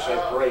 Somebody say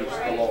praise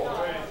the Lord.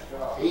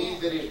 He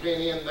that has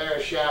been in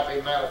there shall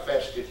be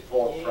manifested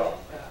forth from them.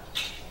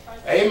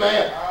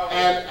 Amen.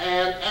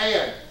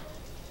 And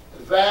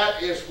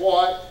that is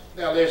what,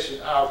 now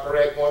listen, I'll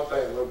correct one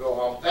thing, we'll go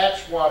home.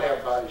 That's what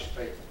everybody's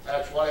feeling.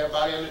 That's what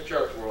everybody in the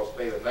church world's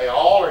feeling. They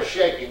all are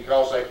shaking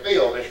because they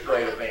feel this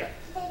great event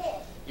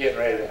getting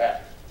ready to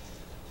happen.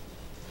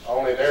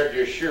 Only they're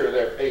just sure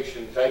they're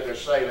fixing to take a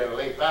sail and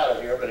leap out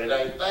of here, but it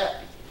ain't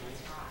that.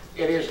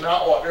 It is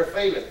not what they're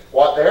feeling.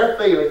 What they're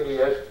feeling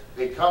is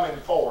the coming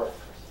forth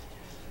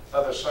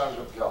of the sons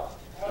of God.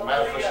 The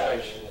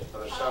manifestation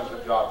of the sons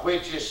of God,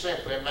 which is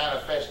simply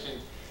manifesting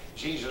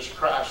Jesus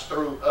Christ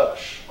through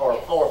us,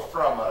 or forth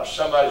from us.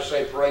 Somebody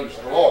say praise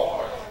the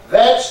Lord.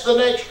 That's the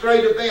next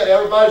great event.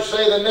 Everybody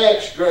say the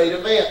next great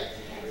event.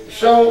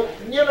 So,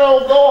 you know,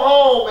 go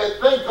home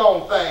and think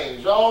on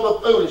things. All the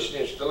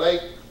foolishness, the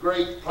late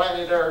great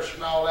planet Earth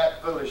and all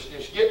that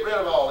foolishness. Get rid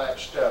of all that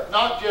stuff.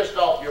 Not just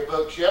off your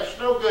bookshelf. It's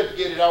no good to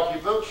get it off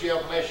your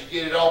bookshelf unless you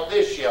get it off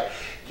this shelf.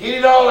 Get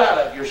it all out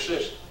of your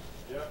system.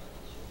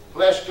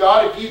 Bless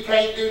God, if you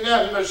can't do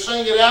nothing but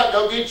sing it out,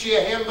 go get you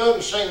a hymn book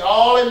and sing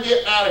all them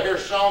getting out of here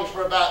songs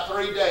for about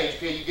 3 days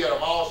till you get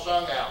them all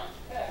sung out.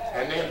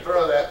 And then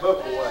throw that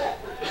book away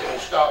and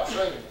stop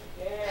singing.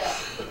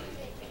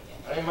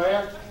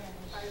 Amen.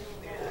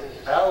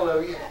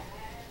 Hallelujah.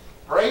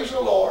 Praise the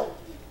Lord.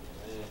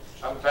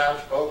 Sometimes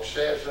folks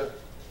says an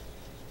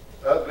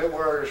ugly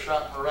word or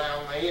something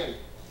around me and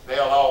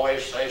they'll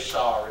always say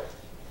sorry.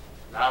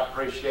 And I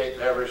appreciate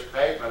their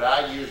respect, but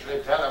I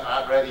usually tell them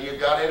I'd rather you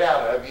got it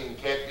out of you and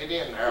kept it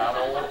in there. I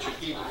don't want you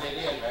keeping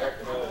it in there.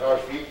 Because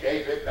if you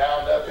keep it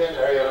bound up in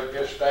there, it'll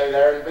just stay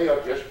there and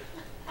build. Just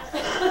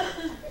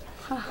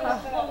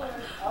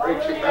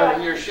preaching,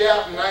 brother, you're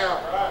shouting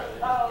now.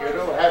 You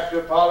don't have to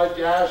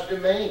apologize to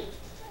me.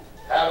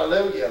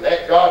 Hallelujah.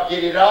 Let God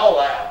get it all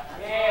out.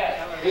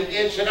 He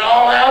gets it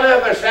all out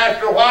of us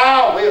after a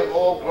while. We'll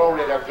go,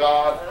 glory to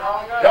God.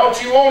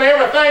 Don't you want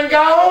everything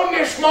gone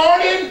this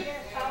morning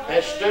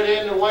that stood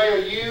in the way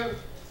of you,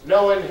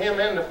 knowing Him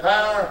in the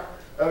power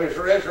of His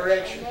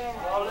resurrection?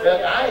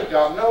 But I ain't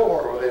got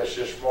nowhere with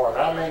this morning.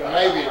 I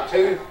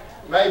mean,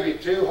 maybe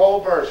two whole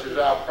verses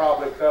I've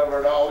probably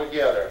covered all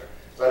together.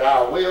 But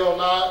I will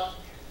not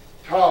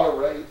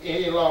tolerate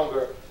any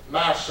longer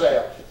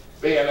myself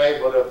being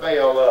able to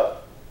veil up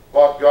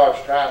what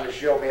God's trying to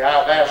show me.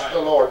 I've asked the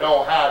Lord,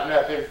 don't hide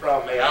nothing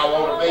from me. I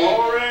want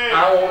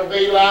to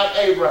be like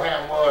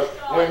Abraham was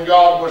when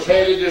God was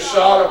headed to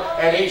Sodom,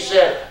 and he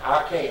said,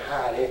 I can't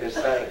hide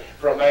anything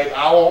from Abraham.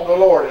 I want the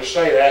Lord to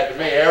say that to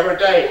me every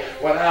day.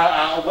 When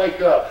I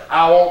wake up,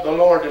 I want the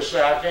Lord to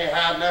say, I can't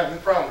hide nothing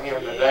from him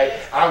today.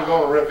 I'm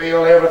going to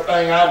reveal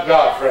everything I've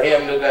got for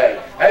him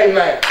today.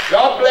 Amen.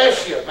 God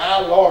bless you. My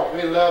Lord,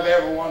 we love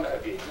every one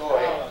of you. Go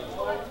ahead.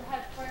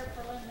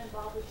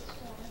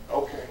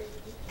 Okay.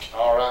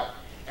 All right.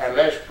 And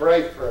let's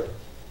pray for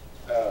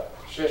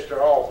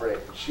Sister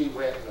Albrecht. She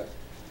went in the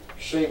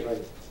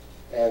Sebring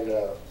and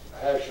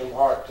had some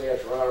heart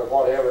tests run or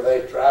whatever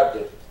they tried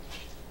to.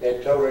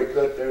 They told her he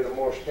couldn't do no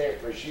more stent,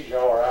 but she's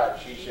all right.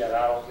 She said,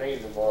 I don't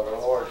need no more. The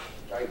Lord's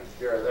taking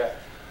care of that.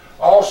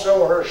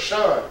 Also, her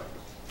son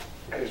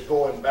is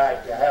going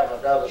back to have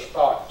another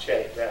spot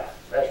checked out.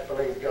 Let's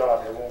believe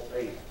God there won't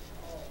be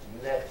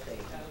nothing.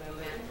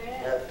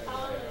 Nothing.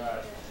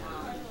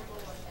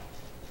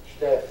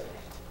 Stephanie.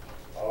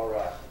 All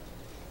right.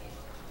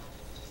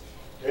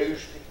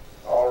 Tuesday.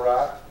 All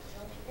right.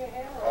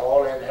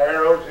 All in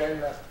Harold's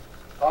in the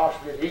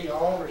hospital. Is he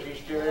home or is he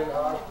still in the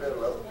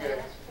hospital?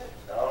 Okay.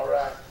 All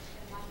right.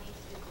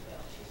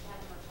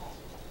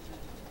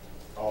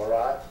 All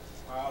right.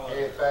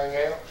 Anything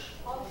else?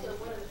 Also,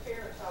 one of the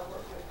parents I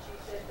work with, she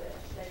said that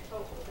they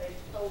told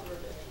her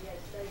that she had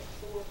stage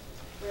 4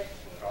 breast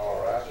cancer. All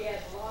right. She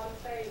has a lot of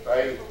faith.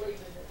 Faith.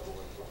 Believing that the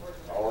Lord's going to work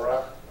it out. All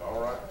right. All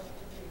right.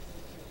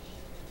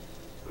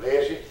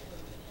 Lizzie?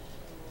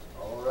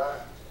 All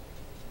right.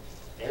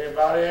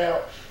 Anybody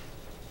else?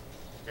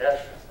 Yes,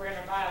 sir. A friend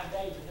of mine,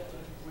 David, that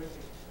was with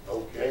me.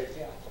 Okay.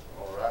 Yeah.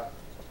 All right.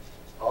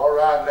 All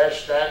right. Let's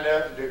stand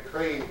up and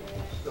decree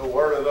the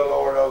word of the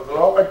Lord. Oh,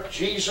 Lord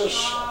Jesus,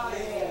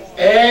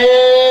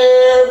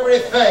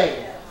 everything,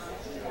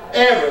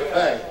 and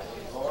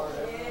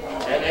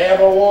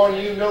everyone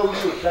you know,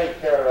 you take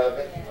care of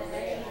it.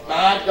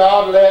 My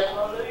God, let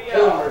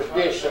tumors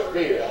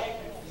disappear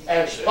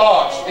and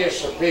spots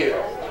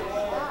disappear.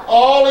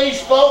 All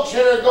these folks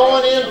that are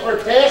going in for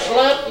tests,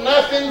 let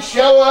nothing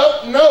show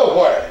up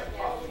nowhere.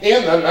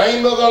 In the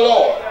name of the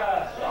Lord.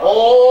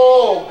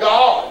 Oh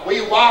God,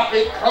 we wipe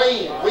it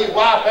clean. We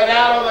wipe it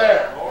out of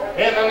there.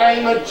 In the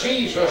name of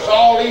Jesus,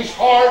 all these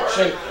hearts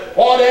and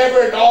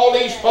whatever, and all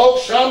these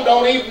folks, some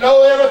don't even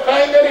know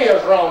everything that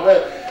is wrong with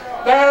it.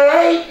 There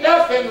ain't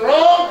nothing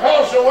wrong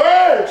because the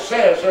Word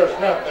says there's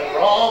nothing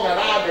wrong, and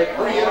I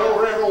decree it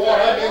over every one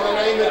of them in the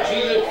name of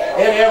Jesus,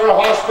 in every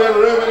hospital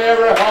room, in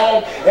every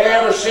home, in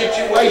every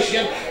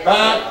situation.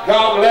 My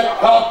God, let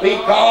God be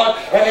God,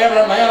 and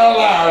every man a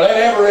liar. Let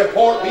every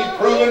report be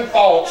proven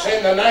false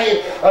in the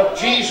name of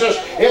Jesus.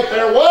 If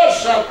there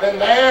was something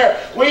there,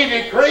 we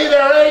decree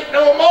there ain't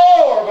no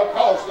more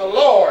because the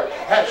Lord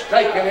has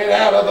taken it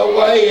out of the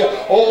way.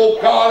 Oh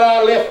God,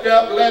 I lift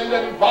up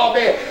Linda and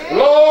Bobby.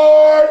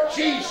 Lord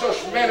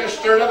Jesus,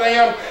 minister to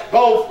them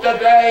both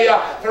today,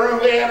 through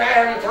in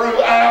and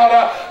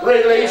throughout.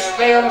 Release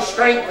them,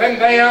 strengthen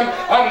them,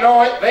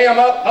 anoint them,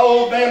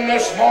 uphold them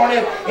this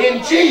morning.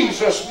 In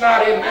Jesus'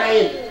 mighty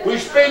name, we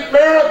speak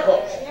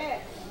miracles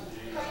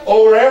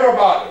over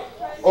everybody,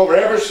 over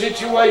every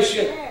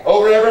situation,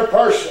 over every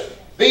person.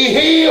 Be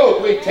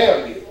healed, we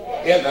tell you,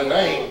 in the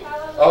name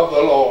of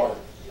the Lord.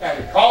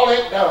 And call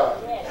it done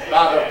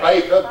by the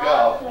faith of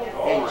God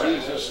in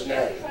Jesus'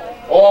 name.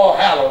 Oh,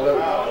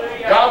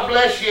 hallelujah. God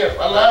bless you.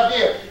 I love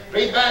you.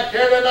 Be back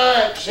here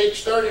tonight,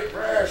 6:30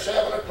 prayer,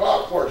 7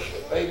 o'clock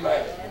worship.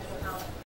 Amen.